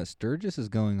shit. Sturgis is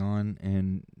going on,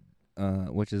 and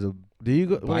which is a Do you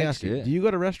go? Let me Bike ask you. shit. Do you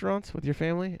go to restaurants with your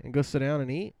family and go sit down and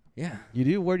eat? yeah. You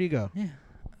do. Where do you go?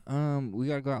 Yeah. We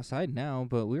gotta go outside now,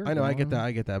 but we were. I know. I get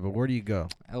going. that. But where do you go?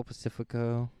 El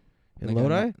Pacifico. In They got a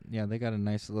Lodi? ni- Yeah, they got a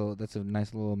nice little. That's a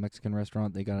nice little Mexican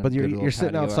restaurant. They got. A But good you're little sitting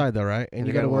patio. outside though, right? And They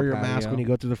you got got to a wear little your mask when patio. you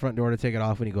go through the front door to take it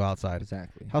off when you go outside.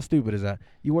 Exactly. How stupid is that?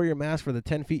 You wear your mask for the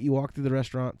 10 feet you walk through the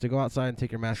restaurant to go outside and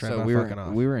take your mask right So back we fucking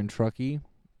off. were in Truckee,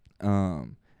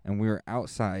 and we were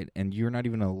outside, and you're not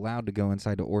even allowed to go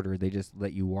inside to order. They just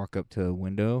let you walk up to a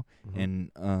window and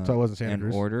So it wasn't Santa and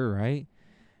Cruz? order, right?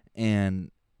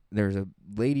 And there's a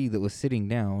lady that was sitting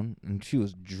down, and she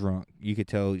was drunk. You could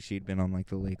tell she'd been on like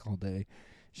the lake all day.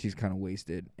 She's kind of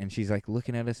wasted, and she's like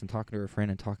looking at us and talking to her friend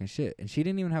and talking shit. And she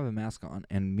didn't even have a mask on.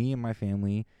 And me and my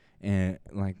family, and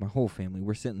like my whole family,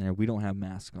 we're sitting there. We don't have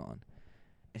masks on.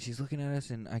 And she's looking at us,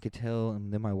 and I could tell.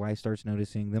 And then my wife starts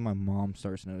noticing. Then my mom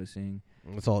starts noticing.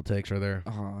 That's all it takes right there.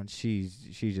 Oh, and she's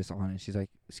just on it. She's like,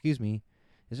 "Excuse me,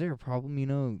 is there a problem? You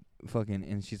know, fucking."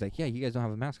 And she's like, "Yeah, you guys don't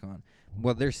have a mask on."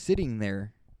 Well, they're sitting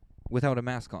there without a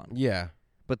mask on. Yeah.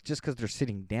 But just because they're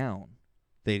sitting down,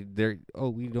 they're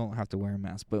we don't have to wear a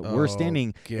mask. But we're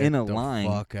standing Get in a the line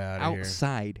fuck outta here.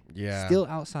 outside. Yeah. Still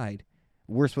outside.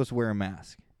 We're supposed to wear a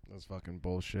mask. That's fucking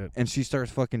bullshit. And she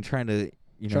starts fucking trying to,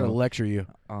 Trying to lecture you.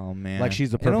 oh man, Like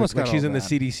she's the It almost perfect. Like got she's all in the bad.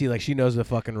 CDC. Like she knows the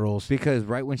fucking rules. Because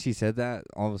right when she said that,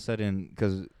 all of a sudden,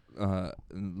 because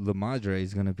La Madre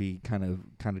is gonna be kind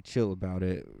of chill about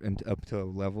it and up to a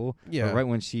level. Yeah. But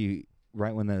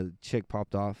right when the chick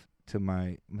popped off to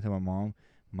my mom,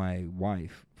 my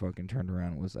wife fucking turned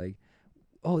around and was like,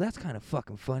 "Oh, that's kind of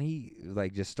fucking funny."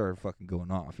 Like just started fucking going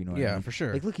off. You know what I Yeah, mean? for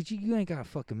sure. Like, look at you. You ain't got a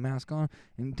fucking mask on,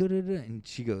 and da-da-da. And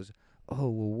she goes, "Oh,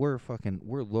 well,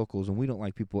 we're locals, and we don't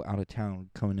like people out of town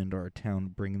coming into our town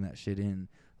bringing that shit in."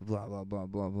 Blah blah blah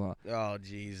blah blah. Oh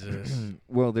Jesus.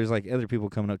 Well, there's like other people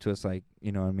coming up to us, like,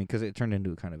 you know what I mean, because it turned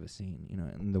into a kind of a scene, you know.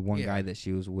 And the one Yeah. guy that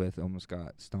she was with almost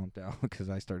got stomped out because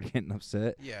I started getting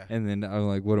upset. Yeah. And then I was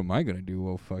like, "What am I gonna do?"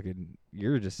 Well, fucking,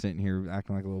 you're just sitting here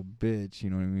acting like a little bitch. You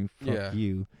know what I mean? Fuck Yeah.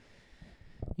 you.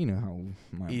 You know how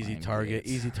my Easy mind target.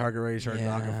 gets. Easy target ready to start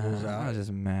knocking fools I out. was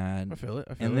just mad. I feel it.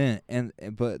 I feel And it.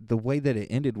 then but the way that it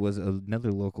ended was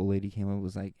another local lady came up and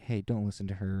was like, "Hey, don't listen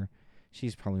to her.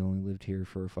 She's probably only lived here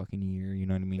for a fucking year." You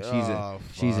know what I mean?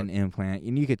 She's an implant,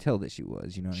 and you could tell that she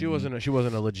was. You know, what She I mean?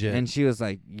 wasn't a legit. And she was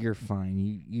like, "You're fine.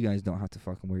 You guys don't have to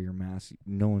fucking wear your mask.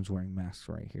 No one's wearing masks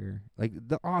right here. Like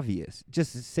the obvious.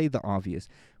 Just say the obvious.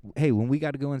 Hey, when we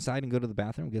got to go inside and go to the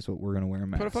bathroom, guess what? We're gonna wear a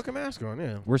mask. Put a fucking mask on.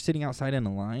 Yeah. We're sitting outside in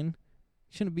a line.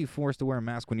 Shouldn't be forced to wear a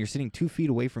mask when you're sitting 2 feet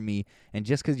away from me, and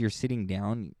just because you're sitting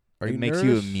down, it makes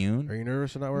you immune. Are you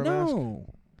nervous to not wear a mask? No,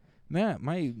 Matt,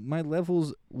 my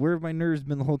levels. Where have my nerves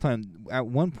been the whole time? At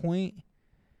one point,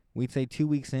 we'd say 2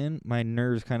 weeks in, my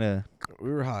nerves kind of. We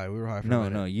were high. For a No,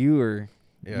 minute. you were.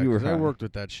 Yeah, you were 'cause I high. worked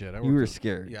with that shit. You were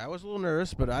scared. Yeah, I was a little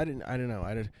nervous, but I didn't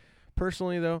know.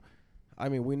 Personally though, I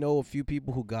mean, we know a few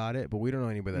people who got it, but we don't know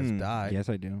anybody that's died. Yes,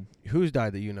 I do. Who's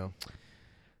died that you know?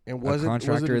 And A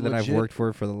contractor that I've worked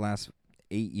for the last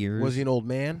 8 years. Was he an old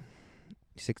man?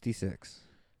 66.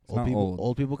 It's Old not people. old.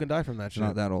 Old people can die from that It's shit.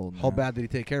 not that old. How no. bad did he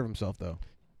take care of himself though?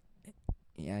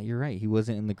 Yeah, you're right. He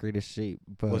wasn't in the greatest shape.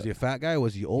 But Was he a fat guy?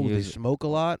 Was he old? he Did he was- smoke a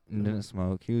lot? didn't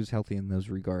smoke. He was healthy in those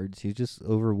regards. He was just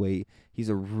overweight. He's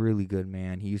a really good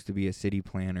man. He used to be a city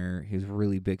planner. He was a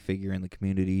really big figure in the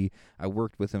community. I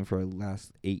worked with him for the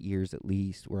last 8 years at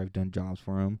least, where I've done jobs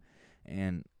for him.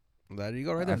 And There you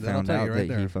go, right there. I That'll found tell out you right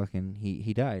that there.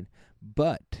 he died.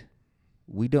 But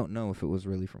we don't know if it was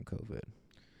really from COVID.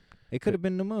 It could have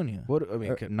been pneumonia. What I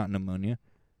mean, Not pneumonia.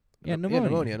 Yeah,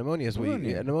 pneumonia. Pneumonia is what you,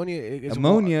 Pneumonia. pneumonia is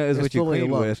Ammonia wa- is it's what you filling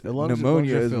clean your lungs. with. The lungs-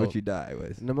 Pneumonia lungs are is what filled. you die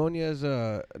with. Pneumonia is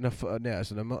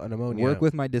it's pneumonia. Work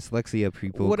with my dyslexia,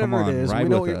 people. Whatever Come on, it is, ride we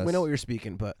know with what us. we know what you're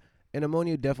speaking, but an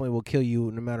pneumonia definitely will kill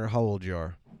you no matter how old you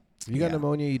are. If you got Yeah.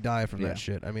 pneumonia, you die from Yeah. that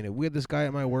shit. I mean, we had this guy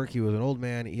at my work. He was an old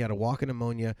man. He had a walking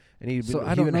pneumonia, and he'd So been, I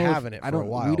he'd don't been know if- having it for I don't. a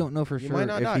while. We don't know for You sure might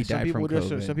not if die. he Some died people from just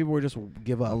COVID. some people would just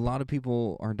give A up. lot of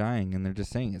people are dying, and they're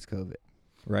just saying it's COVID,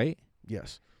 right?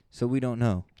 Yes. So we don't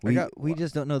know. We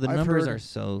just don't know. The I've numbers heard- are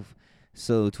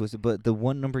so twisted. But the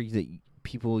one number that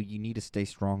people you need to stay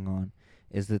strong on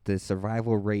is that the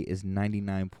survival rate is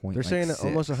 99.6. They're saying that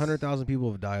almost 100,000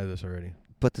 people have died of this already.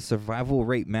 But the survival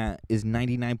rate, Matt, is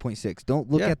 99.6. Don't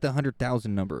look Yeah. at the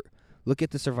 100,000 number. Look at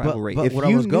the survival rate. but If what I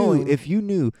you was knew, going- if you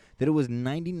knew that it was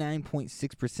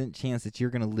 99.6% chance that you're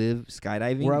gonna live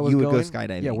skydiving, Where I was you would going, go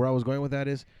skydiving. Yeah, where I was going with that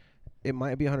is, it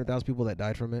might be 100,000 people that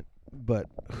died from it, but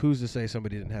who's to say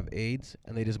somebody didn't have AIDS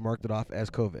and they just marked it off as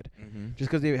COVID? Mhm. Just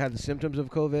because they had the symptoms of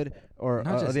COVID, or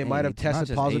Not just they might have AIDS, not tested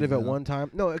just positive AIDS, at though. one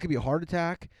time. No, it could be a heart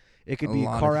attack. It could A be a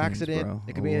lot of car things, accident. bro.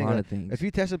 It could be A anything. lot of things. If you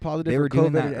tested positive They for were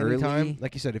doing COVID that at any time, early.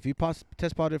 like you said, if you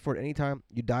test positive for it at any time,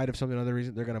 you died of something other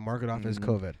reason, they're going to mark it off as Mhm.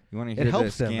 COVID. You want to It hear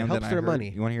helps the them. It scam helps that I their heard? money.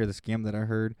 You want to hear the scam that I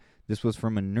heard? This was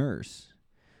from a nurse,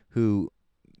 a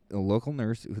local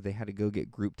nurse who they had to go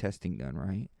get group testing done,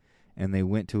 right? And they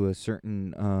went to a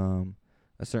certain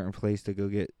place to go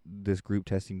get this group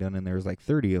testing done, and there was like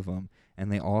 30 of them,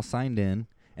 and they all signed in,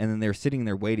 and then they were sitting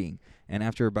there waiting. And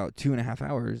after about 2.5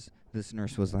 hours, this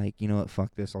nurse was like, you know what,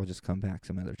 fuck this, I'll just come back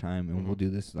some other time, and we'll do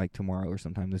this like tomorrow or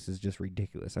sometime. This is just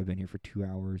ridiculous. I've been here for 2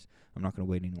 hours. I'm not going to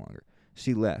wait any longer.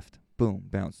 She left. Boom,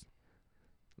 bounced.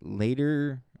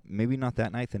 Later, maybe not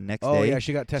that night, the next Oh day, yeah,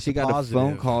 she got tested she got positive. a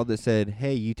phone call that said,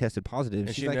 hey, you tested positive. And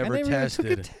She's she like, never I never tested.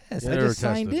 took a test. You I never just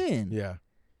signed tested. in. Yeah.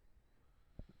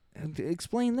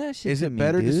 Explain that shit Is to it me,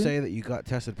 better to dude. say that you got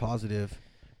tested positive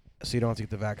so you don't have to get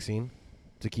the vaccine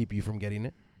to keep you from getting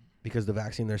it? Because the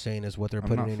vaccine, they're saying, is what they're I'm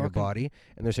putting not in your fucking- body,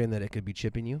 and they're saying that it could be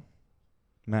chipping you.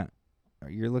 Matt,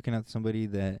 you're looking at somebody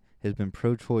that has been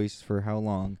pro-choice for how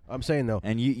long? I'm saying, though,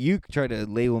 And you try to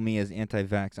label me as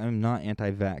anti-vax. I'm not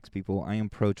anti-vax, people. I am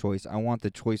pro-choice. I want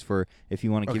the choice for if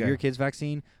you want to give Okay. your kids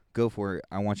vaccine, go for it.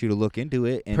 I want you to look into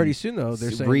it and pretty soon, though, they're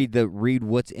saying... read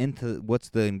what's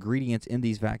the ingredients in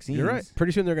these vaccines. You're right.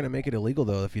 Pretty soon they're going to make it illegal,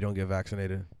 though, if you don't get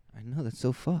vaccinated. I know, that's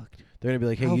so fucked. They're going to be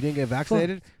like, hey, How you didn't get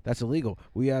vaccinated? That's illegal.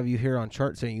 We have you here on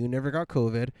chart saying you never got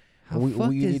COVID. How We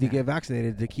fucked need is to that? get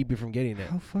vaccinated to keep you from getting it.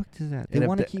 How fucked is that? And They if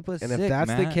want to the- keep us And sick, if that's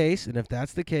Matt.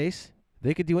 the case,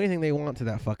 they could do anything they want to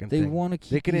that fucking They thing. want to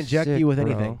keep They can you inject sick, you with bro.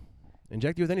 anything.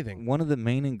 Inject you with anything. One of the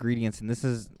main ingredients, and this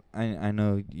is, I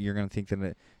know you're going to think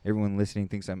that everyone listening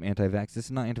thinks I'm anti-vax. This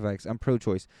is not anti-vax. I'm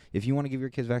pro-choice. If you want to give your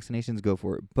kids vaccinations, go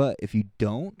for it. But if you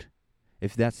don't,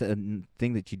 if that's a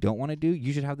thing that you don't want to do,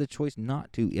 you should have the choice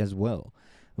not to as well.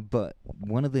 But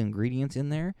one of the ingredients in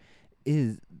there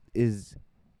is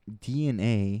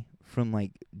DNA from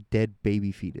like dead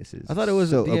baby fetuses. I thought it was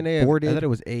so DNA. Aborted, I thought it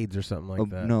was AIDS or something like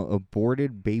that. No,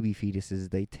 aborted baby fetuses.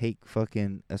 They take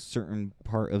fucking a certain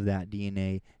part of that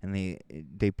DNA and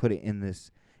they put it in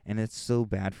this, and it's so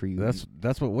bad for you. That's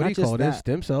what Not do you just call it? Is that.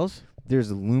 stem cells?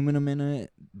 There's aluminum in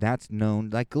it. That's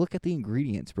known. Like, look at the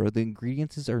ingredients, bro. The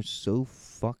ingredients are so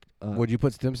fucked up. Would you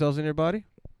put stem cells in your body?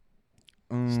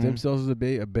 Stem cells is a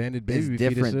banded baby It's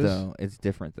different fetuses. though. It's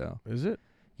different though. Is it?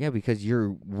 Yeah, because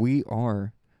we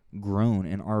are grown,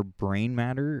 and our brain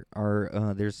matter,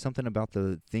 there's something about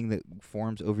the thing that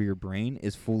forms over your brain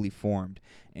is fully formed,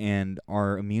 and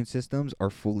our immune systems are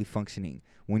fully functioning.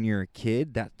 When you're a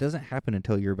kid, that doesn't happen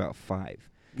until you're about 5.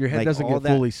 Your head Like, doesn't all get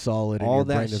that- fully solid, and All your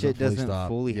that brain shit doesn't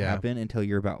fully stop. happen until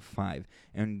you're about 5,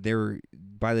 and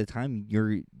by the time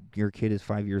your kid is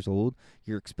 5 years old,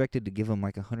 you're expected to give them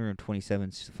like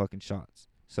 127 fucking shots.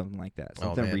 Something like that.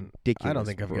 Something ridiculous. I don't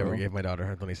think I've bro. ever gave my daughter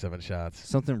 127 shots.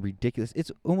 Something ridiculous.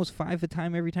 It's almost 5 a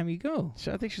time every time you go.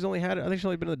 I think she's only been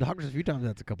to the doctors a few times.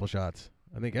 That's a couple shots.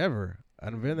 I think ever.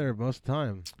 I've been there most of the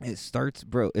time. It starts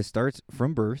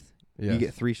from birth. Yes. You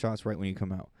get 3 shots right when you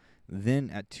come out. Then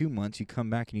at 2 months, you come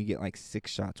back and you get like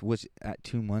 6 shots, which at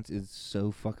 2 months is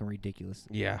so fucking ridiculous.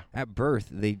 Yeah. At birth,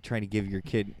 they try to give your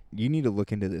kid, you need to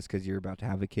look into this because you're about to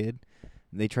have a kid.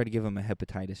 They try to give them a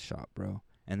hepatitis shot, bro.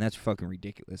 And that's fucking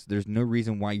ridiculous. There's no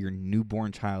reason why your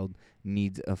newborn child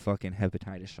needs a fucking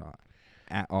hepatitis shot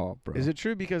at all, bro. Is it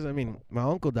true? Because, I mean, my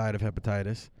uncle died of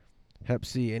hepatitis, Hep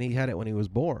C, and he had it when he was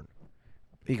born.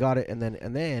 He got it, and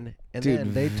then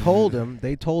they told him,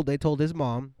 they told his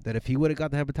mom that if he would have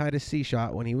got the hepatitis C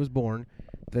shot when he was born,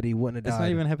 that he wouldn't have It's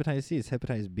died. not even hepatitis C. It's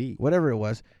hepatitis B. Whatever it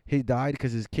was, he died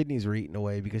because his kidneys were eaten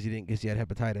away because he had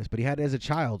hepatitis. But he had it as a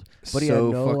child. But he had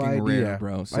So no fucking idea. rare,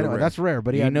 bro. So I know rare. that's rare,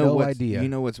 but he You had know no what's- idea. You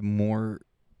know what's more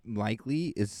likely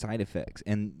is side effects.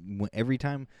 And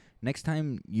next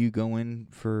time you go in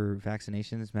for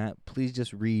vaccinations, Matt, please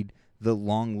just read the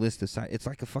long list of It's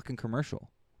like a fucking commercial.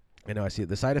 I know. I see it.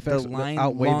 The side effects long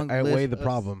outweigh list the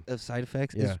problem. of side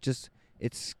effects. Yeah. Is just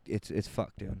it's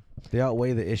fucked, dude. They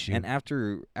outweigh the issue. And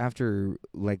after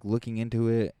like looking into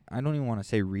it, I don't even want to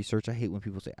say research. I hate when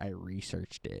people say I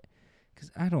researched it,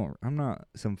 because I'm not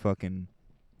some fucking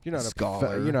you're not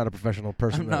scholar. You're not a professional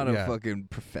person. I'm not yeah. a fucking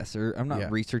professor. I'm not Yeah.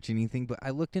 researching anything, but I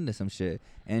looked into some shit,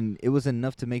 and it was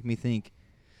enough to make me think.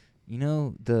 You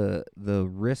know, the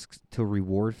risks to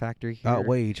reward factor here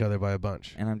outweigh each other by a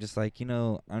bunch. and I'm just like,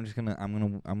 I'm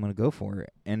gonna go for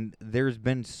it. And there's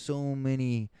been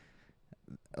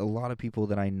a lot of people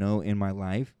that I know in my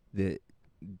life that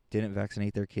didn't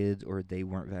vaccinate their kids, or they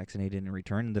weren't vaccinated in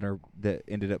return, that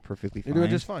ended up perfectly fine. You're doing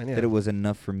just fine. Yeah. That it was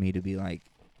enough for me to be like,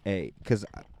 hey, because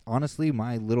honestly,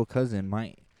 my little cousin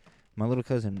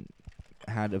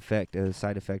had a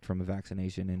side effect from a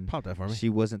vaccination, and Pop that for me. she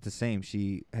wasn't the same.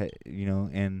 She had,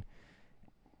 and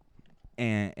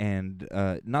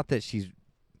not that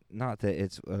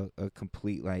it's a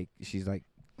complete, like, she's like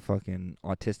fucking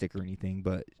autistic or anything,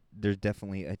 but there's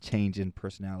definitely a change in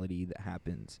personality that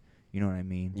happens. You know what I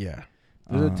mean? Yeah.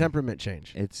 There's a temperament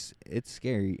change. It's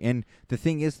scary. And the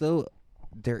thing is, though,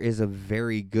 there is a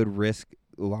very good risk.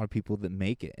 A lot of people that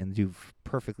make it and do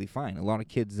perfectly fine. A lot of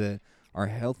kids that are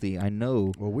healthy. I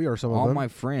know. Well, we are some all of them. my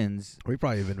friends. We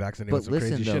probably have been vaccinated But with some listen,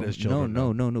 crazy though, shit as children.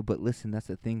 no. But listen, that's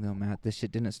the thing, though, Matt. This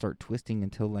shit didn't start twisting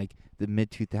until like the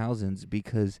mid 2000s,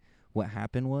 because what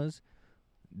happened was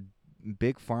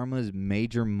Big Pharma's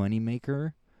major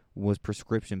moneymaker was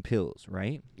prescription pills,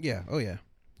 right? Yeah. Oh yeah.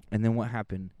 And then what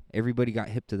happened? Everybody got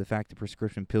hip to the fact that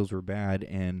prescription pills were bad,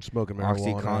 and Smoking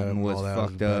marijuana OxyContin and was all that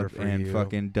fucked better up, for and you.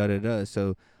 fucking da-da-da.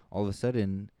 So all of a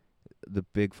sudden, the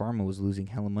Big Pharma was losing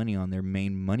hella money on their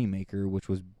main moneymaker, which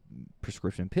was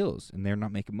prescription pills, and they're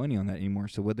not making money on that anymore.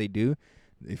 So what they do,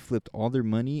 they flipped all their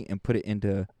money and put it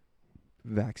into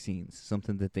vaccines,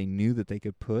 something that they knew that they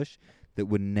could push that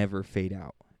would never fade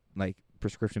out. Like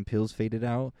prescription pills faded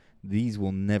out, these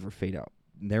will never fade out.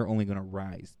 They're only going to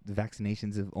rise. The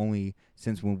vaccinations have only,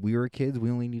 since when we were kids,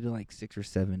 we only needed like 6 or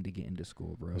 7 to get into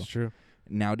school, bro. That's true.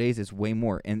 Nowadays, it's way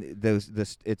more, and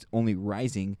it's only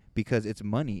rising because it's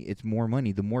money. It's more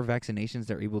money. The more vaccinations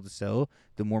they're able to sell,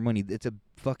 the more money. It's a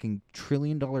fucking $1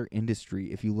 trillion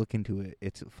industry if you look into it.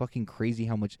 It's fucking crazy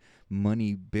how much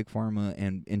money Big Pharma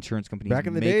and insurance companies Back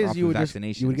in the make days, off you of would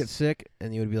vaccinations. you would get sick,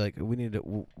 and you would be like, "We need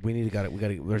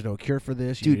to there's no cure for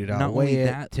this. You Dude, need to not outweigh only it.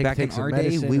 that, Take back in some our day,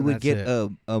 medicine, we and would that's get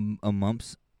it. a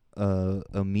mumps,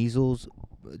 a measles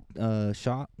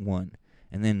shot, one.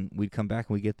 And then we'd come back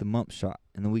and we'd get the mumps shot.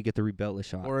 And then we'd get the rubella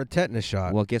shot. or a tetanus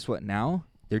shot." Well, guess what? Now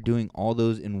they're doing all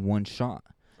those in one shot.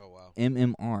 Oh wow.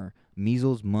 MMR,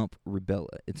 measles, mump,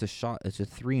 rubella. It's a shot. It's a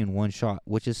 3-in-1 shot,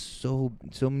 which is so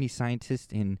many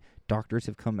scientists and doctors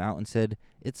have come out and said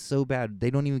it's so bad. They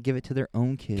don't even give it to their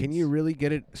own kids. Can you really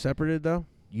get it separated though?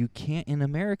 You can't in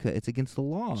America. It's against the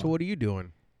law. So what are you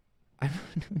doing? I'm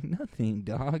not doing nothing,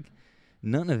 dog.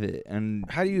 None of it. And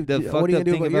How do you? the what are fucked you up gonna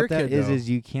do thing about your about that kid? is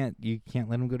you can't let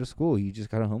them go to school. You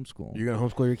just gotta homeschool. You're gonna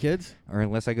homeschool your kids? Or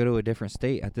unless I go to a different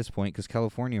state at this point, because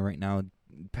California right now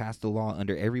passed a law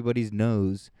under everybody's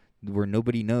nose where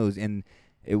nobody knows, and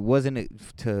it wasn't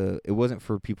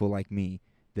for people like me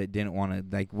that didn't want to.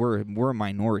 Like we're a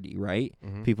minority, right?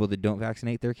 Mm-hmm. People that don't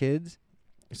vaccinate their kids.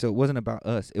 So it wasn't about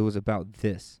us. It was about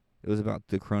this. It was about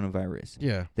the coronavirus.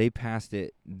 Yeah. They passed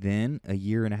it then a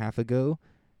year and a half ago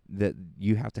that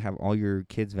you have to have all your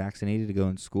kids vaccinated to go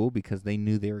in school, because they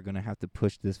knew they were going to have to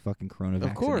push this fucking corona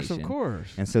vaccination. Of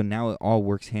course. And so now it all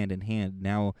works hand in hand.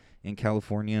 Now in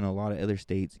California and a lot of other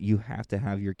states, you have to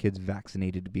have your kids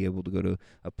vaccinated to be able to go to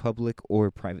a public or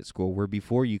private school, where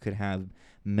before you could have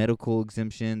medical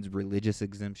exemptions, religious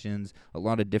exemptions, a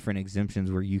lot of different exemptions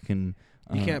where you can...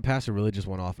 You can't pass a religious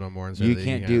one off no more. And say You that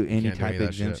can't do any can't type any of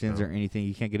that shit, exemptions no. or anything.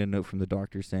 You can't get a note from the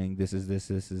doctor saying this is this,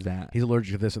 this is that. He's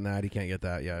allergic to this and that. He can't get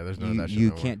that. Yeah, there's none of that shit. You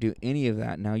no more. can't do any of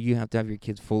that. Now you have to have your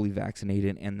kids fully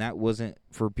vaccinated, and that wasn't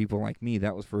for people like me.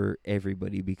 That was for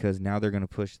everybody, because now they're going to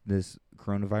push this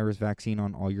coronavirus vaccine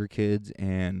on all your kids,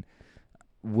 and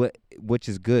which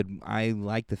is good. I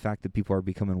like the fact that people are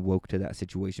becoming woke to that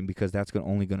situation, because that's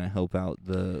only going to help out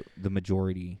the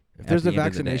majority. If there's at a the end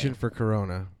of the vaccination day. for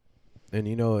corona, and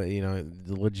you know,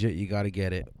 the legit, you got to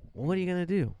get it. What are you gonna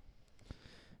do?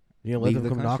 You gonna let Leave them the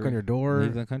come knock on country. your door?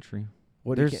 Leave the country.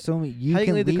 What, There's you can't- so many. how you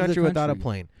can leave the leave country without a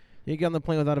plane? You get on the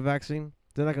plane without a vaccine?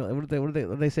 They're not gonna. What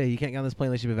do they say? You can't get on this plane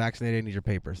unless you've been vaccinated and need your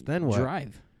papers. Then what?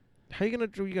 Drive. How you gonna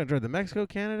drive to Mexico,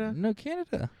 Canada? No,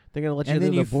 Canada. They're gonna let you And in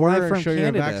then the you fly border from and show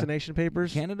Canada. your vaccination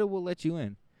papers. Canada will let you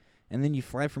in, and then you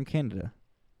fly from Canada.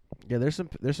 Yeah, there's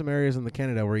some areas in the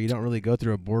Canada where you don't really go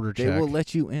through a border They check. will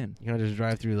let you in. You gotta just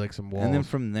drive through like some walls. And then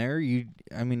from there,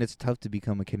 it's tough to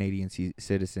become a Canadian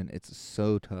citizen. It's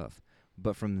so tough.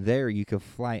 But from there, you could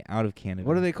fly out of Canada.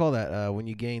 What do they call that? When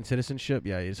you gain citizenship?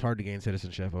 Yeah, it's hard to gain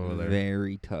citizenship over there.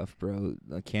 Very tough, bro.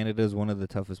 Canada is one of the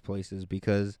toughest places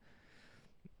because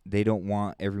they don't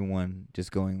want everyone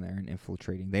just going there and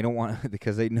infiltrating. They don't want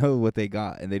because they know what they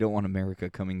got, and they don't want America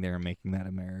coming there and making that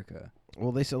America.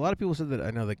 Well, they said a lot of people said that.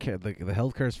 I know the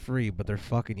healthcare is free, but they're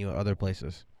fucking you at other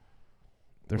places.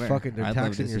 They're Where? fucking. They're I'd love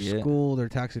taxing to your see it. school. They're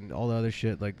taxing all the other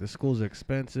shit. Like the schools are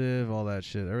expensive. All that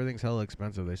shit. Everything's hella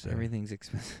expensive. They say Everything's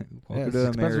expensive. Yeah, Welcome it's to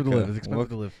expensive America. to live. It's expensive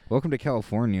to live. Welcome to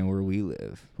California, where we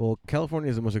live. Well, California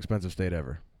is the most expensive state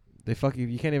ever. They fuck you.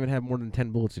 You can't even have more than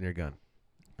 10 bullets in your gun.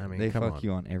 I mean, They come fuck on.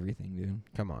 you on everything, dude.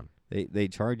 Come on. They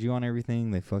charge you on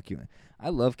everything. They fuck you. I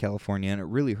love California, and it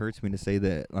really hurts me to say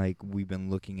that. Like we've been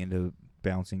looking into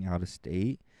bouncing out of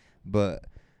state, but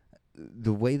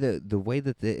the way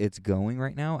that it's going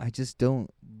right now, I just don't.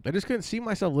 I just couldn't see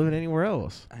myself living anywhere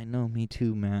else. I know, me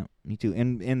too, Matt. Me too.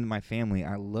 And my family,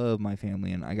 I love my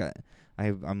family, and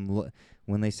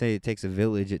when they say it takes a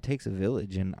village, it takes a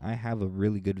village, and I have a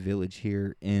really good village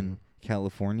here in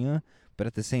California. But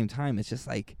at the same time, it's just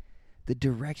like the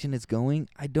direction it's going,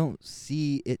 I don't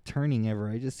see it turning ever.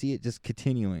 I just see it just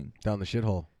continuing Down the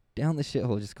shithole. down the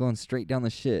shithole, just going straight down the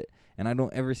shit, and I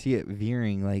don't ever see it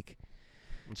veering. Like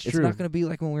It's it's true. not gonna be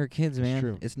like when we were kids, It's man.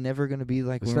 true. It's never gonna be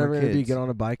like It's when we never were going to kids. be get on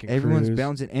a bike and Everyone's cruise.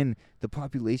 bouncing, and the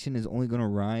population is only going to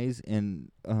rise, and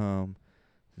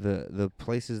the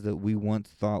places that we once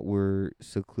thought were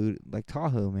secluded, like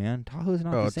Tahoe, man. Tahoe's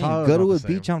not Bro, the same. Tahoe's Go not to the a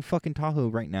same. beach on fucking Tahoe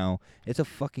right now. It's a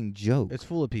fucking joke, It's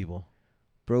full of people.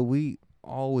 bro. We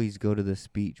always go to this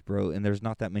beach, bro, and there's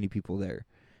not that many people there.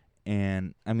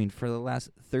 And I mean, for the last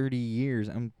 30 years,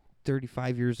 I'm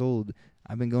 35 years old.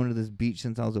 I've been going to this beach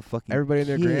since I was a fucking Everybody and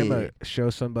their kid. grandma show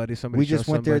somebody. We show just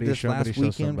went there somebody, this somebody last show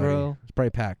weekend, somebody. bro. It's probably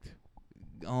packed.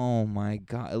 Oh my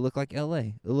god, it looked like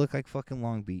L.A. It looked like fucking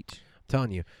Long Beach. I'm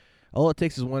telling you. All it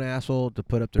takes is one asshole to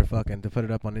put up to put it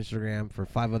up on Instagram for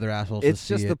 5 other assholes It's to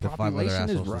see just it. the the 5 other population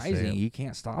is assholes to see rising. it. You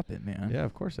can't stop it, man. Yeah,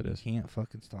 of course it You is. can't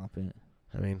fucking stop it.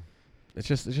 I mean, it's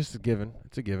just a given.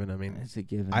 It's a given. I mean, It's a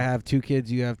given. I have 2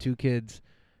 kids. You have 2 kids.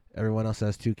 Everyone else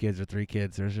has 2 kids or 3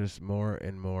 kids. There's just more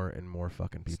and more and more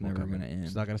fucking people It's never coming. gonna end.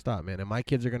 It's not gonna stop, man. And my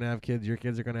kids are gonna have kids. Your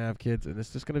kids are gonna have kids, and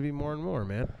it's just gonna be more and more,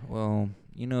 man. Well,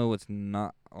 you know what's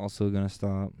not also gonna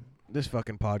stop? This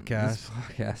fucking This podcast,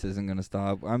 podcast isn't gonna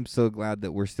stop. I'm so glad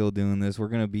that we're still doing this. We're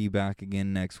gonna be back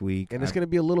again next week. and it's gonna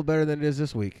be a little better than it is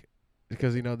this week,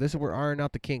 because we're ironing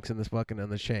out the kinks in this fucking on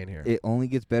the chain here. It only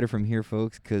gets better from here,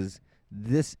 folks, because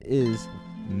this is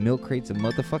Milk Crates and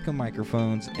motherfucking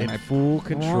microphones, in and I full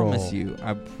control.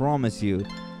 I promise you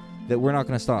that we're not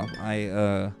gonna stop.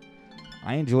 I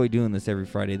enjoy doing this every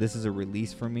Friday. This is a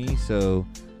release for me, so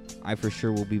I for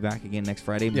sure will be back again next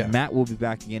Friday. Yeah. Matt will be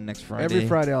back again next Friday. Every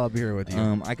Friday I'll be here with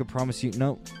you. I could promise you.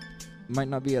 No, might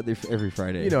not be every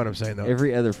Friday. You know what I'm saying, though.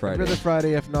 Every other Friday. Every other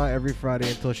Friday, if not every Friday,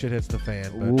 until shit hits the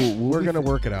fan. But We'll we're be gonna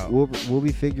work it out. We'll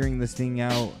be figuring this thing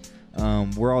out.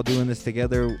 We're all doing this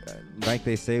together. Like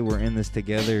they say, we're in this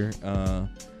together.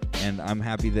 And I'm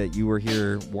happy that you were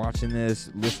here watching this,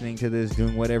 listening to this,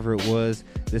 doing whatever it was.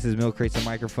 This is Milk Crates and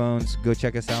Microphones. Go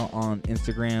check us out on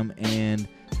Instagram and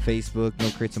Facebook.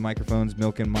 Milk Crates and Microphones,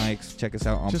 Milk and Mics. Check us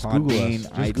out on Just Google Podbean, us.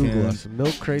 Just iTunes. Google us.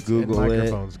 Milk Crates Google and it.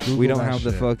 Microphones. Google We don't that have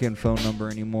the shit. fucking phone number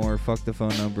anymore. Fuck the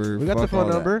phone number. We got the Fuck phone all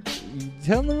that. number.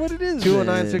 Tell them what it is.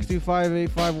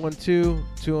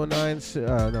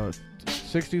 209-625-8512.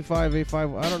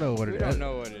 625-85. I don't know what it is.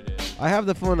 know what it is. I have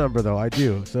the phone number, though. I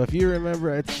do. So if you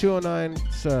remember, it's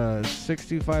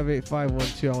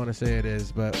 209-625-8512. I want to say it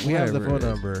is. But we have the Whatever phone it is.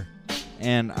 number.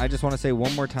 And I just want to say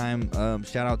one more time,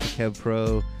 shout out to Kev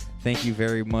Pro. Thank you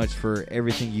very much for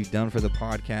everything you've done for the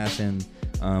podcast and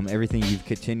everything you've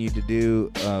continued to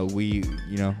do. We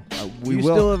You will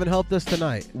still haven't helped us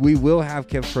tonight. we will have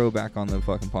Kev Pro back on the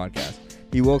fucking podcast.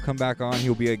 He will come back on.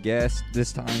 He'll be a guest.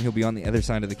 This time he'll be on the other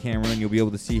side of the camera, and you'll be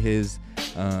able to see his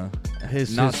not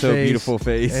so face beautiful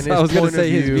face. and I his was gonna point of say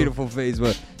his view. beautiful face,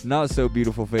 but not so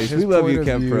beautiful face. His We love point you, of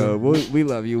Kev view. Pro. We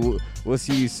love you. We'll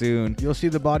see you soon. You'll see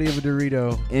the body of a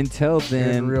Dorito Until then,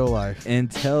 in real life.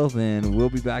 Until then, we'll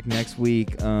be back next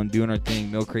week doing our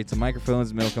thing. Milk Crates and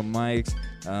Microphones, Milk and Mics.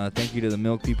 Thank you to the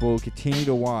Milk people. Continue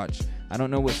to watch. I don't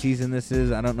know what season this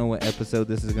is. I don't know what episode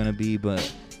this is going to be,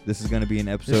 but This is going to be an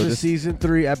episode. This is season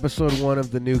 3, episode 1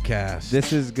 of the new cast.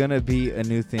 This is going to be a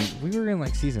new thing. We were in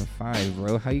like season 5,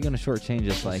 bro. How you going to shortchange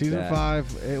us like season that?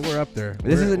 Season 5, we're up there.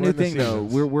 This is a new in the thing, though.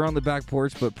 seasons. We're on the back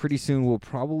porch, but pretty soon we'll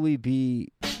probably be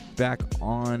back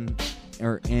on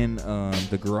or in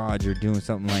the garage or doing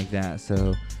something like that.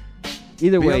 So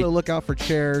either be way, on the lookout for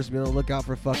chairs. Be on the lookout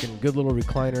for fucking good little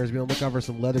recliners. Be on the lookout for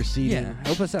some leather seating. yeah,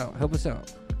 help us out. Help us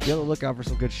out. Be on the lookout for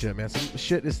some good shit, man. Some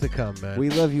shit is to come, man.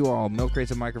 We love you all. Milk crates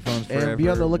and microphones forever. and be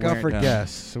on the lookout Wear for it down.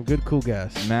 guests. Some good, cool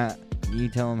guests. Matt, you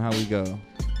tell them how we go.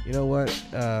 You know what?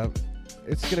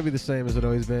 It's going to be the same as it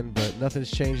always been, but nothing's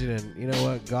changing. And you know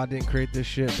what? God didn't create this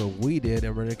shit, but we did.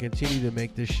 And we're going to continue to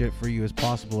make this shit for you as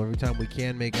possible every time we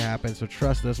can make it happen. So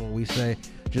trust us when we say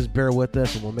just bear with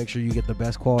us, and we'll make sure you get the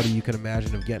best quality you can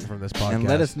imagine of getting from this podcast. And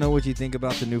let us know what you think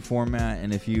about the new format.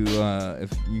 And if you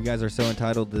guys are so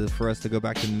entitled for us to go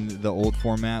back to the old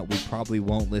format, we probably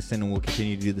won't listen, and we'll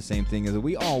continue to do the same thing as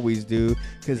we always do.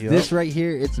 Because this right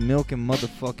here, it's Milk and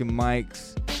motherfucking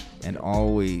Mics. And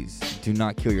always, do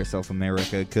not kill yourself,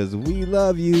 America, because we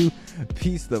love you.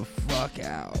 Peace the fuck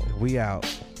out. We out.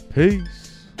 Peace.